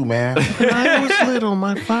on with you, man? When I was little,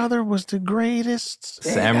 my father was the greatest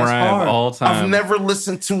samurai of all time. I've never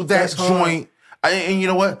listened to that joint. And you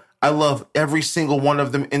know what? I love every single one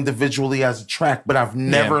of them individually as a track, but I've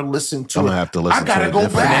never listened to it. I'm gonna have to listen. I gotta go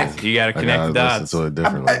back. You gotta connect the dots. Listen to it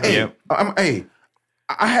differently.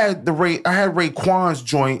 I had Raekwon's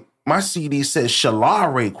joint. My CD said Shala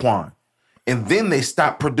Raekwon, and then they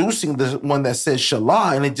stopped producing the one that said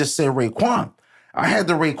Shala, and it just said Raekwon. I had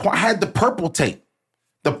the purple tape.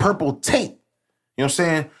 The purple tape. You know what I'm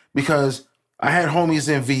saying? Because I had homies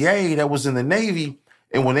in VA that was in the Navy.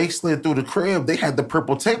 And when they slid through the crib, they had the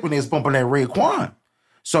purple tape when they was bumping that Raekwon.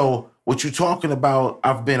 So what you talking about,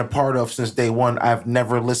 I've been a part of since day one. I've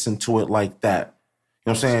never listened to it like that.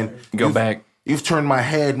 You know what I'm saying? Go back. You've turned my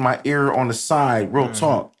head, my ear on the side. Real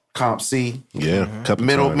talk. Comp C. Yeah.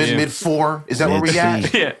 Mid 4. Is that where we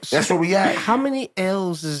at? Yeah. That's where we at. How many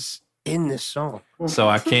L's is in this song? So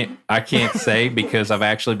I can't say because I've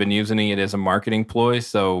actually been using it as a marketing ploy.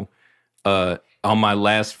 So on my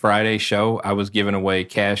last Friday show, I was giving away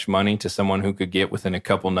cash money to someone who could get within a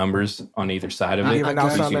couple numbers on either side of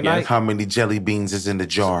it. How many jelly beans is in the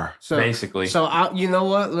jar? So, basically. So you know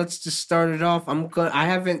what? Let's just start it off.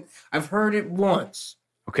 I've heard it once.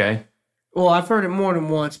 Okay. Well, I've heard it more than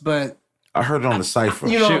once, but I heard it on the Cypher.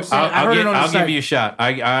 You know what I'm saying? I'll give you a shot.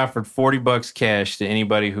 I offered $40 cash to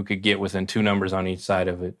anybody who could get within 2 numbers on each side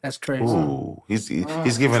of it. That's crazy. Ooh, he's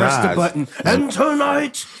giving Press odds. the button. And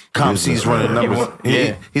tonight, Comp C's running numbers.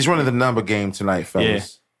 He's running the number game tonight,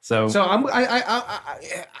 fellas. Yeah. So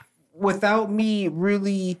I without me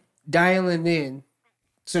really dialing in.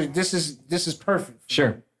 So this is perfect.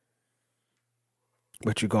 Sure.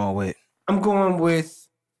 What you going with? I'm going with.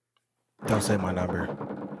 Don't say my number.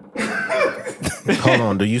 Hold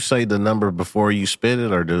on. Do you say the number before you spit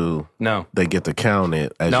it, or do they get to count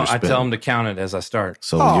it as you spit? No, I tell them to count it as I start.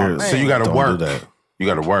 So you got to work. Do that. You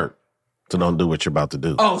got to work. So don't do what you're about to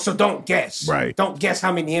do. Oh, so don't guess. Right. Don't guess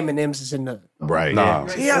how many M&Ms is in the. Right. No.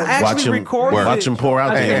 Yeah, actually record it. Watch him pour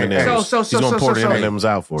out the M&Ms. He's gonna pour the M&Ms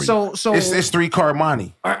out for you. So it's 3 card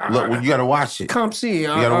money. Look, you got to watch it. Comp C. You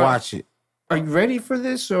got to watch it. Are you ready for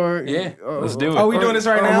this or? Yeah, let's do it. Are we doing this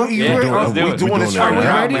right now? We're doing this right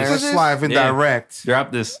now, man. It's live and direct.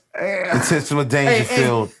 Drop this. Intentional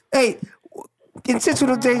Dangerfield. Hey,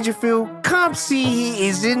 Intentional Dangerfield. Comp C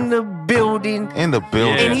is in the building. And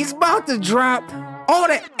he's about to drop all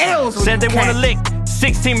the L's. Said they want to lick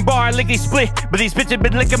 16 bar lickety split, but these bitches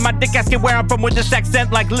been licking my dick, asking where I'm from with this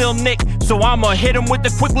accent like Lil Nick. So I'ma hit them with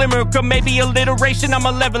the quick limerick or maybe alliteration.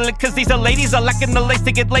 I'ma level it cause these are ladies are lacking the lace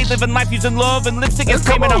to get laid, living life using love and lipstick as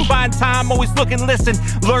payment. I'm buying time, always looking, listen,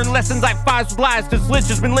 learn lessons like fives with lies, cause Lynch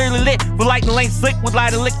has been literally lit with light and lane slick with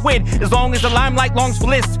light and liquid. As long as the limelight longs for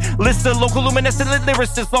lists of local luminescent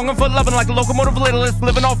lyricists, longing for loving like a locomotive littlest,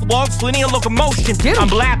 living off logs, linear locomotion. I'm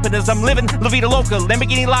blapping as I'm living La Vida Loca,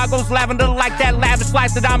 Lamborghini Lagos, lavender like that lavish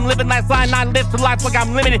life that I'm living. Last line, I live to life like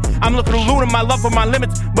I'm limited. I'm looking to looting my love for my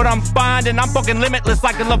limits, but I'm fine and I'm fucking limitless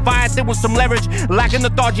like a Leviathan with some leverage. Lacking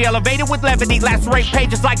lethargy, elevated with levity. Lacerate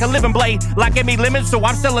pages like a living blade. Like give me lemons, so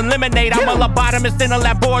I'm selling lemonade. I'm a lobotomist in a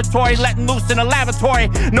laboratory, letting loose in a lavatory.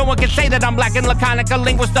 No one can say that I'm lacking laconic, a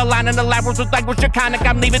linguist, a line in the labyrinth with language iconic.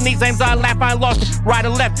 I'm leaving these names, I laugh, I lost it. Right or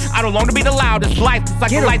left, I don't long to be the loudest. Life is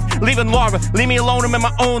like the lights, leaving Laura. Leave me alone, I'm in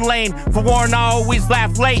my own lane. For war and I always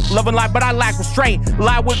laugh late. Loving life, but I lack restraint.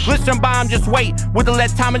 Lie with glistening bomb, just wait. With the lead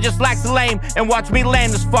time and just lacks the lame. And watch me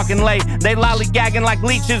land this fucking late. They lollygagging like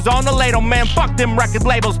leeches on the ladle, man. Fuck them record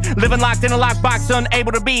labels. Living locked in a lockbox,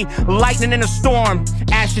 unable to be lightning in a storm.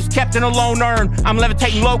 Ashes kept in a lone urn. I'm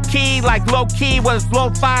levitating low key, like low key was low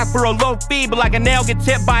fi for a low fee. But like a nail get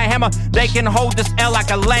tipped by a hammer, they can hold this L like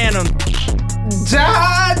a lantern.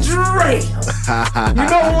 Dre. You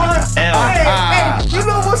know what? Hey, you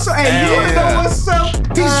know what's up? Hey, you wanna know what's up?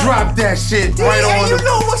 He's dropped that shit right on. You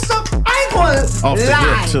know what's up? I ain't gonna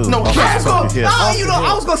lie. No,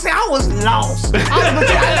 I was gonna say I was lost. I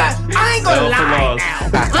ain't gonna lie now.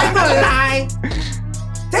 I ain't gonna lie.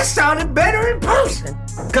 That sounded better in person.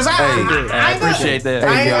 Cause I appreciate that.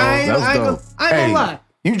 I ain't gonna lie.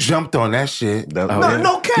 You jumped on that shit.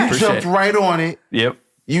 No cap. You jumped right on it. Yep.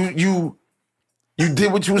 You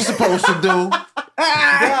did what you were supposed to do.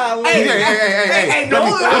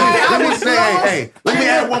 Hey, let me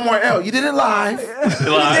add one more L. You did it live.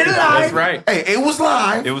 That's right. Hey, it was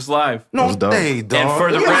live. It was live. No, hey, dog. And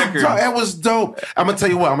for the record, that was dope. I'm gonna tell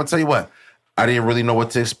you what. I didn't really know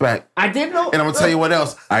what to expect. I didn't know. And I'm gonna tell you what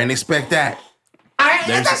else. I didn't expect that.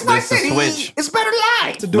 That's my city. Switch. It's better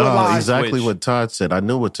live. To do it live. Exactly Switch. what Todd said. I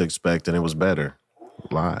knew what to expect, and it was better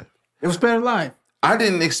live. It was better live. I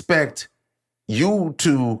didn't expect you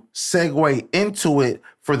to segue into it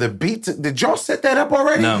for the beat. Did y'all set that up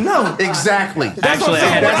already? No. Exactly. Actually,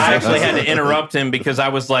 I actually had to interrupt him because I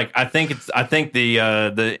was like, I think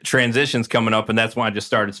the transition's coming up, and that's why I just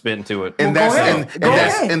started spitting to it. And Go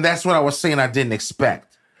that's what I was saying I didn't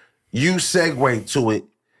expect. You segued to it.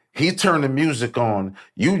 He turned the music on.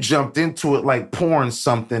 You jumped into it like pouring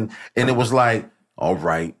something, and it was like, all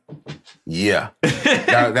right, yeah.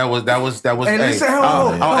 that was. And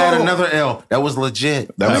I'll add another L. That was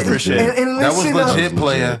legit. That was legit. And That was listen legit, up.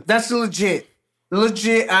 player. That's legit.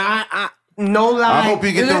 I no lie. I hope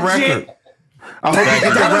you get the Legit. record. I hope you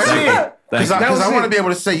get the record. Because I want to be able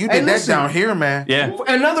to say you did that listen. down here, man. Yeah.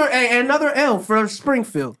 Another L for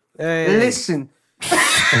Springfield. Hey. Listen.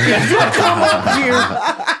 If you come up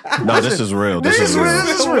here, No, this is real. This is real.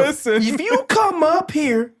 This is real. Listen. If you come up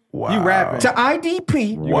here Wow. You rapping. to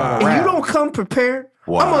IDP Wow. and you don't come prepared,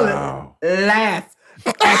 Wow. I'm gonna laugh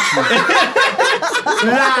at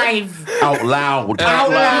you live. Out loud. Out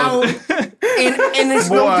loud. And it's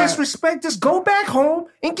no disrespect. Just go back home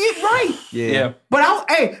and get right. Yeah. But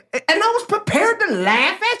I was prepared to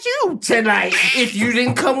laugh at you tonight if you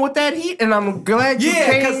didn't come with that heat. And I'm glad you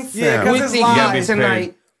came cause with it's the live. heat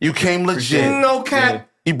tonight. You came legit. No cap.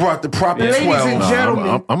 You brought the proper Ladies 12. and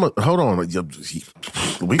gentlemen. Hold on. We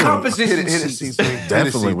gonna, Composition Hit it, seats.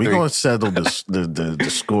 definitely. We're C3. going to settle the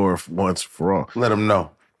score once for all. Let them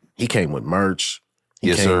know. He came with merch. He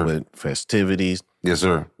Yes, came sir. with festivities. Yes,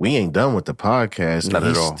 sir. We ain't done with the podcast. Not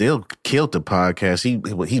and at he all. still killed the podcast.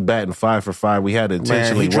 He batting 5 for 5. We had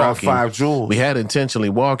intentionally he dropped walking. 5 jewels. We had intentionally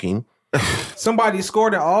walking. Somebody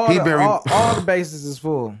scored it. All the bases is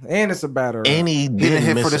full, and it's a batter. And he didn't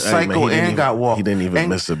hit miss for the cycle and got walked. He didn't even And-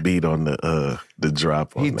 miss a beat on the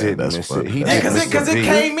drop. On He that. didn't That's miss funny. it. He That's didn't Because it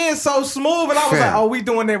came in so smooth, and I was like, "Oh, we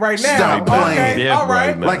doing it right now." Stop playing. Okay, Yeah, all right.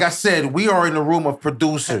 right now. Like I said, we are in the room of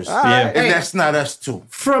producers. Yeah. And that's not us two.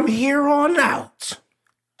 From here on out,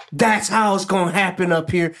 that's how it's gonna happen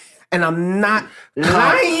up here. And I'm not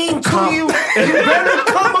lying to you. You better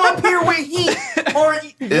come up here with heat, or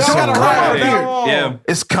It's don't a come wrap. up here. Yeah.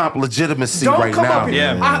 It's comp legitimacy Don't right come now. up here.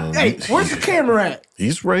 Yeah. Hey, where's the camera at?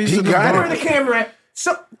 He's raising He the got bar. Where's the camera at?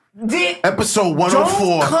 So, Episode don't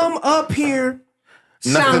 104. come up here.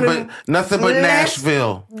 Nothing but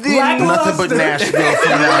Nashville. Lackluster. Nothing but Nashville from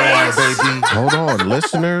now on, baby. Hold on,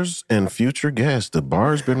 listeners and future guests. The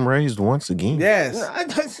bar's been raised once again.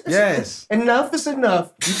 Yes, yes. Enough is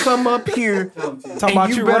enough. You come up here. Talking about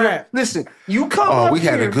you better rap. listen. You come Oh, up we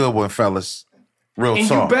here. had a good one, fellas. Real And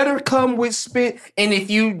talk. you better come with spit. And if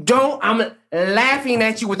you don't, I'm laughing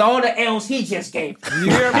at you with all the L's he just gave. You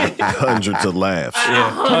hear me? Hundreds of laughs.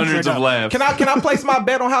 Yeah. Hundreds of laughs. Can I place my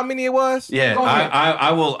bet on how many it was? Yeah. Go ahead.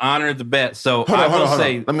 I will honor the bet. So Hold I on, will hold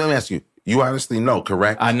say. on. Let me ask you. You honestly know,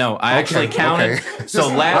 correct? I know. I actually counted. okay. So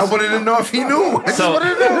I last. wanted to know if he knew. I just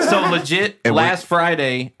wanted to know. So legit, last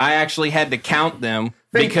Friday, I actually had to count them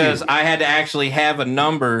because I had to actually have a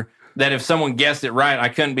number that if someone guessed it right, I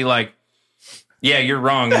couldn't be like, yeah, you're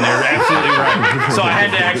wrong, and they're absolutely right. So I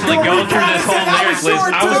had to actually go through this whole lyric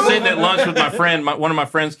list. I was sitting at lunch with my friend. One of my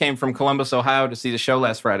friends came from Columbus, Ohio, to see the show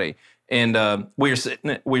last Friday, and we were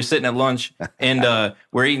sitting at lunch, and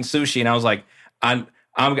we're eating sushi, and I was like, I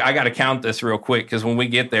got to count this real quick because when we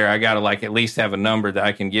get there, I got to like at least have a number that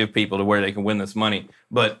I can give people to where they can win this money.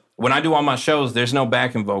 But when I do all my shows, there's no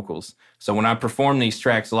backing vocals. So when I perform these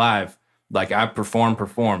tracks live, Like I perform.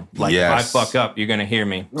 Like if I fuck up, you're gonna hear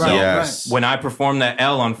me. Right, So when I performed that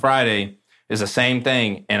L on Friday, is the same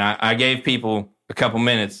thing, and I gave people a couple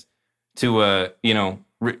minutes to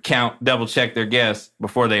count, double check their guess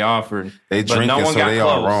before they offered. They drinking, no one so they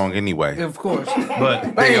all wrong anyway. Of course,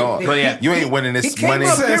 but yeah, you ain't winning this money.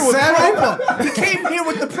 He came here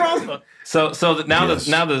with the proper. So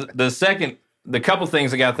the couple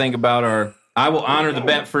things I got to think about are I will honor the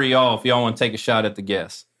bet for y'all if y'all want to take a shot at the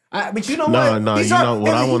guess. But you know what? No, you know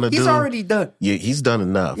what I want to do? He's already done. Yeah, he's done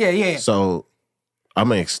enough. Yeah. So I'm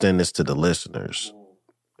going to extend this to the listeners.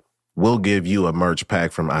 We'll give you a merch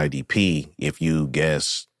pack from IDP if you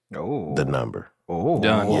guess the number.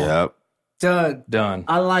 Done. Yep. Done.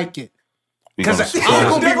 I like it. Because I'm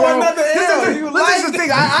gonna be wrong. This is the thing.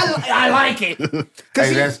 I like it.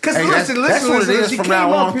 That's what it is from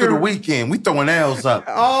now on through the weekend. We throwing L's up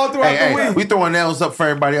all throughout the week. We throwing L's up for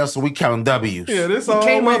everybody else, so we counting W's. Yeah, this all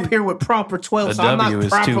came up here with proper 12, so I'm not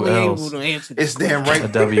properly able to answer this. It's damn right. A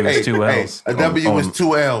W is 2 L's. A W is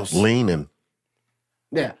 2 L's. Leaning.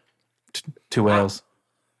 Yeah. 2 L's.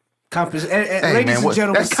 Ladies and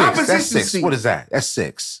gentlemen, that's 6. What is that? That's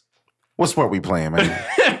 6. What sport we playing,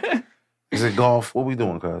 man? Is it golf? What we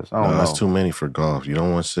doing, cuz? I don't know. That's too many for golf. You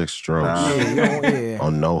don't want 6 strokes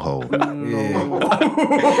on no hole. Well,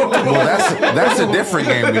 that's a different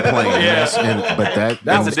game we playing. Yeah. But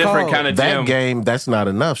that's a different kind of that gym. game. That's not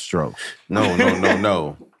enough strokes. No.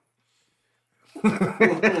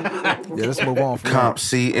 Let's move on. Comp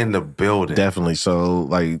C in the building. Definitely. So,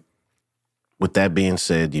 like, with that being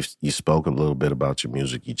said, you spoke a little bit about your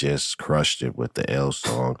music. You just crushed it with the L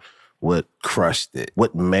song. What crushed it?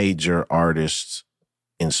 What major artists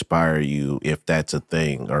inspire you, if that's a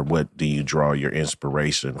thing, or what do you draw your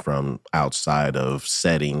inspiration from outside of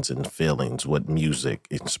settings and feelings? What music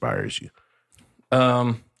inspires you?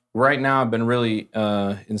 Right now, I've been really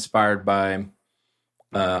inspired by.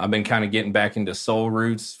 I've been kind of getting back into soul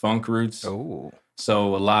roots, funk roots. Oh,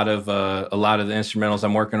 so a lot of the instrumentals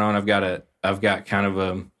I'm working on, I've got kind of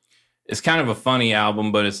a. It's kind of a funny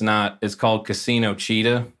album, but it's not. It's called Casino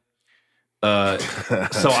Cheetah.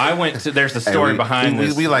 So I went to. There's a story behind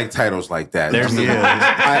this. We like titles like that. There's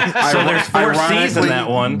there's 4 C's in that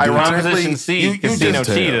one. Ironically, Position C, Casino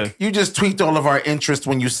Cheetah. You just tweaked all of our interest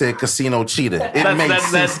when you said Casino Cheetah. It makes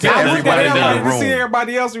sense to that's everybody in the room. See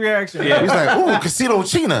everybody else's reaction. Yeah. He's like, "Ooh, Casino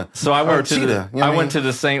Cheetah." So I went to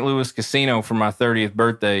the St. Louis casino for my 30th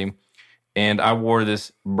birthday, and I wore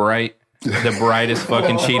the brightest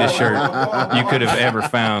fucking cheetah shirt you could have ever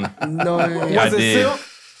found. No, I did. Silk?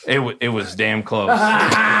 It was damn close.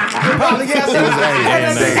 That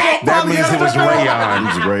means it was rayon.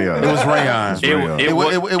 It was rayon. It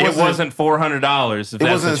wasn't $400. It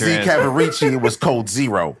wasn't Z Cavaricci. It was code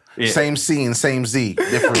 0. Yeah. Same C and same Z.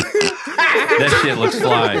 Different. That shit looks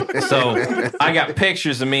fly. So I got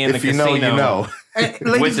pictures of me in the casino. You know.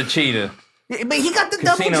 With the cheetah. But he got the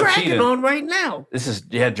Casino double dragon cheetah on right now. This is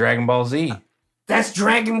Dragon Ball Z. That's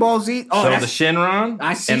Dragon Ball Z. Oh, so the Shenron,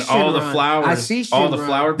 I see and Shenron. All the flowers, I see Shenron. all the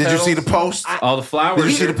flower petals. Did you see the post? All the flowers.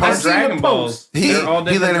 Did you see the post? Dragon Balls. He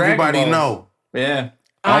let everybody know. Yeah.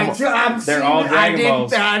 They're all Dragon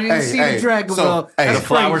Balls. I didn't see the Dragon Ball. The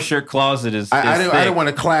flower shirt closet is. I didn't want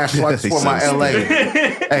to clash, so I just wore my LA.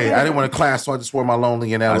 Hey, I didn't want to clash, so I just wore my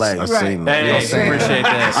Lonely in LA. I seen that. Hey, appreciate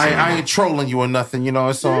that. I ain't trolling you or nothing. You know,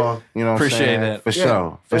 it's all. You know, appreciate that for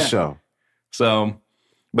sure. For sure. So,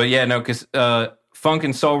 but yeah, no, because funk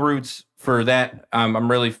and soul roots for that,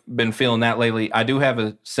 I'm really been feeling that lately. I do have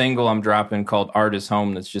a single I'm dropping called "Art Is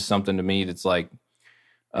Home." That's just something to me. That's like,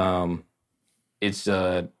 I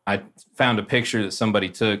found a picture that somebody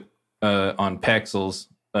took on Pexels.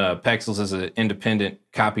 Pexels is an independent,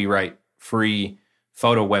 copyright-free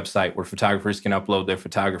photo website where photographers can upload their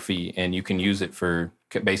photography, and you can use it for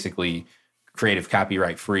basically creative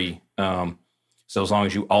copyright-free. So as long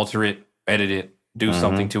as you alter it, edit it, do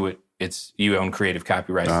something to it, you own creative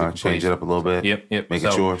copyright. Change it up a little bit. Yep. Make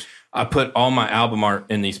it yours. I put all my album art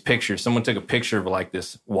in these pictures. Someone took a picture of like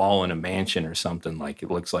this wall in a mansion or something. Like it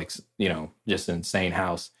looks like, just an insane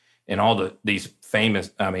house. And all these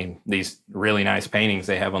really nice paintings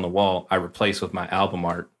they have on the wall, I replace with my album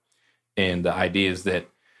art. And the idea is that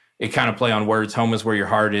it kind of play on words. Home is where your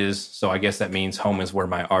heart is. So I guess that means home is where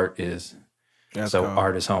my art is. That's cool.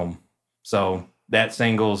 Art is home. So that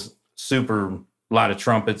single's super. A lot of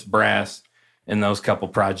trumpets, brass, and those couple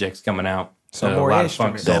projects coming out. So more a lot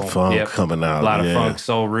instruments. Of funk soul. That funk coming out. A lot of funk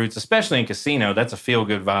soul roots, especially in casino. That's a feel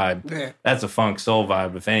good vibe. Yeah. That's a funk soul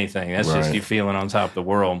vibe, if anything. That's just you feeling on top of the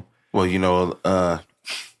world. Well, the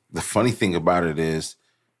funny thing about it is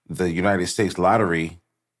the United States lottery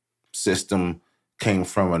system came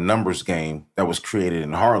from a numbers game that was created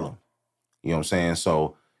in Harlem. You know what I'm saying?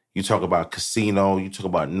 So you talk about casino, you talk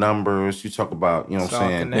about numbers, you talk about, you know what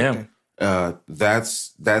I'm saying?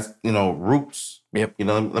 That's roots. Yep. You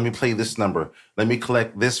know, let me play this number. Let me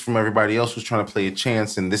collect this from everybody else who's trying to play a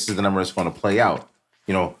chance, and this is the number that's going to play out.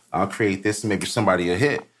 You know, I'll create this and maybe somebody will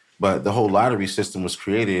hit. But the whole lottery system was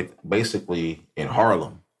created basically in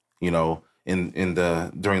Harlem, you know,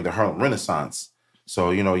 during the Harlem Renaissance.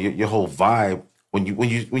 So, you know, your whole vibe, when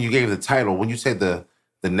you gave the title, when you said the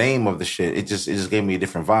name of the shit, it just gave me a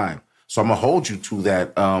different vibe. So I'm gonna hold you to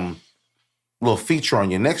that little feature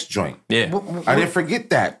on your next joint. Yeah. I didn't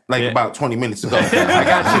forget that about 20 minutes ago. I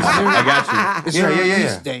got you. It's your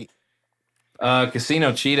release date.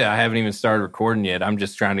 Casino Cheetah, I haven't even started recording yet. I'm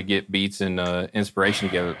just trying to get beats and inspiration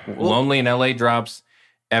together. Lonely in LA drops.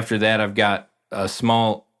 After that, I've got a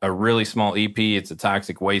really small EP. It's a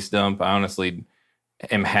Toxic Waste Dump. I honestly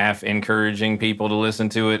am half encouraging people to listen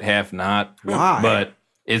to it, half not. Why? But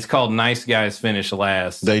it's called Nice Guys Finish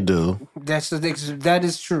Last. They do. That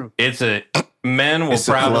is true. Men will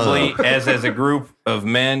probably, as a group of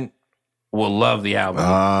men, will love the album.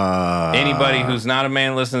 Anybody who's not a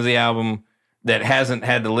man listens to the album that hasn't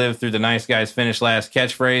had to live through the Nice Guys Finish Last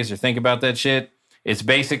catchphrase or think about that shit. It's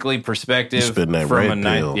basically perspective from a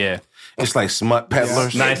night. Yeah. It's like smut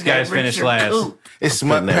peddlers. Nice Guys Finish Last. It's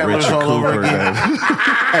smut peddlers all over again.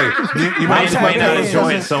 Hey, you might not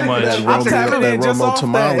enjoy it so much. I'm tapping in just off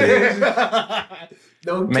that.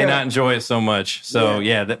 May not enjoy it so much. So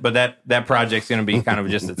but that project's going to be kind of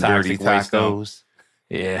just a toxic waste dump.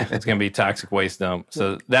 Yeah, it's going to be Toxic Waste Dump.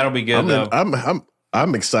 So that'll be good though.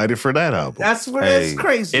 I'm excited for that album. That's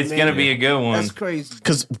crazy. It's going to be a good one. That's crazy.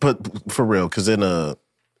 But for real, because in a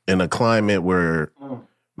climate where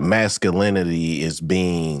masculinity is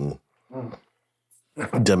being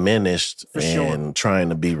diminished and trying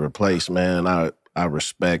to be replaced, man, I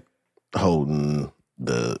respect holding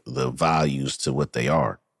the values to what they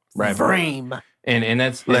are. Right. Frame. And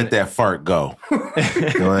that's let that fart go.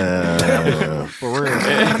 Well, for real,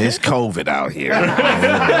 it's COVID out here.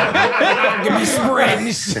 Give me spreading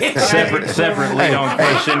this shit. Separate lead on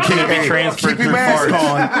question. Can it be transferred Keep your mask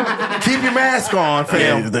on. Keep your mask on,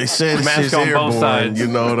 fam. Hey, they said mask it's on airborne, both sides. You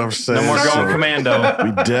know what I'm saying? No more going commando.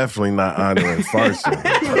 We definitely not honoring farts.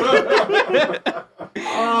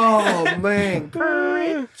 Oh man,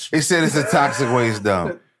 He said it's a toxic waste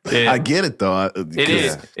dump. I get it though. It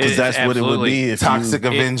is because that's what it would be. If Toxic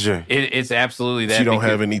Avenger. It's absolutely that. You don't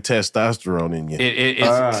have any testosterone in you.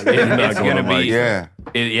 It's going to be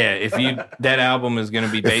If that album is going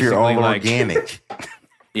to be basically you're all like organic.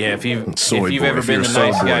 Yeah, if you've boy, ever been the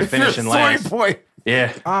nice guy finishing last. Boy.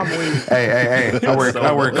 Yeah. I'm weak. Hey.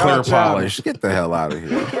 I wear clear polish. Get the hell out of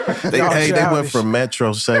here. They went from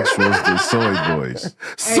metrosexuals to soy boys.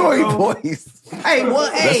 Soy boys. Hey,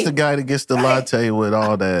 what? That's the guy that gets the latte with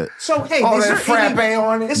all that. So hey, all that frappe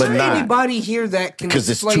on it. Is there anybody here that can because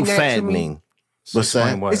it's explain too that to me? fattening. What's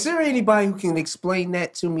that? What? Is there anybody who can explain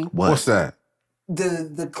that to me? What's that?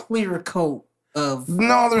 The clear coat of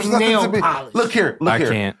no, there's nothing nail to be. polish. Look here. I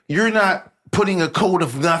can't. You're not putting a coat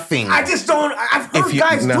of nothing. I just don't. I've heard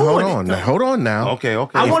guys doing it. Hold on now. Okay.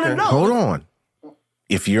 I want to know. Hold on.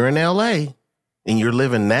 If you're in LA and you're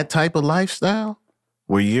living that type of lifestyle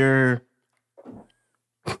where you're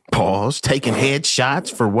taking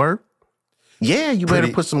headshots for work, you better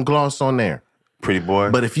put some gloss on there. Pretty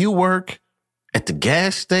boy. But if you work at the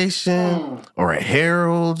gas station or at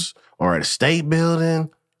Harold's or at a state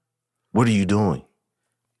building, what are you doing?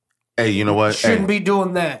 Hey, you know what? Shouldn't be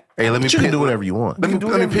doing that. Hey, you can do whatever you want. Let me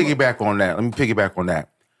piggyback on that.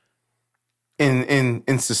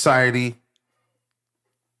 In society,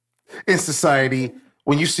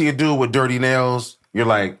 when you see a dude with dirty nails, you're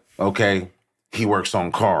like, okay, he works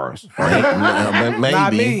on cars, right? Maybe.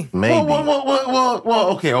 Not me. Maybe. Well,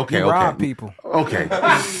 okay. You rob people. Okay.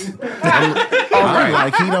 All right.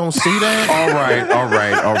 Like he don't see that. All right.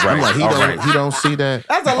 I'm like, he don't see that.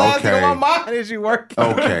 That's the last thing on my mind is you working.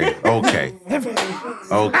 Okay.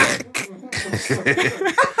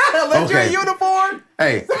 Let you in uniform.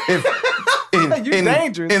 Hey, if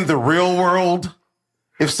dangerous. in the real world,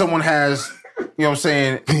 if someone has, you know what I'm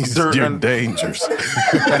saying, dirt You're dangerous.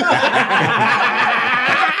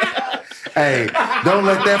 Hey, don't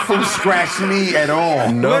let that fool scratch me at all.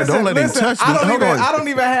 No, don't let him touch me. I don't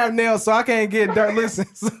even have nails, so I can't get dirt. Listen,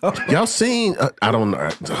 y'all seen? I don't know.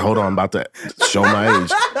 Hold on, I'm about to show my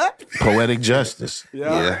age. Poetic Justice.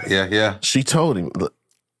 Yeah. She told him, look,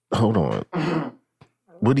 hold on.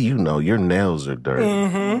 What do you know? Your nails are dirty.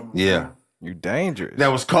 Mm-hmm. Yeah. You dangerous. That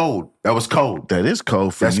was cold. That is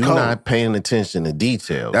cold for you not paying attention to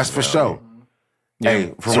details. That's for sure.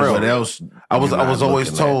 Hey, for real. What else? I was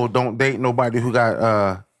always told, don't date nobody who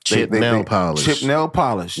got Chip nail polish. Chip nail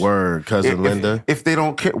polish. Word, cousin Linda. If they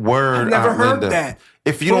don't care, word. I've never heard Linda. that.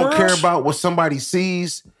 If you don't care about what somebody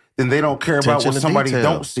sees, then they don't care about what somebody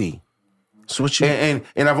don't see. Switch and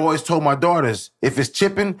I've always told my daughters, if it's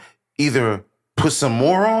chipping, either put some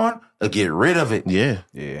more on or get rid of it. Yeah.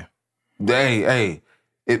 Hey,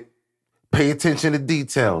 pay attention to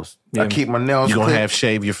details. Yeah. I keep my nails. You gonna have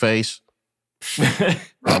shave your face?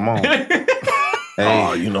 Come on.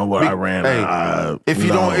 Oh, you know what? I ran. If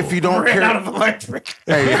you don't care out of electric.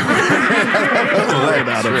 Hey, ran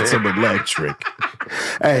out of some electric.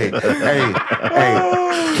 Hey,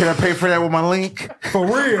 can I pay for that with my link? For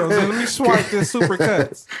real. So let me swipe this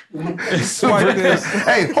Supercuts. Swipe this.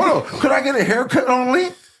 Hey, hold on. Could I get a haircut on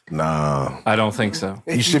link? No, I don't think so.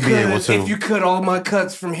 You should be able to. If you cut, all my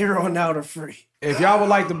cuts from here on out are free. If y'all would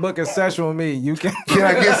like to book a session with me, you can. Can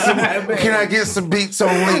I get some beats on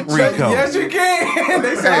Link, Rico? Yes, you can.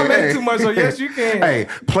 They say I make too much, so yes, you can. Hey,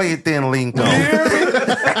 play it then, Link. You hear me?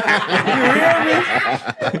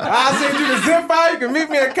 I'll send you the zip file. You can meet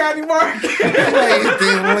me at County Market. Play it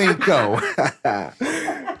then, Linko.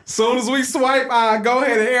 Soon as we swipe, I go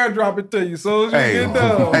ahead and airdrop it to you. Soon as you get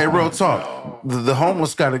done. Hey, real talk. The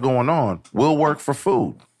homeless got it going on. We'll work for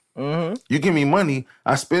food. Mm-hmm. You give me money,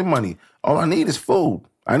 I spend money. All I need is food.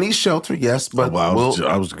 I need shelter, yes, but I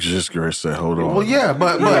was just going to say, hold on. Well, yeah,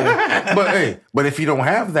 but if you don't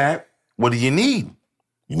have that, what do you need?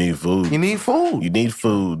 You need food. You need food. You need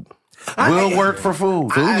food. We'll work for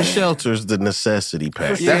food. Food and shelter is the necessity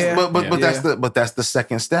package. That's the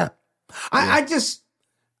second step. I just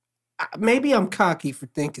maybe I'm cocky for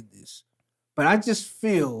thinking this, but I just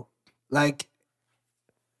feel like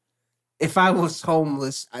if I was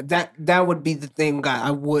homeless, that would be the thing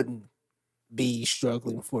I wouldn't be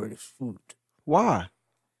struggling for this food. Why?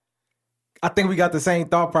 I think we got the same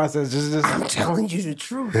thought process. Just I'm telling you the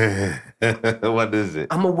truth. What is it?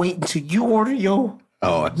 I'm gonna wait until you order your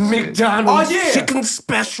McDonald's chicken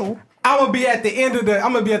special. I'm gonna be at the end of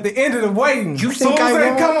the waiting. You think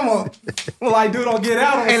I come? Well, like, dude, don't get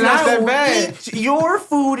out and I will eat your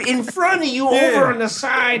food in front of you over on the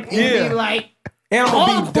side and be like, and I'm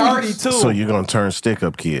gonna be dirty too. So you're gonna turn stick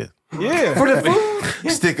up kid? Yeah, for the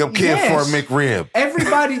food. Stick up kid for a McRib.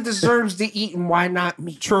 Everybody deserves to eat, and why not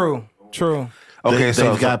me? True. Okay,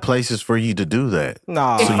 they've got places for you to do that.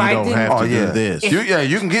 Nah, so you don't have to do this.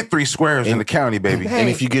 You can get 3 squares in the county, baby. And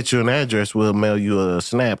if you get you an address, we'll mail you a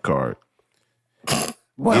SNAP card.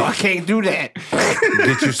 Well, I can't do that.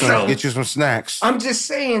 Get you some snacks. I'm just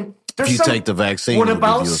saying. If you take the vaccine, what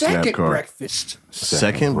about we'll give you a SNAP second card. breakfast?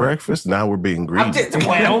 Second breakfast? Now we're being greedy.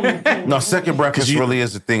 No, second breakfast really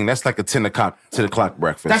is a thing. That's like a 10 o'clock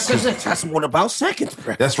breakfast. That's what about second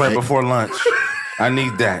breakfast? That's right before lunch. I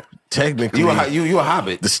need that. Technically, you a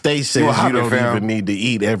hobbit. The state says you don't even need to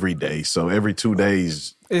eat every day. So every 2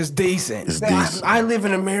 days is decent. I live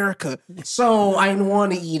in America, so I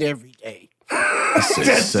want to eat every day.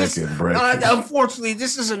 Second breakfast. Unfortunately,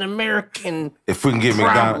 this is an American. If we can get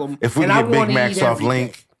McDonald's, if we can get Big Macs off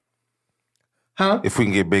Link, If we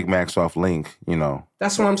can get Big Macs off Link,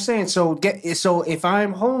 That's what I'm saying. So if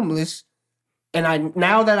I'm homeless, and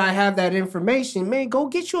now that I have that information, man, go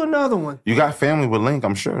get you another one. You got family with Link,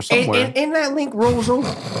 I'm sure, somewhere. And that Link rolls over.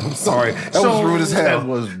 I'm sorry. That was rude as hell.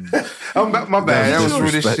 My bad. That was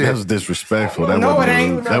rude as shit. That was disrespectful. That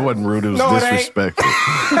wasn't rude. That wasn't rude. It was disrespectful.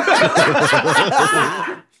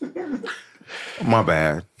 My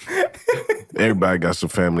bad. Everybody got some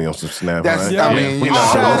family on some Snap. Right? I mean,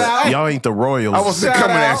 y'all ain't the Royals. I wasn't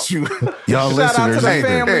coming at you. Y'all listeners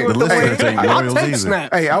either. The listeners ain't Royals either.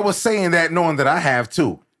 Snap. Hey, I was saying that knowing that I have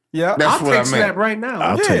too. Yeah, that's what I meant. Snap right now.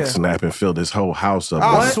 I'll take Snap and fill this whole house up.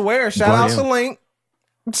 I swear. Shout out to Link.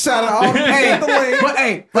 Shout out all the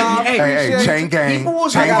Link. Hey, chain gang.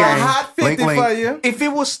 I got a hot 50 for you. If it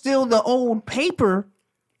was still the old paper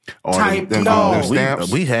type,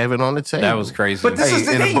 we have it on the table. That was crazy. But this is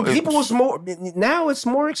the thing. People was more. Now it's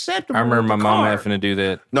more acceptable. I remember my mom having to do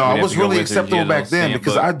that. No, it was really acceptable back then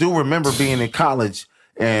because I do remember being in college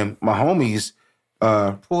and my homies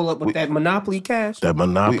pull up with that Monopoly cash. That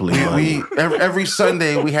Monopoly. We every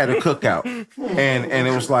Sunday we had a cookout, and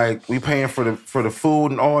it was like we paying for the food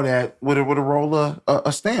and all that with a roll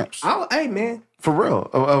of stamps. Hey man. For real,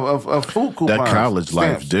 of food coupons. That college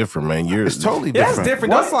life's different, man. It's totally different. That's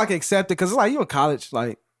different. That's like accepted because it's like you in college,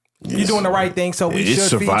 like you're doing the right thing. So we should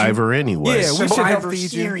Survivor feed you. anyway. Yeah, we should help feed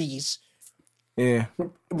series. You. Yeah,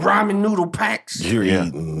 ramen noodle packs. You're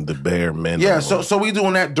eating the bare minimum. Yeah, so we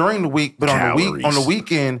doing that during the week, but on the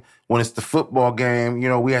weekend when it's the football game,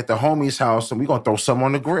 we at the homie's house and we gonna throw some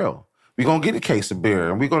on the grill. We gonna get a case of beer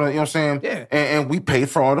and we gonna, you know what I'm saying? Yeah. And we paid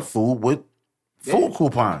for all the food with food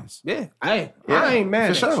coupons. Yeah, I ain't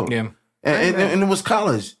mad for at sure. you. Yeah. And it was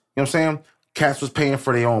college. You know what I'm saying? Cats was paying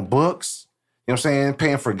for their own books. You know what I'm saying?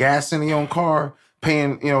 Paying for gas in their own car.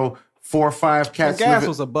 Paying, 4 or 5 cats. Gas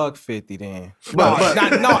was $1.50 then.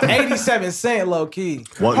 But 87 cents low key.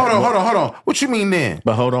 hold on. What you mean then?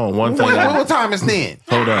 But hold on, one thing. What time is then?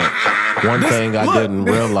 Hold on. One thing I didn't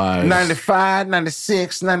realize. 95,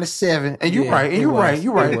 96, 97. And you're right. And you're right.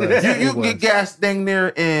 You can get gas dang near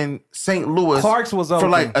in St. Louis. Clark's was for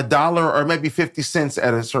open. like $1 or maybe 50 cents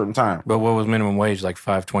at a certain time. But what was minimum wage? Like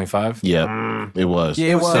 $5.25? Yeah, it was.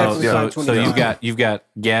 Yeah, it was. So you've got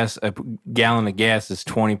gas. A gallon of gas is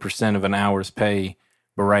 20% of an hour's pay,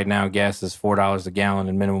 but right now gas is $4 a gallon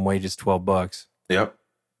and minimum wage is $12. Yep.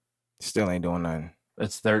 Still ain't doing nothing.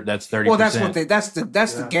 That's 30%. Well, that's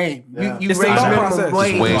the game. Yeah. You It's raise the minimum process.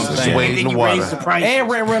 wage, Just and wait in then the you water. raise the price. And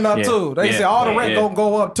rent run up too. They said all the rent gonna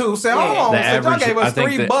go up too. Say, hold on, The so y'all average, gave I us think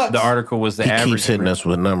 $3. the article was the He average. keeps hitting us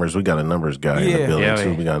with numbers. We got a numbers guy in the building Yeah, too.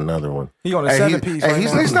 yeah. We got another one. He on a Hey, 7-piece. right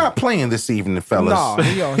he's, now. he's not playing this evening, fellas.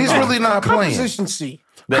 No, he's really not playing. Composition C.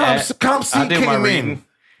 Comp C I did my came reading. in.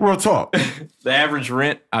 Real talk. The average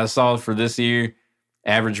rent I saw for this year,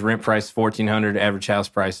 average rent price $1,400. Average house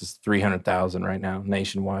price is $300,000 right now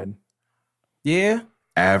nationwide. Yeah.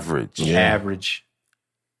 Average. Yeah. Average.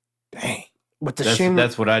 Dang. With the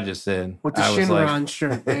That's what I just said. with the I was like, Shinron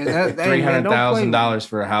shirt, man. Hey, man, don't play with $300,000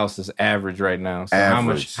 for a house is average right now. So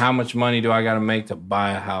Average. how much money do I got to make to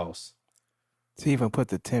buy a house? To even put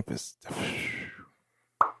the Tempest.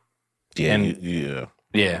 Yeah, And- yeah.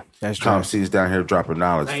 Yeah, That's true. Tom C's down here dropping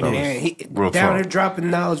knowledge, Hey, fellas. man, he Real down talk. here dropping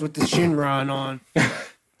knowledge with the Shinron on.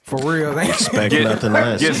 For real. They Expect nothing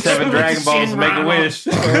less. get 7 Dragon Balls and make a wish.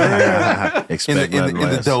 Expect in nothing the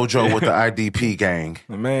less. dojo with the IDP gang.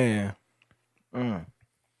 Man.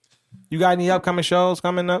 You got any upcoming shows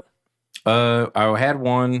coming up? I had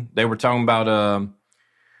one. They were talking about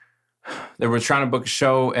they were trying to book a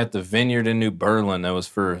show at the Vineyard in New Berlin. That was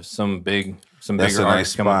for some bigger That's a nice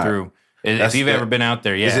artists coming spot. through. If That's you've the- ever been out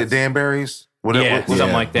there, yeah. Is it Danbury's? Yeah,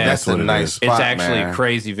 something like that. That's a what it nice is. spot, It's actually man. a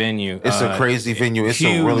crazy venue. It's a crazy venue. It's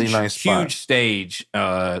a really nice spot. Huge stage,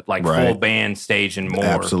 like Right. full band stage and more.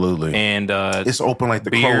 Absolutely. And It's open like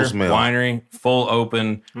the beer, Crow's Mill. winery, full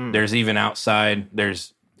open. There's even outside.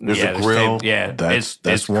 There's a grill. That's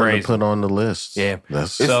it's one crazy. to put on the list. Yeah.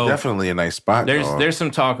 That's It's So- definitely a nice spot. dog. There's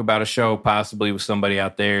some talk about a show possibly with somebody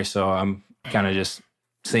out there. So I'm kind of just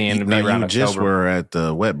seeing to be now around you just October. were at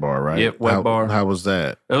the Wet Bar, right? Yep, Wet Bar. How was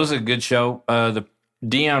that? It was a good show. The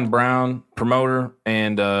Dion Brown, promoter,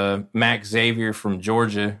 and Max Xavier from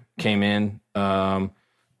Georgia came in.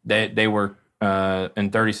 They were in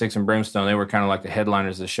 36 and Brimstone. They were kind of like the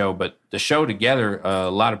headliners of the show. But the show together,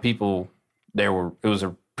 a lot of people there were. It was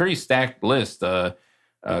a pretty stacked list.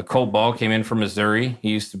 Cole Ball came in from Missouri.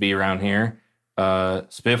 He used to be around here.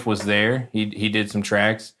 Spiff was there. He did some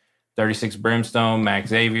tracks. 36 Brimstone, Max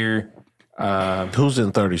Xavier, Who's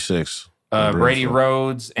in 36? Brady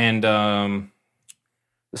Rhodes, and the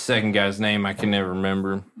second guy's name I can never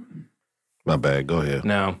remember. My bad. Go ahead.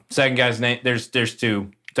 No, second guy's name. There's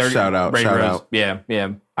two. 30, Shout out, Brady shout Rhodes. out. Yeah.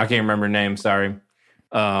 I can't remember the name. Sorry.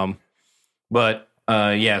 But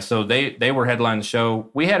yeah. So they were headlining the show.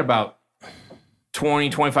 We had about 20,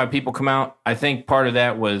 25 people come out. I think part of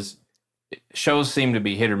that was shows seem to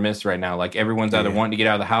be hit or miss right now. Like everyone's either wanting to get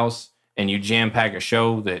out of the house and you jam pack a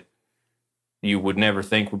show that you would never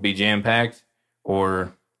think would be jam packed,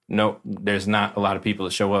 or no, there's not a lot of people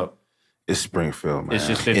that show up. It's Springfield, man. It's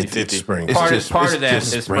just 50-50. It's Springfield. Part It's of that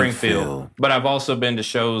just is Springfield. Springfield. But I've also been to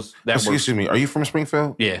shows that were, Excuse me. Are you from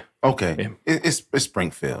Springfield? yeah, Okay. Yeah. It's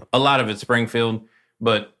Springfield. a lot of it's Springfield,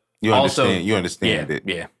 but You also, understand? You understand yeah, it.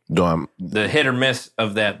 yeah. No, I'm, The hit or miss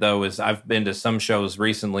of that though is I've been to some shows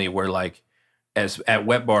recently where like as at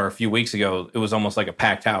Wet Bar a few weeks ago, it was almost like a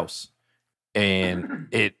packed house. And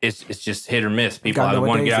it's just hit or miss. People gotta either know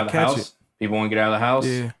want what to get days out of to the catch house. People want to get out of the house.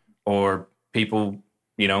 Yeah. Or people,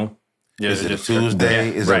 Is it just Tuesday?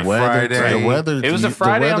 Yeah, Is right. it Friday? The weather. It was a the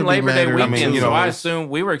Friday weather on be Labor Day mattering. weekend, I mean, so I it's- assume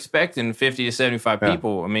we were expecting 50 to 75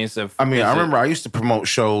 people. I mean, I remember I used to promote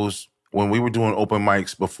shows when we were doing open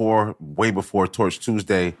mics way before Torch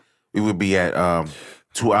Tuesday. We would be at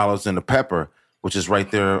 2 Olives and the Pepper, which is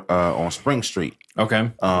right there on Spring Street.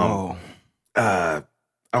 okay. I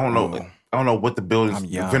don't know. I don't know what the building is. I'm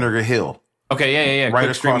young. Vinegar Hill. Okay, yeah. Right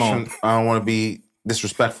Quick Street across Mall. from, I don't want to be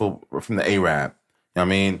disrespectful from the Arab. You know what I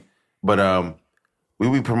mean? But we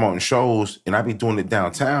be promoting shows and I be doing it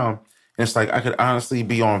downtown. And it's like I could honestly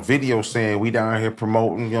be on video saying we down here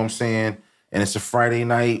promoting, you know what I'm saying? And it's a Friday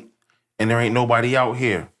night and there ain't nobody out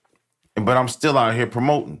here. But I'm still out here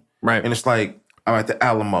promoting. Right. And it's like I'm at the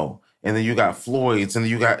Alamo and then you got Floyd's, and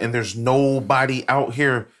and there's nobody out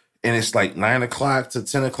here, and it's like 9 o'clock to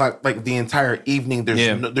 10 o'clock, like the entire evening.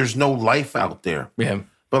 There's no life out there. Yeah.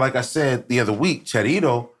 But like I said the other week,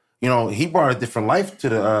 Charito, he brought a different life to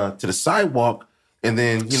the sidewalk, and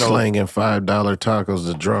then slanging $5 tacos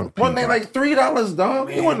to drunk people. Wasn't they like $3, dog?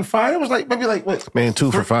 Man. It wasn't $5. It was like maybe like what? Man,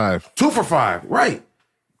 2 for $5. 2 for $5, right?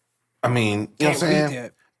 I mean, you know what I'm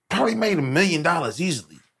saying? Probably made $1 million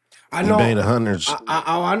easily. I know. He made hundreds.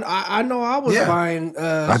 I know. I was buying.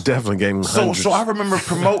 I definitely gave him hundreds. So I remember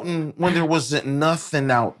promoting when there wasn't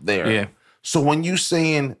nothing out there. Yeah. So when you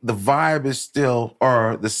saying the vibe is still,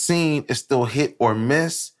 or the scene is still hit or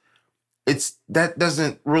miss, that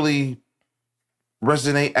doesn't really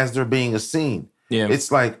resonate as there being a scene. Yeah.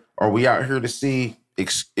 It's like, are we out here to see?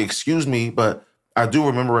 Excuse me, but I do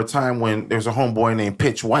remember a time when there's a homeboy named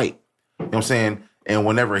Pitch White. You know what I'm saying? And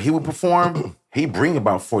whenever he would perform, he'd bring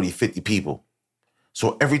about 40, 50 people.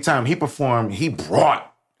 So every time he performed, he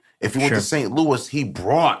brought. If he went to St. Louis, he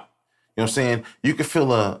brought. You know what I'm saying? You could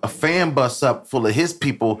fill a fan bus up full of his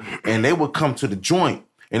people, and they would come to the joint,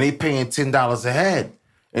 and they paying $10 a head.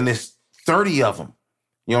 And there's 30 of them.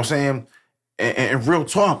 You know what I'm saying? And real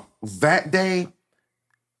talk, that day,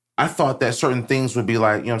 I thought that certain things would be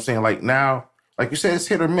like, you know what I'm saying? Like now, like you said, it's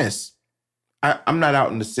hit or miss. I'm not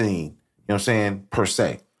out in the scene, you know what I'm saying, per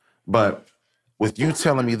se. But with you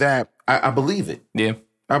telling me that, I believe it. Yeah.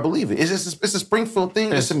 I believe it. It's a Springfield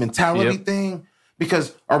thing. It's a mentality thing.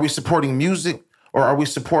 Because are we supporting music or are we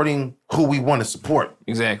supporting who we want to support?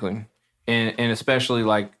 Exactly. And especially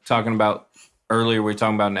like talking about earlier, we were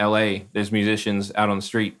talking about in LA, there's musicians out on the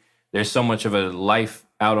street. There's so much of a life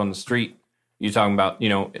out on the street. You're talking about,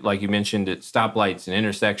 like you mentioned at stoplights and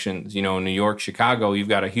intersections, in New York, Chicago, you've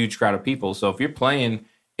got a huge crowd of people. So if you're playing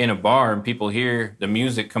in a bar and people hear the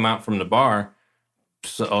music come out from the bar,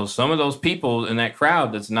 so some of those people in that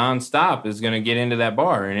crowd that's nonstop is going to get into that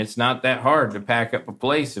bar. And it's not that hard to pack up a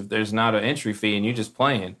place if there's not an entry fee and you're just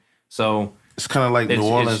playing. So it's kind of like New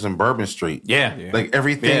Orleans and Bourbon Street. Yeah. Like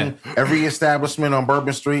everything, every establishment on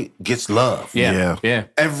Bourbon Street gets love. Yeah.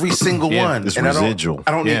 Every single one. It's residual.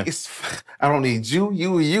 I don't need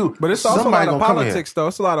you. But it's also a lot of politics, though.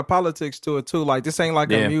 It's a lot of politics to it, too. Like, this ain't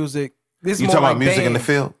like a music. This is you more talking like about music bands. in the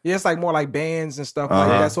field? Yeah, it's like more like bands and stuff like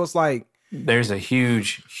that. So it's like, there's a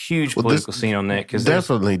huge political scene on that. Cause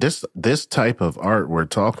definitely, this type of art we're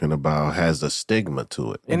talking about has a stigma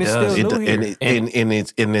to it, and it's still new here. And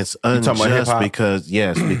it's unjust because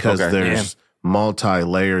there's multi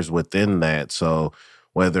layers within that. So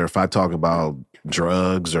whether if I talk about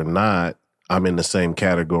drugs or not, I'm in the same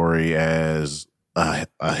category as a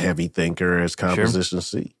heavy thinker as Composition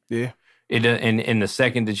C. Yeah, and the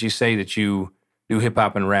second that you say that you do hip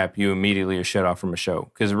hop and rap, you immediately are shut off from a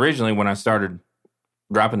show. Because originally, when I started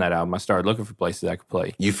dropping that album, I started looking for places I could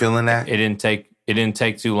play. You feeling that? It didn't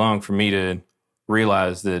take too long for me to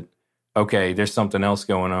realize that okay, there's something else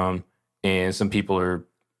going on, and some people are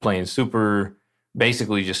playing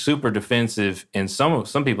basically just super defensive, and some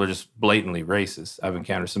people are just blatantly racist. I've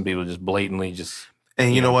encountered some people just blatantly just.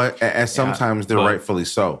 And you know what? And sometimes they're rightfully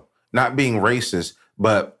so. Not being racist,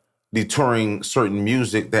 but deterring certain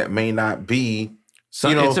music that may not be.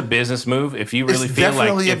 It's a business move. If you really feel like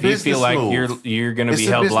you're going to be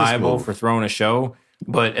held liable for throwing a show,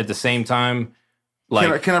 but at the same time,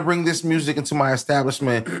 like, can I bring this music into my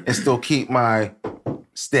establishment and still keep my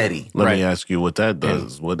steady? Let me ask you what that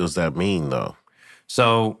does. What does that mean, though?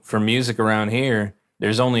 So for music around here,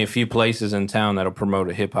 there's only a few places in town that'll promote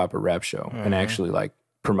a hip hop or rap show and actually like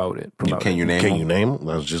promote it. Can you name them?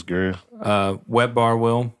 I was just curious. Wet Bar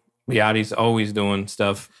will. Yachty's always doing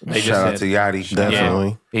stuff. Shout out to Yachty.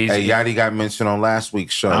 Definitely. Yeah, Yachty got mentioned on last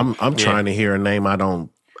week's show. I'm trying to hear a name I'm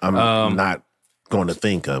not going to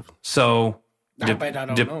think of. So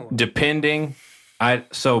depending,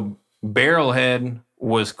 Barrelhead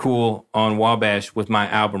was cool on Wabash with my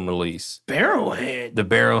album release. Barrelhead. The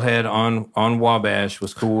Barrelhead on Wabash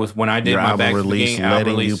was cool with when I did your my album Back release.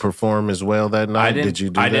 Letting you perform as well that night. Did you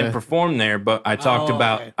do that? I didn't perform there, but I talked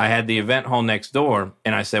about. I had the event hall next door,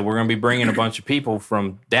 and I said we're going to be bringing a bunch of people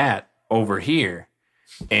from that over here,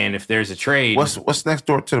 and if there's a trade, what's next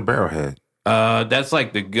door to the Barrelhead? That's like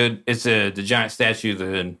it's the giant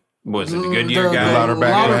statue. Was it the Goodyear guy?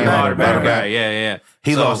 Louderback guy. Yeah.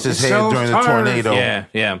 He lost his head during the tornado.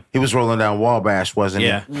 Yeah. He was rolling down Wabash, wasn't he?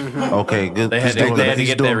 Yeah. Mm-hmm. Okay, good. They had to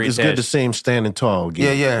get that retouched. It's good to see him standing tall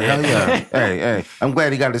again. Yeah. Hell yeah. Hey. I'm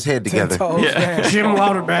glad he got his head together. Jim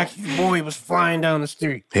Louderback, boy, was flying down the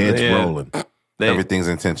street. Heads rolling. Everything's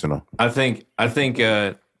intentional. I think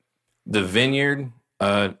the Vineyard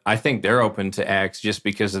I think they're open to acts just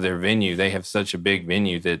because of their venue. They have such a big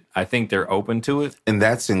venue that I think they're open to it. And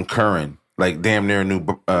that's in Curran, like damn near New.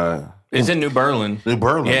 It's in New Berlin. New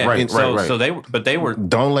Berlin, yeah, right. So they were.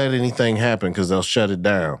 Don't let anything happen because they'll shut it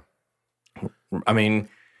down. I mean,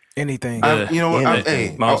 anything. You know what?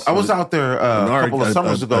 I was out there a couple of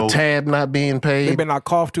summers ago. A tab not being paid. They better not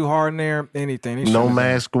cough too hard in there. Anything. No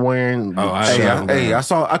mask wearing.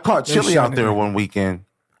 I caught Chili out there one weekend.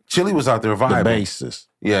 Chili was out there vibing. The basis.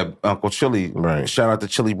 Yeah, Uncle Chili. Right. Shout out to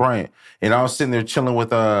Chili Bryant. And I was sitting there chilling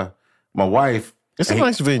with my wife. It's a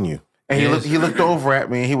nice venue. And he looked over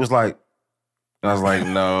at me and he was like, I was like,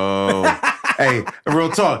 no. Hey, real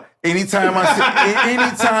talk. Anytime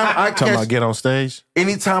I talking about get on stage.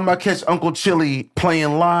 Anytime I catch Uncle Chili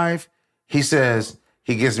playing live, he gives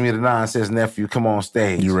me the nod and says, nephew, come on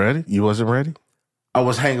stage. You ready? You wasn't ready? I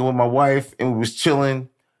was hanging with my wife and we was chilling.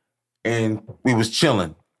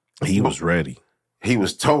 He was ready. He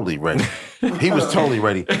was totally ready.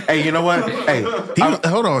 Hey, you know what? Hey,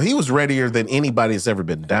 hold on. He was readier than anybody that's ever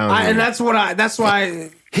been down here. And that's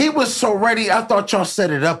why he was so ready. I thought y'all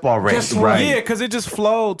set it up already. Right. Yeah, because it just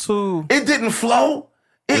flowed too. It didn't flow.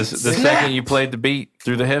 The second you played the beat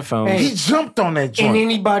through the headphones, he jumped on that joint. And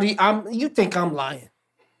anybody, you think I'm lying?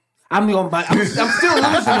 I'm still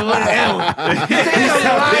losing a little L. You think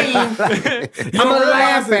I'm lying? I'm gonna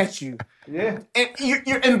laugh at you. Yeah. And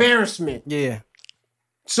your embarrassment. Yeah.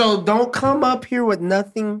 So don't come up here with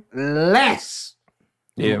nothing less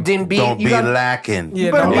than be. Don't be lacking.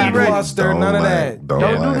 Yeah, don't be bluster. None of that. Don't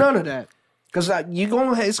do none of that. Because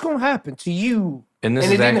it's gonna happen to you. And it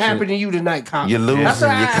didn't happen to you tonight, Colin. You're losing.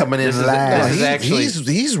 You're coming in last.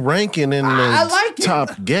 He's ranking in the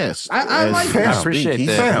top guests. I like that. I appreciate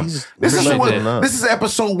that. This is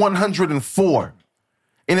episode 104.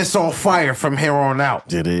 And it's on fire from here on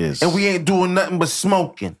out. It is. And we ain't doing nothing but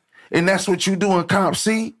smoking. And that's what you doing, Comp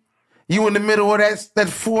C. You in the middle of that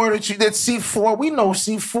C4. We know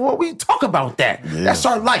C4. We talk about that. Yeah. That's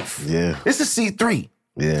our life. Yeah. It's a C3.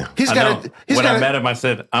 Yeah. When I met him, I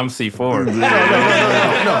said, I'm C4. No.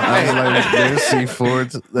 There's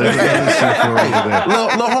C4. There's C4.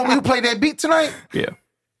 Little homie who played that beat tonight? Yeah.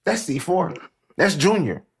 That's C4. That's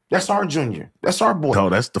Junior. That's our Junior. That's our boy. No,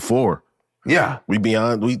 that's the 4. Yeah. We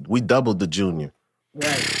doubled the Junior.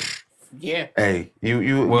 Right. Yeah. Hey,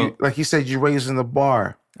 you like you said, you raising the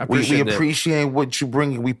bar. We appreciate what you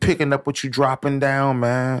bringing. We picking up what you dropping down,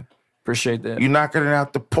 man. Appreciate that. You knocking it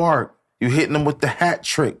out the park. You hitting them with the hat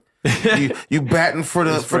trick. you batting for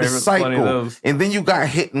the cycle, and then you got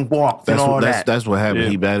hit and walked and all that. That's what happened. Yeah.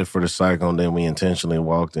 He batted for the cycle, and then we intentionally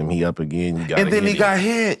walked him. He up again. He got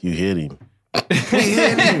hit. You hit him. He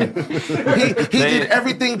hit him. He did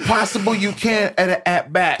everything possible you can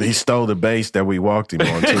at bat. He stole the base that we walked him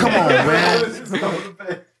on too. Come on,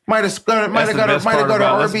 man. Might have got an RBI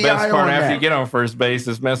That's the best part on after that. you get on first base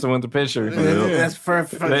is messing with the pitcher. That's for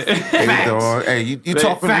Hey, you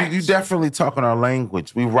talking? You definitely talking our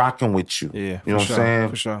language. We rocking with you. Yeah, you know what I'm saying?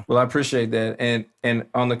 For sure. Well, I appreciate that. And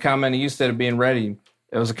on the comment you said of being ready,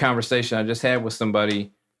 it was a conversation I just had with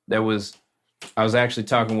somebody I was actually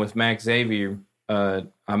talking with Max Xavier. I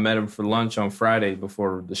met him for lunch on Friday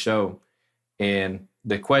before the show, and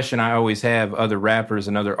the question I always have other rappers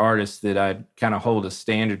and other artists that I kind of hold a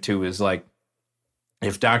standard to is like,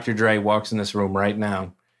 if Dr. Dre walks in this room right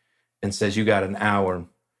now and says, you got an hour,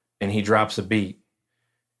 and he drops a beat,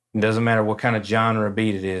 it doesn't matter what kind of genre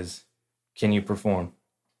beat it is, can you perform?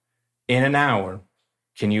 In an hour,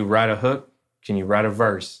 can you write a hook? Can you write a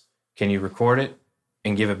verse? Can you record it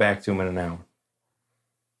and give it back to him in an hour?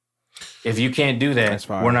 If you can't do that,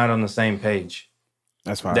 we're not on the same page.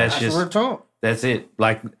 That's fine. That's just talk. That's it.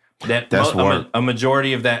 Like that. A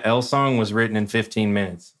majority of that L song was written in 15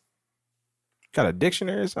 minutes. Got a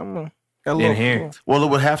dictionary or something? In here. Well,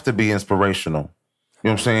 it would have to be inspirational. You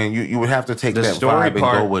know what I'm saying? You would have to take that vibe and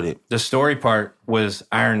go with it. The story part was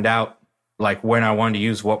ironed out, like when I wanted to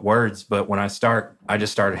use what words. But when I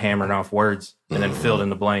just started hammering off words and then filled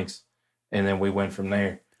in the blanks, and then we went from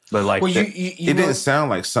there. But like, it didn't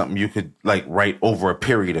sound like something you could like write over a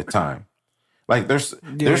period of time. Like there's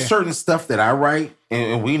certain stuff that I write,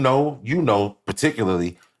 and we know,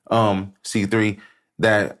 particularly C3,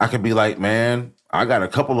 that I could be like, man, I got a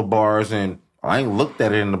couple of bars and I ain't looked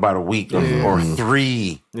at it in about a week or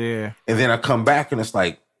 3. Yeah. And then I come back and it's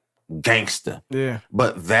like gangster. Yeah.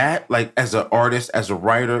 But that, like as an artist, as a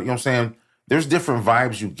writer, you know what I'm saying? There's different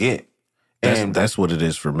vibes you get. And that's what it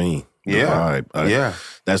is for me. Yeah. Vibe.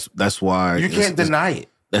 That's why you can't deny it.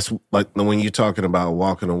 That's like when you're talking about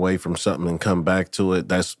walking away from something and come back to it.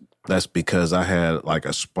 That's because I had like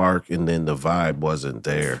a spark and then the vibe wasn't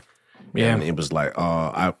there. Yeah. And it was like,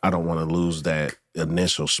 I don't want to lose that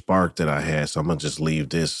initial spark that I had, so I'm gonna just leave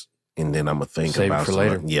this, and then I'm gonna think Save it about for something.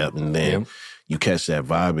 later. Yep, and then Yep. you catch that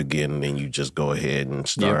vibe again, and then you just go ahead and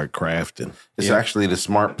start crafting. It's actually the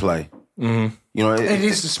smart play. Mm-hmm. You know, It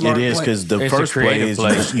is a smart It is play. because the It's a first play creative is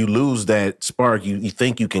play. you lose that spark. You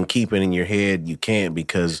think you can keep it in your head, you can't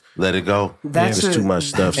because let it go. That's there's too much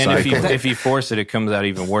stuff. And if cycling. you force it, it comes out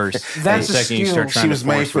even worse. That's the a second you skill. start trying She to was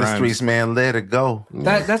made force for the rhymes. streets, man. Let it go.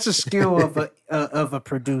 That's a skill of a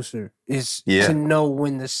producer is to know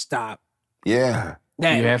when to stop. Yeah.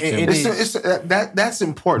 That, You have to. it is. That's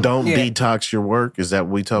important. don't Yeah. detox your work. Is that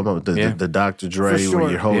what we talking about? The Dr. Dre For sure. where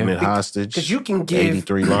you're holding Yeah. it hostage? Because you can give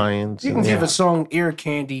 83 Lions. you can give a song ear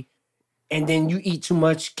candy, and then you eat too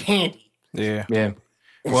much candy. Yeah. Yeah.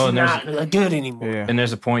 It's Well, and not good anymore. Yeah. And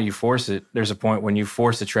there's a point you force it. There's a point when you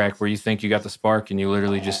force a track where you think you got the spark, and you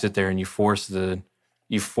literally just sit there and you force the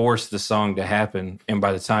song to happen. And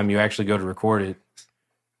by the time you actually go to record it,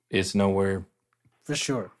 it's nowhere For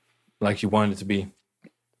sure. like you wanted it to be.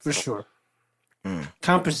 For sure.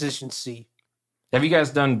 Composition C. Have you guys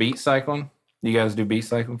done beat cycling? You guys do beat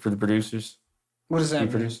cycling for the producers? What does that You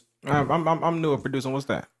mean? produce? I'm new at producing. What's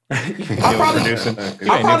that? I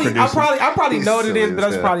I probably know what it is, but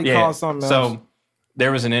that's probably called something else. So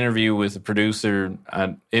there was an interview with a producer.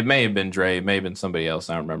 It may have been Dre, it may have been somebody else.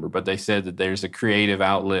 I don't remember. But they said that there's a creative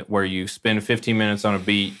outlet where you spend 15 minutes on a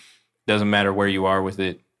beat. Doesn't matter where you are with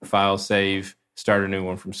it. File save. Start a new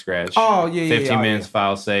one from scratch. Oh, yeah, yeah, 15 yeah. minutes,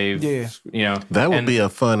 file save. Yeah. You know. That would and- be a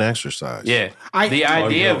fun exercise. Yeah. The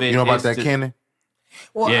idea of it You know about is that, to- Kenny?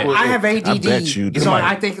 Well, Yeah. I have ADD, I bet you do. so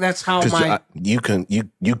I think that's how my. Because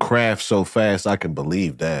you craft so fast, I can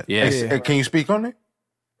believe that. Yeah. Hey, can you speak on it?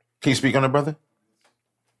 Can you speak on it, brother?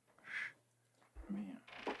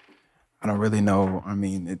 I don't really know. I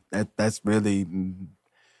mean, that's really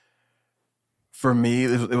for me.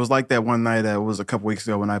 It was like that one night. That was a couple weeks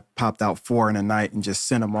ago when I popped out 4 in a night and just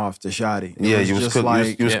sent them off to Shotty. Yeah, you was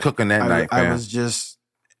cooking that night, I fam. was just,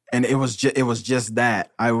 and it was just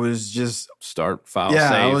that. I was just Start file yeah.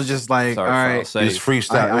 save. I was just like, Start all file right. save. Just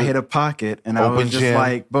freestyle. I hit a pocket and I Open was just jam.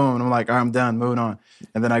 like, boom. I'm like, all right, I'm done, moving on.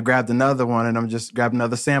 And then I grabbed another one and I'm just grabbing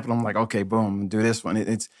another sample. I'm like, okay, boom, do this one.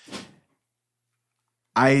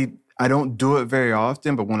 I don't do it very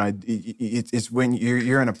often, but when it's when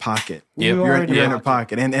you're in a pocket. Yep. You're in a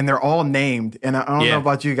pocket, and they're all named. And I don't know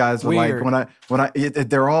about you guys, but Weird. like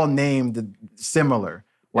they're all named similar,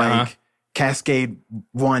 like Cascade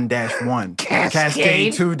 1-1,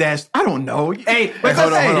 Cascade 2-. I don't know. Hey, but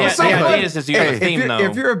hold on. Yeah, so the funny. idea is you have a theme, though.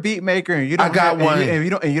 If you're a beat maker and you don't I got have, one. and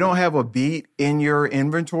you don't have a beat in your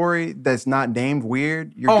inventory that's not named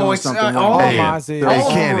weird, you're doing it's something all wrong. Hey, mine is. hey, all of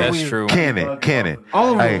them Kenny. are That's weird. true. Kenny.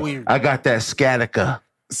 All of them Hey, are weird. I got that Scatica.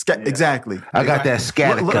 Exactly. I got that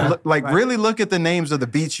Scatica. Really look at the names of the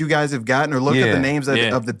beats you guys have gotten, or look at Yeah. the names of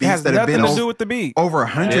Yeah. the It beats has that have nothing been to do with the beat. over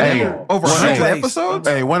 100 Hey. over 100 Shoelace. episodes.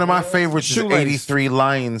 Hey, one of my favorites is Shoelace. 83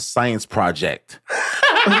 Lions Science Project.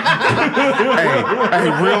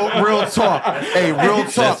 hey, real talk. Hey, real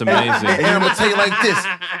talk. That's amazing. And I'm gonna tell you like this: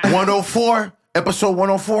 104, episode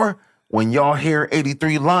 104. When y'all hear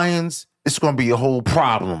 83 Lions, it's gonna be a whole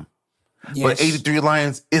problem. But 83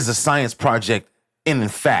 Lions is a science project, and in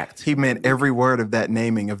fact, He meant every word of that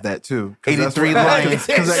naming of that too. 83 Lions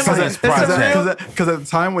Science Project. Because at the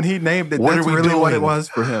time when he named it, What that's are we really what it doing? was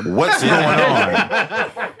for him. What's going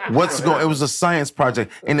on? It was a science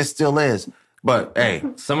project, and it still is. But hey,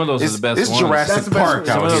 Some of those are it's, the best it's ones. Jurassic Park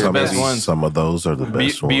Some out of those here, are the best baby. ones. Some of those are the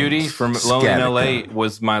best ones. Beauty from Lonely in Scatica. LA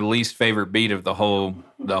was my least favorite beat of the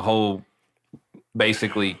whole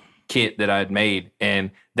basically kit that I'd made,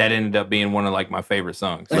 and that ended up being one of like my favorite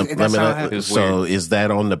songs. That's how it happens. It's So weird. is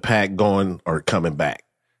that on the pack going or coming back?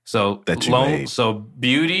 So that you made. So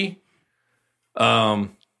Beauty, let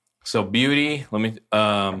me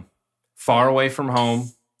Far Away from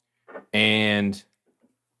Home and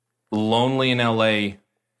Lonely in LA.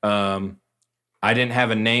 I didn't have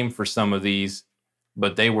a name for some of these,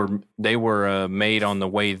 but they were made on the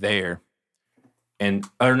way there. And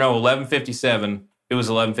 11:57. It was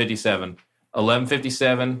 11:57.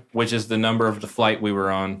 11:57, which is the number of the flight we were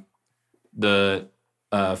on. The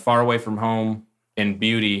Far Away from Home and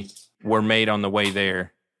Beauty were made on the way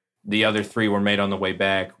there. The other three were made on the way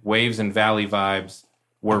back. Waves and Valley Vibes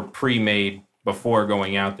were pre-made before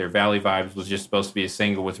going out there. Valley Vibes was just supposed to be a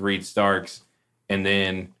single with Reed Starks, and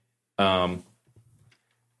then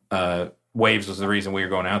Waves was the reason we were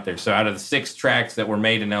going out there. So out of the 6 tracks that were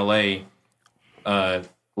made in LA,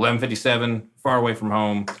 11:57, Far Away from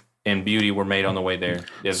Home, and Beauty were made on the way there.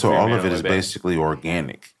 The other So three were all made of on it the is way back. basically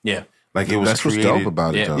organic. Yeah. Like it was That's what's created. dope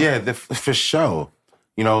about it, Yeah. though. Yeah, for sure.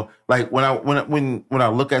 You know, like when I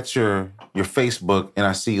look at your Facebook and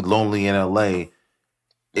I see Lonely in LA,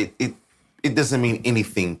 it doesn't mean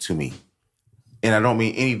anything to me. And I don't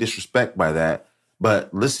mean any disrespect by that,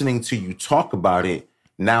 but listening to you talk about it,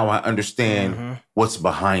 now I understand what's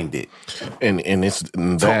behind it. And it's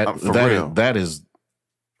that is,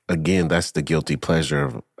 again, that's the guilty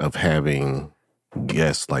pleasure of having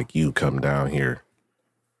guests like you come down here.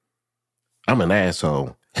 I'm an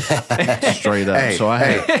asshole. Straight up. Hey,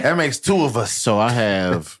 that makes two of us. So I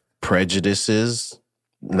have prejudices,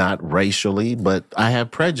 not racially, but I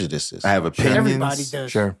have prejudices. I have opinions. Everybody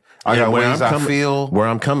does. Sure. I got ways I feel. Where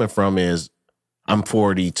I'm coming from is I'm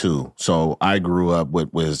 42. So I grew up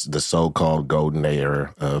with the so-called golden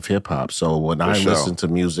era of hip hop. So when listen to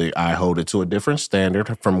music, I hold it to a different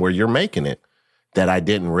standard from where you're making it that I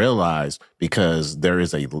didn't realize, because there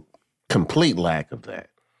is a complete lack of that.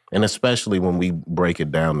 And especially when we break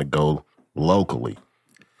it down to go locally.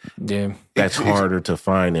 Yeah. That's harder to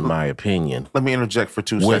find, in my opinion. Let me interject for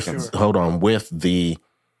 2 seconds. Hold on. With the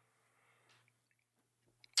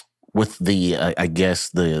I guess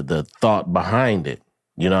the thought behind it.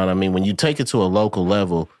 You know what I mean? When you take it to a local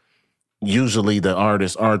level, usually the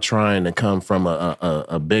artists are trying to come from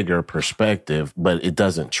a bigger perspective, but it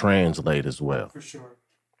doesn't translate as well. For sure.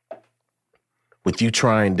 With you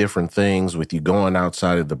trying different things, with you going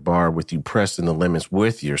outside of the bar, with you pressing the limits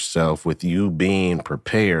with yourself, with you being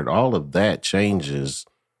prepared, all of that changes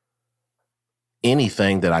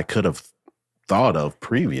anything that I could have thought of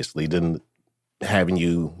previously than having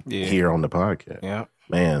you here on the podcast. Yeah.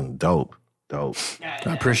 Man, dope. I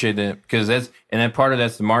appreciate that, because that part of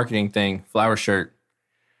that's the marketing thing. Flower shirt.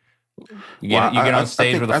 You get on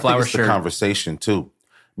stage with a flower shirt. The conversation too,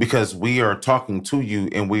 because we are talking to you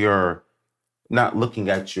and we are not looking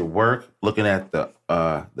at your work, looking at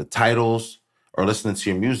the titles or listening to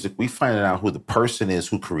your music. We finding out who the person is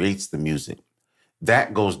who creates the music.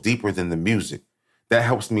 That goes deeper than the music. That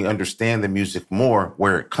helps me understand the music more,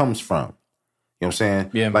 where it comes from. You know what I'm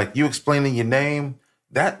saying? Yeah. Like you explaining your name,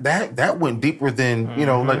 that went deeper than, you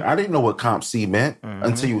know, like I didn't know what Comp C meant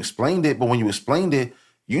until you explained it. But when you explained it,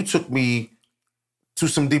 you took me to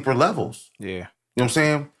some deeper levels. Yeah. You know what I'm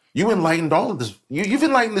saying? You enlightened all of this. You've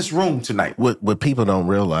enlightened this room tonight. What people don't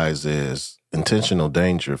realize is Intentional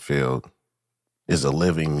Dangerfield is a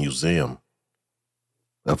living museum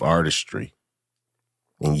of artistry.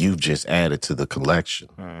 And you've just added to the collection.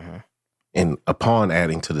 Mm-hmm. And upon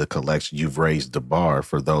adding to the collection, you've raised the bar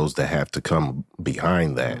for those that have to come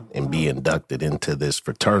behind that and be inducted into this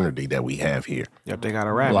fraternity that we have here. Yep, they got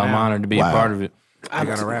to rap. Well, I'm honored to be a part of it. I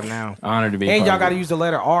got to rap now. Honored to be. And y'all got to use the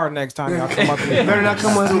letter R next time y'all come up here. You better not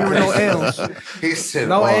come up here with no L's. He said,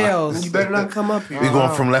 No L's. You better not come up here. We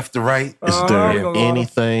going from left to right. Is there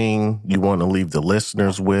anything you want to leave the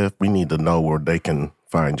listeners with? We need to know where they can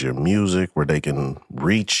find your music, where they can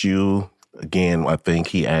reach you. Again, I think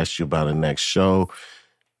he asked you about the next show.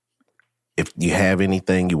 If you have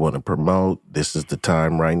anything you want to promote, this is the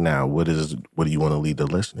time right now. What do you want to leave the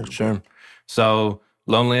listeners with? Sure. So,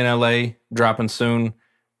 Lonely in LA, dropping soon.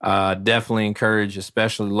 Definitely encourage,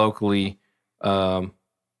 especially locally,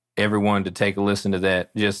 everyone to take a listen to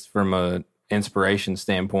that, just from a inspiration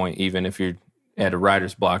standpoint. Even if you're at a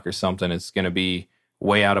writer's block or something, it's going to be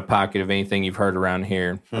way out of pocket of anything you've heard around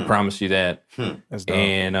here. I promise you that. That's dope.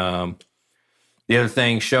 And the other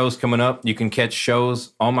thing, shows coming up. You can catch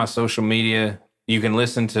shows on my social media. You can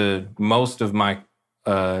listen to most of my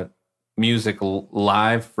music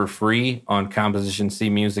live for free on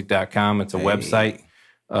compositioncmusic.com. It's a website.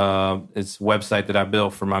 It's a website that I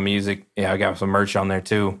built for my music. Yeah, I got some merch on there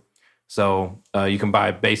too. So you can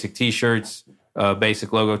buy basic t-shirts,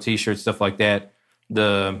 basic logo t-shirts, stuff like that.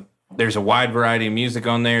 There's a wide variety of music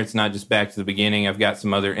on there. It's not just Back to the Beginning. I've got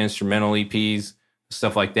some other instrumental EPs,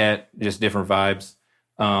 stuff like that, just different vibes.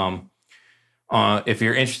 If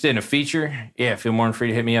you're interested in a feature, feel more than free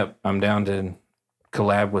to hit me up. I'm down to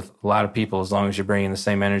collab with a lot of people as long as you're bringing the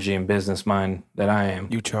same energy and business mind that I am.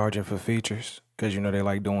 You charging for features? Because you know they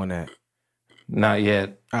like doing that. Not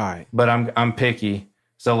yet. All right. But I'm picky.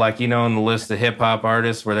 So like, in the list of hip hop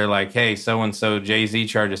artists where they're like, hey, so-and-so Jay-Z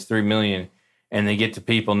charges $3 million. And they get to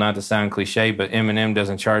people, not to sound cliche, but Eminem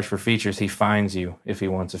doesn't charge for features. He finds you if he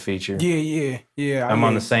wants a feature. Yeah. I'm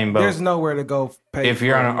on the same boat. There's nowhere to go pay. If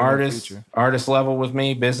you're on an artist level with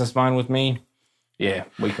me, business mind with me, yeah,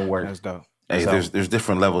 we can work. That's dope. Hey, there's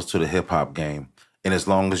different levels to the hip hop game, and as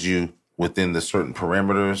long as you within the certain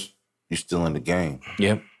parameters, you're still in the game.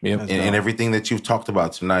 Yep. And everything that you've talked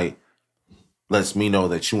about tonight lets me know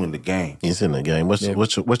that you in the game. He's in the game. What's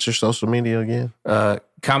your social media again?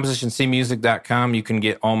 CompositionCmusic.com. You can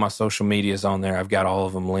get all my social medias on there. I've got all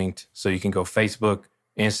of them linked. So you can go Facebook,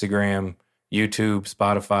 Instagram, YouTube,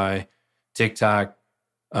 Spotify, TikTok.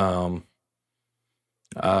 I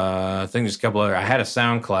think there's a couple other. I had a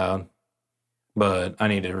SoundCloud, but I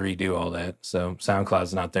need to redo all that. So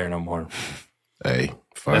SoundCloud's not there no more. Hey,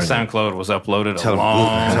 that SoundCloud was uploaded a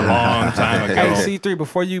long time ago. Hey, C3,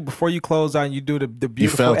 before you close out and you do the beautiful you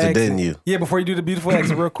felt exit, it, didn't you? Yeah, before you do the beautiful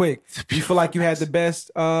exit real quick. You feel like you had the best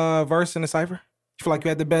verse in the cipher? You feel like you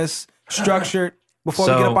had the best structured before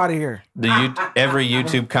we get up out of here? Every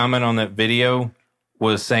YouTube comment on that video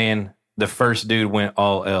was saying the first dude went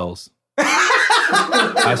all L's.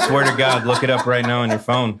 I swear to God, look it up right now on your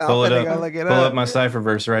phone. Pull it up. Pull up my cipher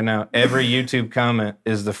verse right now. Every YouTube comment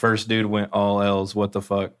is the first dude went all L's. What the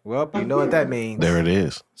fuck? Well, you know what that means. There it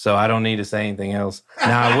is. So I don't need to say anything else.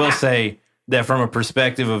 Now, I will say that from a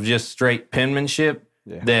perspective of just straight penmanship,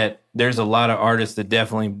 that there's a lot of artists that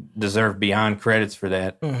definitely deserve beyond credits for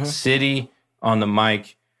that. Mm-hmm. City on the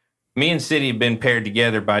mic. Me and City have been paired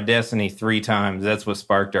together by Destiny 3 times. That's what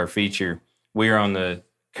sparked our feature. We were on the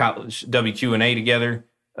college WQ&A together,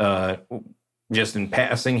 just in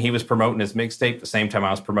passing. He was promoting his mixtape the same time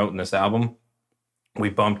I was promoting this album. We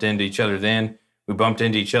bumped into each other then. We bumped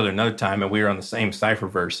into each other another time, and we were on the same cipher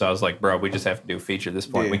verse. So I was like, bro, we just have to do a feature at this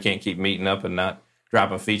point. Yeah. We can't keep meeting up and not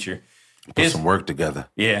dropping a feature. Put some work together.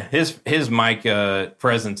 Yeah, his mic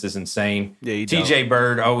presence is insane. Yeah, TJ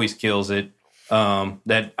Bird always kills it.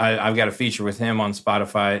 That I've got a feature with him on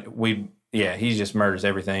Spotify. He just murders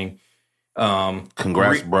everything.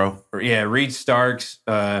 Congrats, bro. Yeah, Reed Starks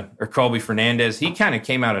or Colby Fernandez. He kind of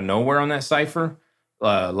came out of nowhere on that cipher.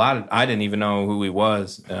 I didn't even know who he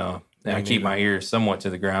was. I keep my ears somewhat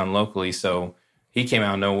to the ground locally, so he came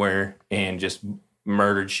out of nowhere and just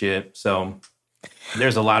murdered shit. So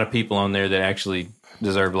there's a lot of people on there that actually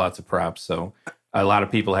deserve lots of props. So a lot of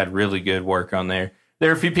people had really good work on there. There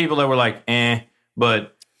are a few people that were like,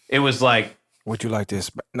 but it was like, would you like this?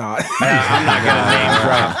 No, I'm not gonna name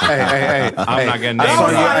drop. Hey, I'm not gonna name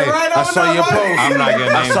drop. I saw your post. I'm not gonna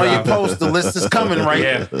name I saw drop. your post. The list is coming, right?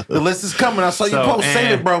 Yeah. The list is coming. I saw your post.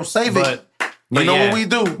 Save it, bro. Save it. You know what we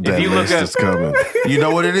do. That you look list is coming. You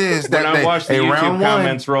know what it is. When I watched the YouTube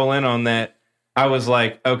comments roll in on that, I was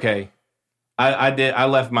like, okay, I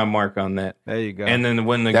left my mark on that. There you go. And then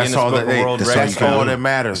when the Guinness Book of World Records, that's all that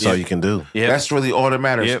matters. That's all you can do. Yep. That's really all that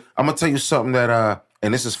matters. Yep. I'm gonna tell you something that,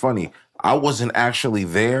 and this is funny. I wasn't actually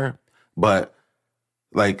there, but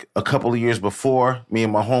like a couple of years before, me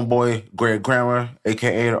and my homeboy Greg Grammer,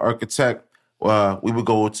 aka the Architect, we would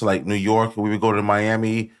go to like New York, we would go to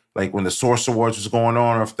Miami. Like when the Source Awards was going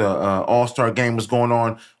on, or if the All-Star Game was going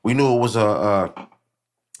on, we knew it was a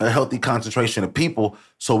healthy concentration of people,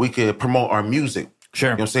 so we could promote our music. Sure.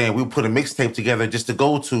 You know what I'm saying? We would put a mixtape together just to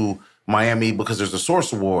go to Miami because there's the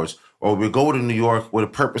Source Awards, or we go to New York with a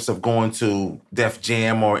purpose of going to Def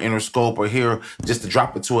Jam or Interscope or here just to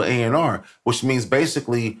drop it to an A&R, which means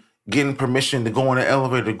basically getting permission to go in the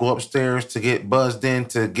elevator, to go upstairs, to get buzzed in,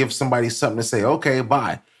 to give somebody something to say, okay,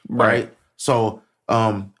 bye. Right? So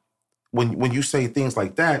when you say things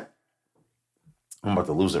like that, I'm about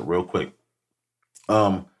to lose it real quick.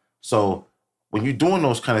 So when you're doing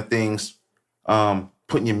those kind of things,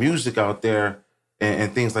 putting your music out there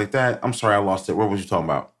and things like that, I'm sorry, I lost it. What was you talking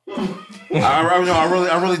about?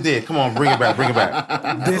 I really did. Come on, bring it back.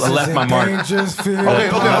 This I left my mark. Okay. No. All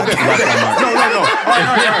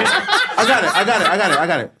right. I got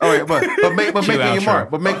it. All right, but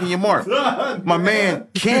making your mark. My man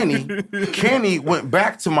Kenny went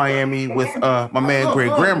back to Miami with my man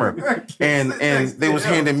Greg Grammer, and they was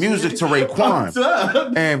handing music to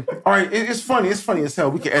Raekwon. And all right, it's funny as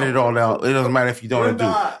hell. We can edit it all out. It doesn't matter if you don't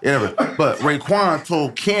do it. But Raekwon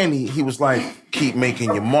told Kenny, he was like, keep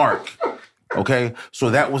making your mark. Okay, so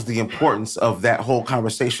that was the importance of that whole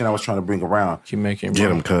conversation I was trying to bring around. Keep making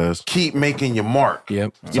Get him, cuz. Keep making your mark.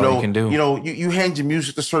 Yep, that's all you can do. You know, you hand your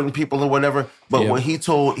music to certain people or whatever, but what he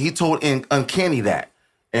told Uncanny that,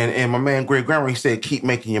 and my man Greg Grammer, he said, keep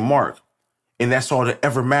making your mark, and that's all that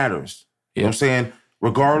ever matters. You know what I'm saying?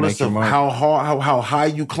 Regardless of how high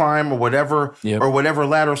you climb or whatever, or whatever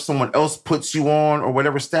ladder someone else puts you on or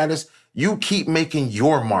whatever status, you keep making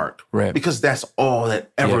your mark, right? Because that's all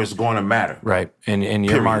that ever is going to matter, right? And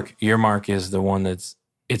your mark is the one it's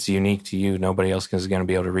unique to you. Nobody else is going to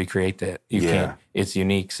be able to recreate that. You can't. It's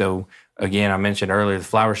unique. So again, I mentioned earlier the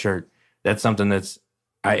flower shirt. That's something that's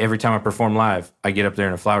every time I perform live, I get up there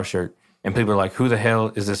in a flower shirt, and people are like, "Who the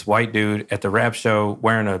hell is this white dude at the rap show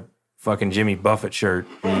wearing a fucking Jimmy Buffett shirt?"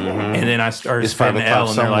 And then I started spitting the L,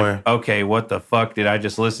 and they're like, "Okay, what the fuck did I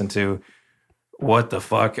just listen to? What the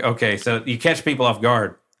fuck?" Okay, so you catch people off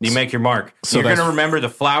guard. You make your mark. So you're going to remember the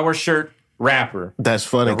flower shirt rapper. That's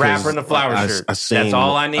funny. The rapper in the flower shirt. That's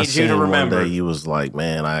all I need you to remember. One day you was like,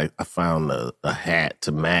 man, I found a hat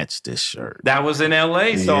to match this shirt. That was in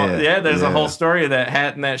L.A. So, there's a whole story of that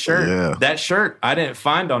hat and that shirt. Yeah. That shirt I didn't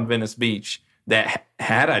find on Venice Beach. That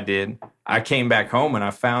hat I did. I came back home and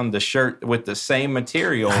I found the shirt with the same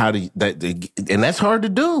material. How do you, and that's hard to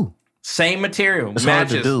do. Same material. It's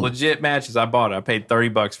matches, hard to do. Legit matches. I bought it. I paid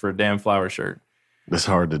 $30 for a damn flower shirt. It's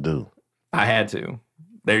hard to do. I had to.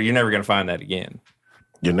 You're never going to find that again.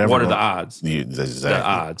 You're never. What are the odds? Exactly. The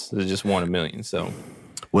odds. There's just 1 in a million. So,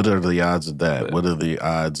 what are the odds of that? What are the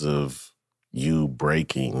odds of you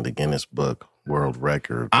breaking the Guinness Book World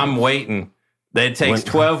Record? I'm waiting. It takes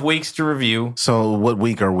 12 weeks to review. So, what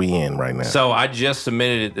week are we in right now? So, I just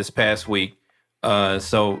submitted it this past week.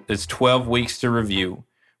 So, it's 12 weeks to review.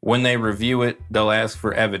 When they review it, they'll ask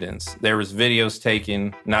for evidence. There was videos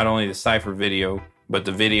taken, not only the Cypher video, but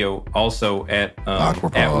the video also at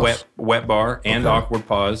Wet Bar and Awkward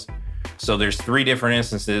Pause. So there's 3 different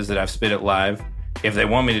instances that I've spit it live. If they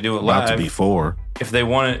want me to do it live, about to be 4. If they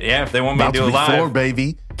want me to do it live, 4,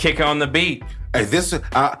 baby. Kick on the beat. Hey, this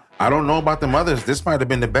I don't know about them others. This might have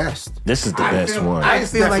been the best. This is the best one. I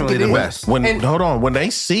feel like Definitely it the is. best. Hold on. When they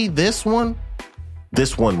see this one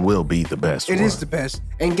will be the best one. It is the best.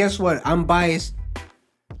 And guess what? I'm biased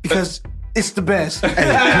because it's the best.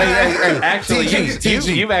 Hey, Actually,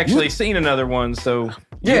 you've actually seen another one, so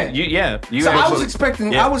I was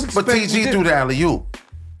expecting. But TG threw the alley-oop.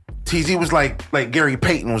 TG was like Gary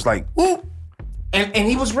Payton was like, whoop. And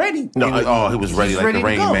he was ready. No, he was ready like the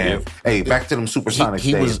Rain Man. Yeah. Hey, back to them Supersonic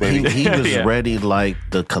days, baby. He was ready like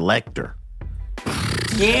the Collector.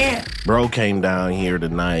 Yeah. Bro came down here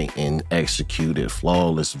tonight and executed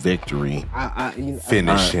flawless victory.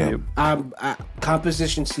 Finish him.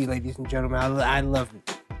 Composition C, ladies and gentlemen. I love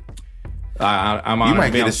it. I'm you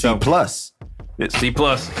might get a C plus. C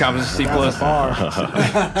plus. Composition C plus.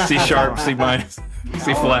 C sharp. C minus.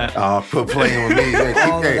 C flat. Quit playing with me.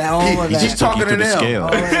 Keep talking to them.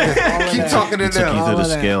 Keep talking to them. Took you to the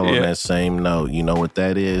scale on that same note. You know what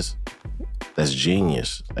that is? That's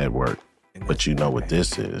genius at work. But you know what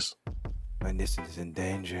this is? When this is in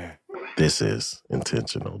danger. This is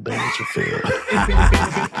intentional danger field.